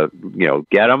didn't,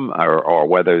 get them, or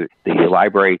whether the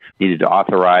library needed to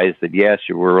authorize that, yes,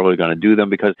 we're really going to do them.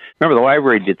 Because remember, the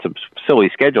library did some silly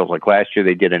schedules. Like last year,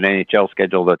 they did an NHL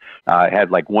schedule that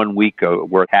had like 1 week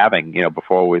worth having,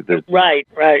 before the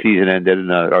season ended,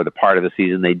 or the part of the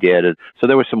season they did. And so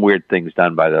there were some weird things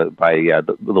done by the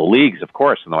leagues, of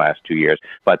course, in the last 2 years,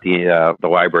 but the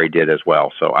library did as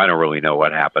well. So I don't really know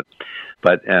what happened.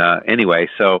 But anyway,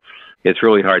 so it's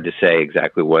really hard to say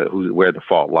exactly where the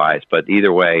fault lies. But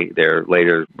either way, they're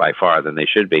later by far than they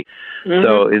should be. Mm-hmm.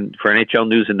 So for NHL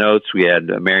News and Notes, we had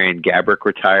Marian Gaborik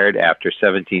retired after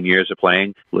 17 years of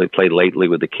playing. He played lately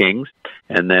with the Kings.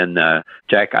 And then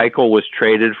Jack Eichel was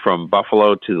traded from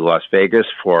Buffalo to Las Vegas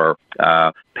for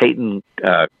Peyton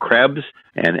Krebs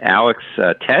and Alex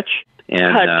Tech.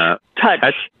 And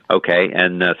Touch. Okay,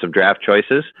 and some draft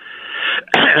choices.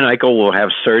 And Eichel will have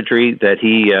surgery that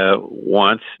he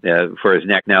wants for his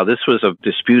neck. Now, this was a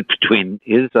dispute between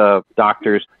his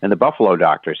doctors and the Buffalo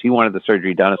doctors. He wanted the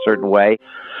surgery done a certain way,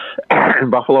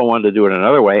 and Buffalo wanted to do it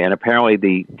another way. And apparently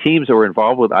the teams that were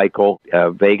involved with Eichel,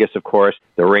 Vegas, of course,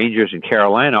 the Rangers and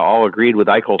Carolina, all agreed with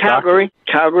Eichel's doctors.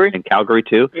 Calgary. And Calgary,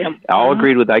 too. Yeah. All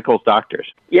agreed with Eichel's doctors.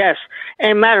 Yes.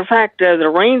 And matter of fact, the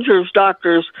Rangers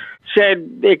doctors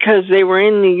said because they were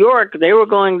in New York, they were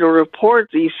going to report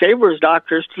the Sabres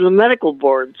doctors to the medical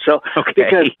board. So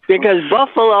because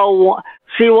Buffalo,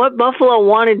 see what Buffalo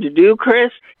wanted to do,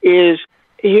 Chris, is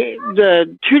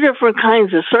the two different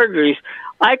kinds of surgeries.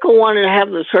 Eichel wanted to have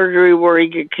the surgery where he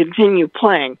could continue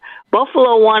playing.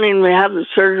 Buffalo wanted him to have the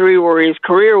surgery where his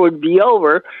career would be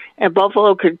over, and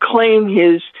Buffalo could claim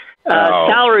his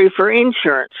salary for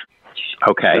insurance.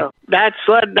 Okay. So that's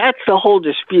the whole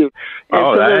dispute.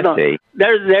 And I see.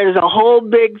 There's a whole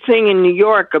big thing in New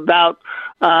York about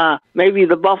maybe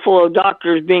the Buffalo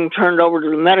doctors being turned over to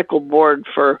the medical board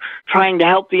for trying to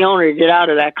help the owner get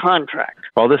out of that contract.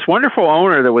 Well, this wonderful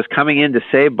owner that was coming in to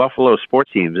save Buffalo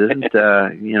sports teams isn't,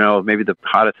 maybe the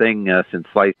hottest thing since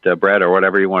sliced bread or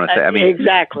whatever you want to say. I mean,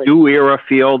 exactly. New era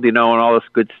field, and all this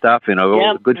good stuff.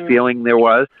 The good feeling there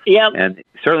was. Yep. And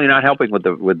certainly not helping with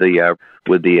the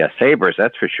Sabres,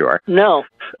 that's for sure. No.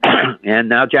 And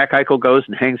now Jack Eichel goes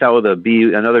and hangs out with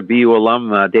another BU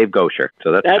alum, Dave Gosher.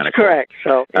 So that's correct.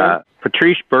 Cool. So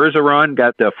Patrice Bergeron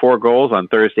got 4 goals on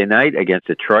Thursday night against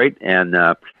Detroit, and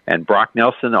Brock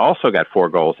Nelson also got 4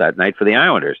 goals that night for the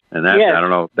Islanders. And that I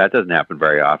don't know, that doesn't happen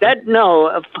very often.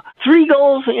 3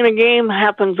 goals in a game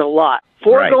happens a lot.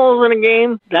 4 goals in a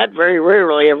game, that very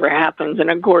rarely ever happens.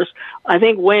 And of course, I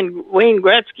think Wayne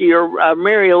Gretzky or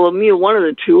Mario Lemieux, one of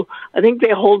the two, I think they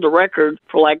hold the record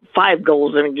for 5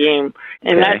 goals in a game,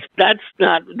 and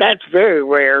that's very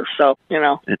rare. So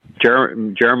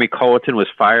Jeremy Colleton was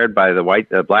fired by the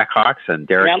Blackhawks, and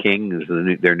Derek King is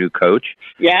their new coach.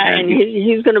 Yeah, and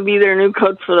he's going to be their new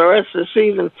coach for the rest of the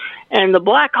season. And the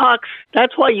Blackhawks,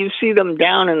 that's why you see them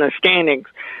down in the standings.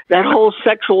 That whole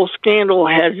sexual scandal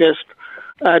has just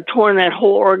torn that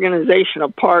whole organization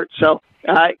apart. So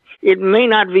it may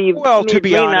not be. Well, to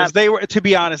be honest, they were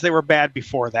bad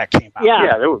before that came out.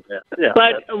 Yeah, they were bad. Yeah.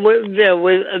 But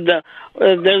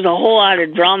there's a whole lot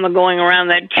of drama going around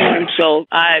that team. So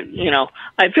I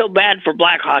feel bad for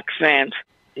Blackhawks fans.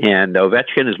 And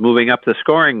Ovechkin is moving up the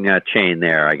scoring chain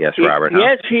there, I guess, Robert.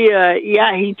 Yes, he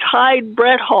tied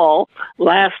Brett Hall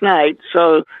last night.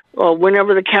 So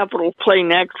whenever the Capitals play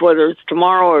next, whether it's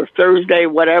tomorrow or Thursday,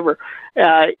 whatever,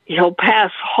 he'll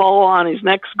pass Hall on his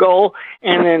next goal.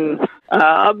 And then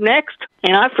up next,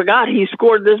 and I forgot he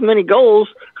scored this many goals,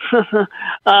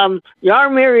 Jaromir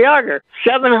Jagr,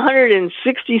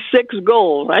 766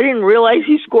 goals. I didn't realize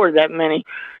he scored that many.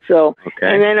 So,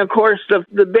 and then of course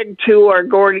the big two are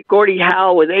Gordie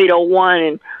Howe with 801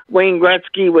 and Wayne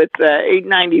Gretzky with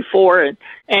 894,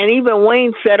 and even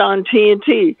Wayne said on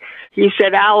TNT, he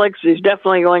said Alex is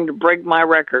definitely going to break my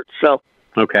record. So.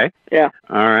 Okay. Yeah.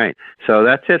 All right. So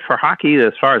that's it for hockey,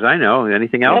 as far as I know.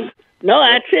 Anything else? No,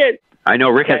 that's it. I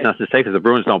know Rick has nothing to say because the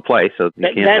Bruins don't play, so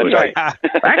you can't. That's right.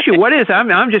 Actually, what is?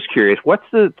 I'm just curious. What's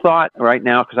the thought right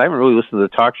now? Because I haven't really listened to the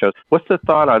talk shows. What's the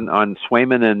thought on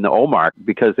Swayman and Olmark?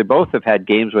 Because they both have had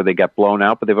games where they got blown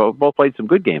out, but they've both played some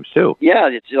good games too. Yeah,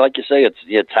 it's like you say,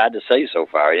 it's hard to say so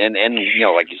far, and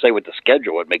like you say with the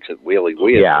schedule, it makes it really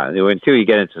weird. Yeah, until you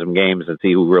get into some games and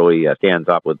see who really stands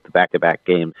up with the back-to-back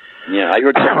games. Yeah, I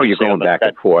heard how you're going back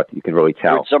and forth. You can really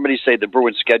tell. I heard somebody say the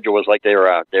Bruins schedule was like they're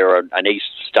an ace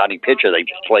starting pitcher. They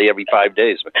play every 5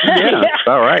 days. Yeah, that's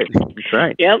all right. That's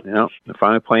right. Yep. They're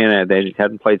finally playing. They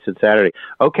hadn't played since Saturday.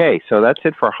 Okay, so that's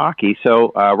it for hockey.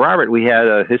 So, Robert, we had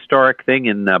a historic thing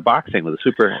in boxing with the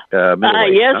super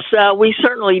middleweight. Yes, we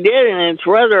certainly did, and it's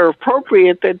rather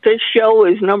appropriate that this show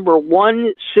is number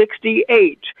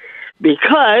 168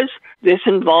 because this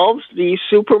involves the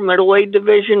super middleweight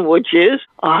division, which is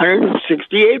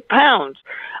 168 pounds.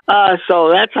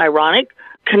 So that's ironic.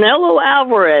 Canelo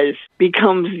Alvarez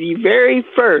becomes the very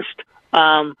first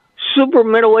super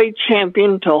middleweight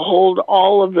champion to hold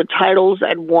all of the titles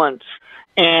at once.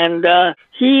 And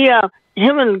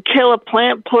him and Caleb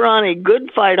Plant put on a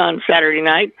good fight on Saturday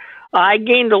night. I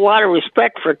gained a lot of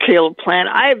respect for Caleb Plant.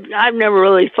 I've never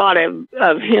really thought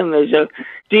of him as a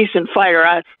decent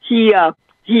fighter. He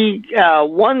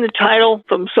won the title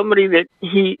from somebody that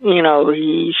he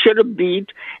should have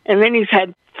beat, and then he's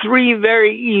had 3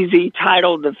 very easy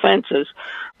title defenses.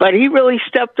 But he really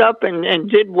stepped up and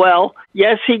did well.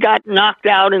 Yes, he got knocked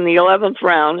out in the 11th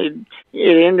round. It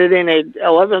ended in a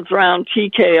 11th round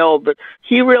TKO, but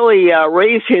he really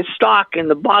raised his stock in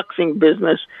the boxing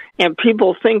business, and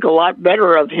people think a lot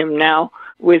better of him now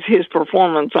with his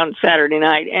performance on Saturday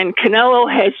night. And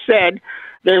Canelo has said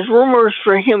there's rumors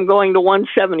for him going to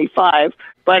 175,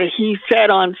 but he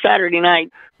said on Saturday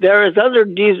night there is other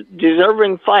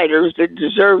deserving fighters that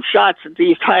deserve shots at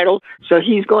these titles, so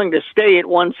he's going to stay at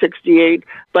 168.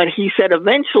 But he said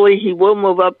eventually he will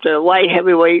move up to light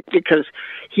heavyweight because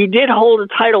he did hold a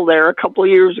title there a couple of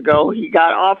years ago. He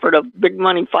got offered a big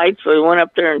money fight, so he went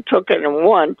up there and took it and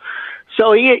won.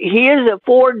 So he is a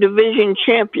 4-division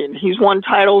champion. He's won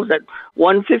titles at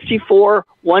 154,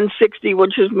 160,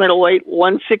 which is middleweight,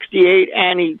 168,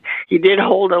 and he did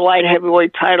hold a light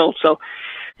heavyweight title. So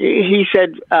he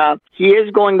said he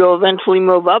is going to eventually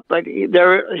move up, but he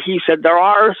said there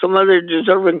are some other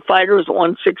deserving fighters at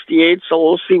 168, so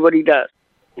we'll see what he does.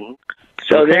 Mm-hmm.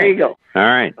 So there you go. All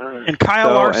right. And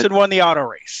Kyle Larson won the auto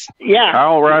race. Yeah.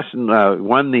 Kyle Larson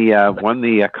won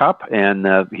the cup,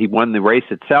 and he won the race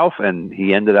itself, and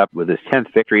he ended up with his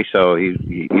 10th victory. So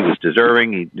he was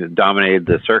deserving. He dominated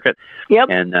the circuit. Yep.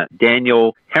 And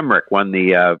Daniel Hemrick won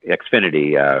the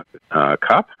Xfinity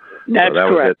Cup. That's so that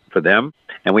correct. was it for them.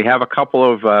 And we have a couple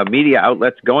of media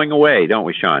outlets going away, don't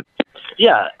we, Sean?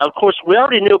 Yeah, of course, we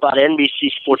already knew about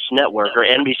NBC Sports Network, or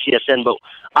NBCSN, but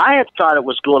I had thought it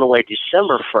was going away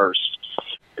December 1st.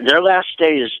 Their last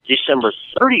day is December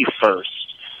 31st,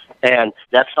 and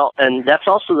that's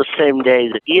also the same day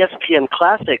that ESPN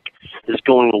Classic is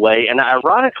going away. And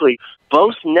ironically,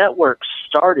 both networks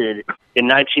started in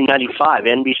 1995.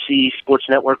 NBC Sports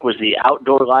Network was the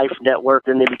Outdoor Life Network,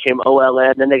 then they became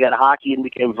OLN, then they got hockey and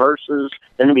became Versus,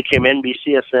 then they became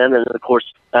NBCSN, and of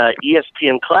course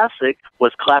ESPN Classic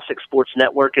was Classic Sports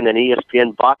Network, and then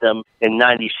ESPN bought them in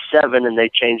 97, and they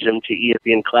changed them to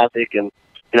ESPN Classic. And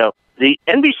the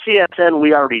NBCSN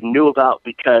we already knew about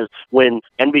because when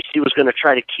NBC was going to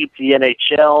try to keep the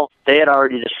NHL, they had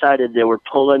already decided they were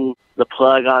pulling the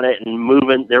plug on it and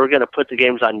moving. They were going to put the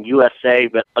games on USA,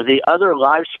 but the other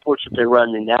live sports that they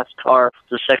run, the NASCAR,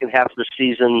 the second half of the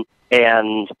season,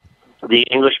 and the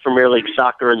English Premier League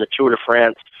soccer and the Tour de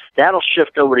France, that'll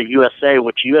shift over to USA,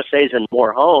 which USA's in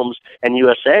more homes, and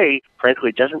USA,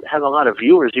 frankly, doesn't have a lot of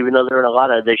viewers, even though they're in a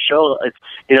lot of, they show,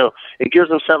 it gives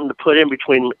them something to put in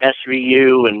between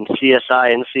SVU and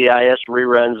CSI and CIS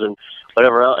reruns and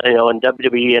whatever else, and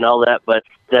WWE and all that, but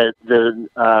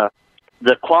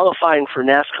the qualifying for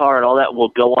NASCAR and all that will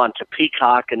go on to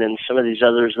Peacock, and then some of these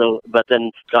others, but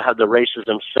then they'll have the races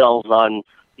themselves on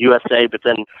USA, but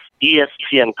then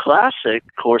ESPN Classic,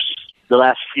 of course, the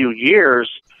last 10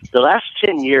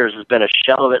 years has been a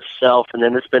shell of itself, and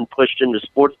then it's been pushed into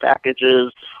sports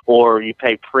packages, or you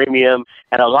pay premium.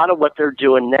 And a lot of what they're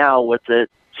doing now with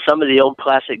some of the old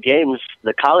classic games,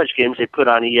 the college games, they put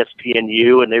on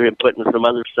ESPNU, and they've been putting some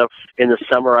other stuff in the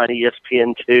summer on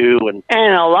ESPN2,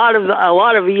 and a lot of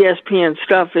ESPN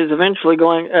stuff is eventually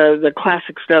going. The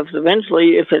classic stuff is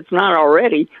eventually, if it's not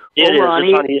already, It is. It's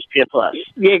on ESPN Plus.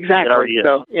 Yeah, exactly. It already is.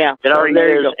 So, yeah. It already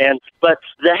is. But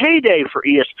the heyday for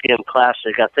ESPN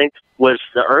Classic, I think, was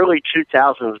the early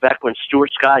 2000s, back when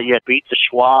Stuart Scott, you had Beat the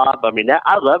Schwab. I mean,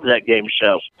 I loved that game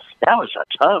show. That was a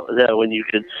tough, when you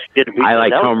could get to beat I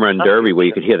liked Home Run Derby where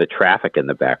you could hear the traffic in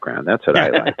the background. That's what I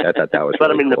liked. I thought that was But,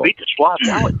 really I mean, cool. the Beat the Schwab,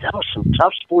 that was some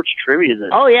tough sports trivia.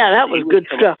 Oh, yeah, that was good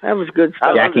stuff. That was good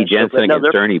stuff. Jackie Jensen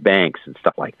against Ernie Banks and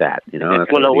stuff like that. You know,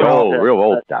 that's real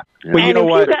old stuff. Well, you know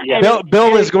what?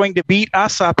 Bill is going to beat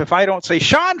us up if I don't say,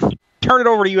 Sean, turn it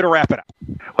over to you to wrap it up.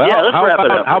 Well, let's wrap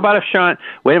it up. How about if Sean?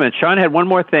 Wait a minute. Sean had one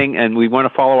more thing, and we want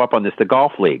to follow up on this: the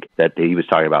golf league that he was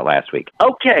talking about last week.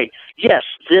 Okay. Yes,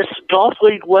 this golf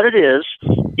league. What it is?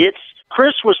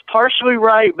 Chris was partially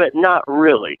right, but not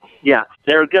really. Yeah,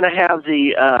 they're going to have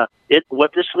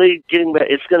what this league getting.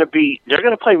 It's going to be. They're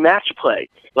going to play match play,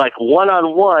 like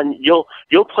 1-on-1. You'll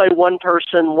play one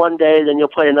person one day, then you'll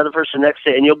play another person next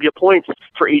day, and you'll get points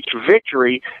for each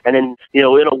victory. And then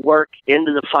it'll work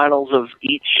into the finals of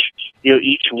each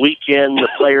weekend. The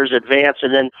players advance,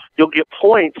 and then you'll get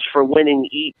points for winning.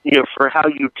 For how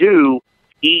you do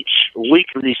each week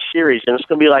of these series, and it's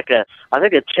going to be like a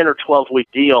 10 or 12 week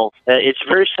deal. It's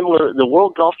very similar. The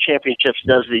World Golf Championships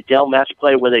does the Dell Match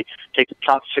Play, where they take the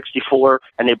top 64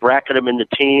 and they bracket them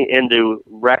into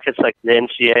brackets like the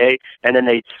NCAA, and then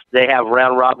they have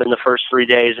round robin the first 3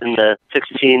 days, and the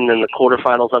 16 and the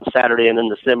quarterfinals on Saturday, and then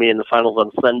the semi and the finals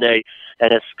on Sunday.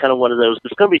 And it's kind of one of those.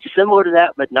 It's going to be similar to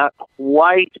that, but not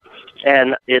quite.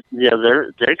 And they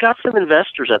got some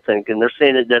investors, I think, and they're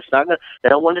saying that that's not going. They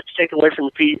don't want it to take away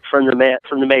from the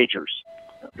majors.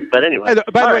 But anyway,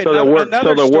 by the way, so they'll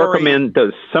work them in.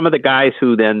 Some of the guys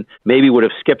who then maybe would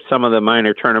have skipped some of the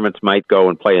minor tournaments might go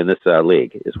and play in this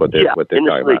league. Is what they're talking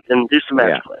about. And do some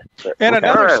match play. And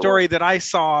another story that I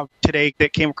saw today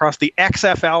that came across: the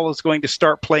XFL is going to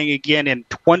start playing again in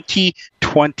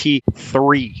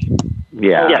 2023.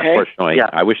 Yeah, unfortunately. Yeah.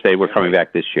 I wish they were coming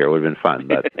back this year. It would have been fun,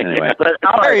 but anyway. But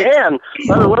and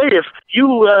by the way, if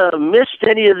you missed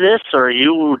any of this or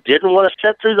you didn't want to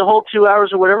sit through the whole 2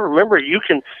 hours or whatever, remember you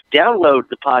can download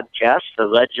the podcast at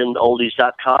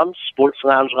legendoldies.com, Sports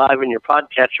Lounge Live in your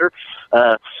podcatcher,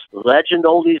 Legend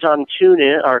Oldies on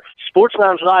TuneIn, or Sports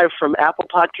Lounge Live from Apple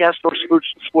Podcast, or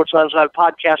Sports Lounge Live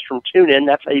Podcast from TuneIn.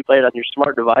 That's how you play it on your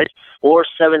smart device, or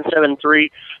 773-572-3006,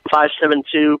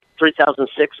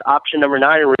 option number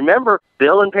 9. And remember,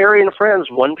 Bill and Perry and Friends,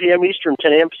 1 p.m. Eastern,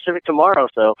 10 a.m. Pacific tomorrow.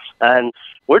 So, and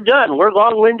we're done. We're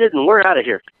long-winded, and we're out of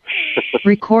here.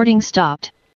 Recording stopped.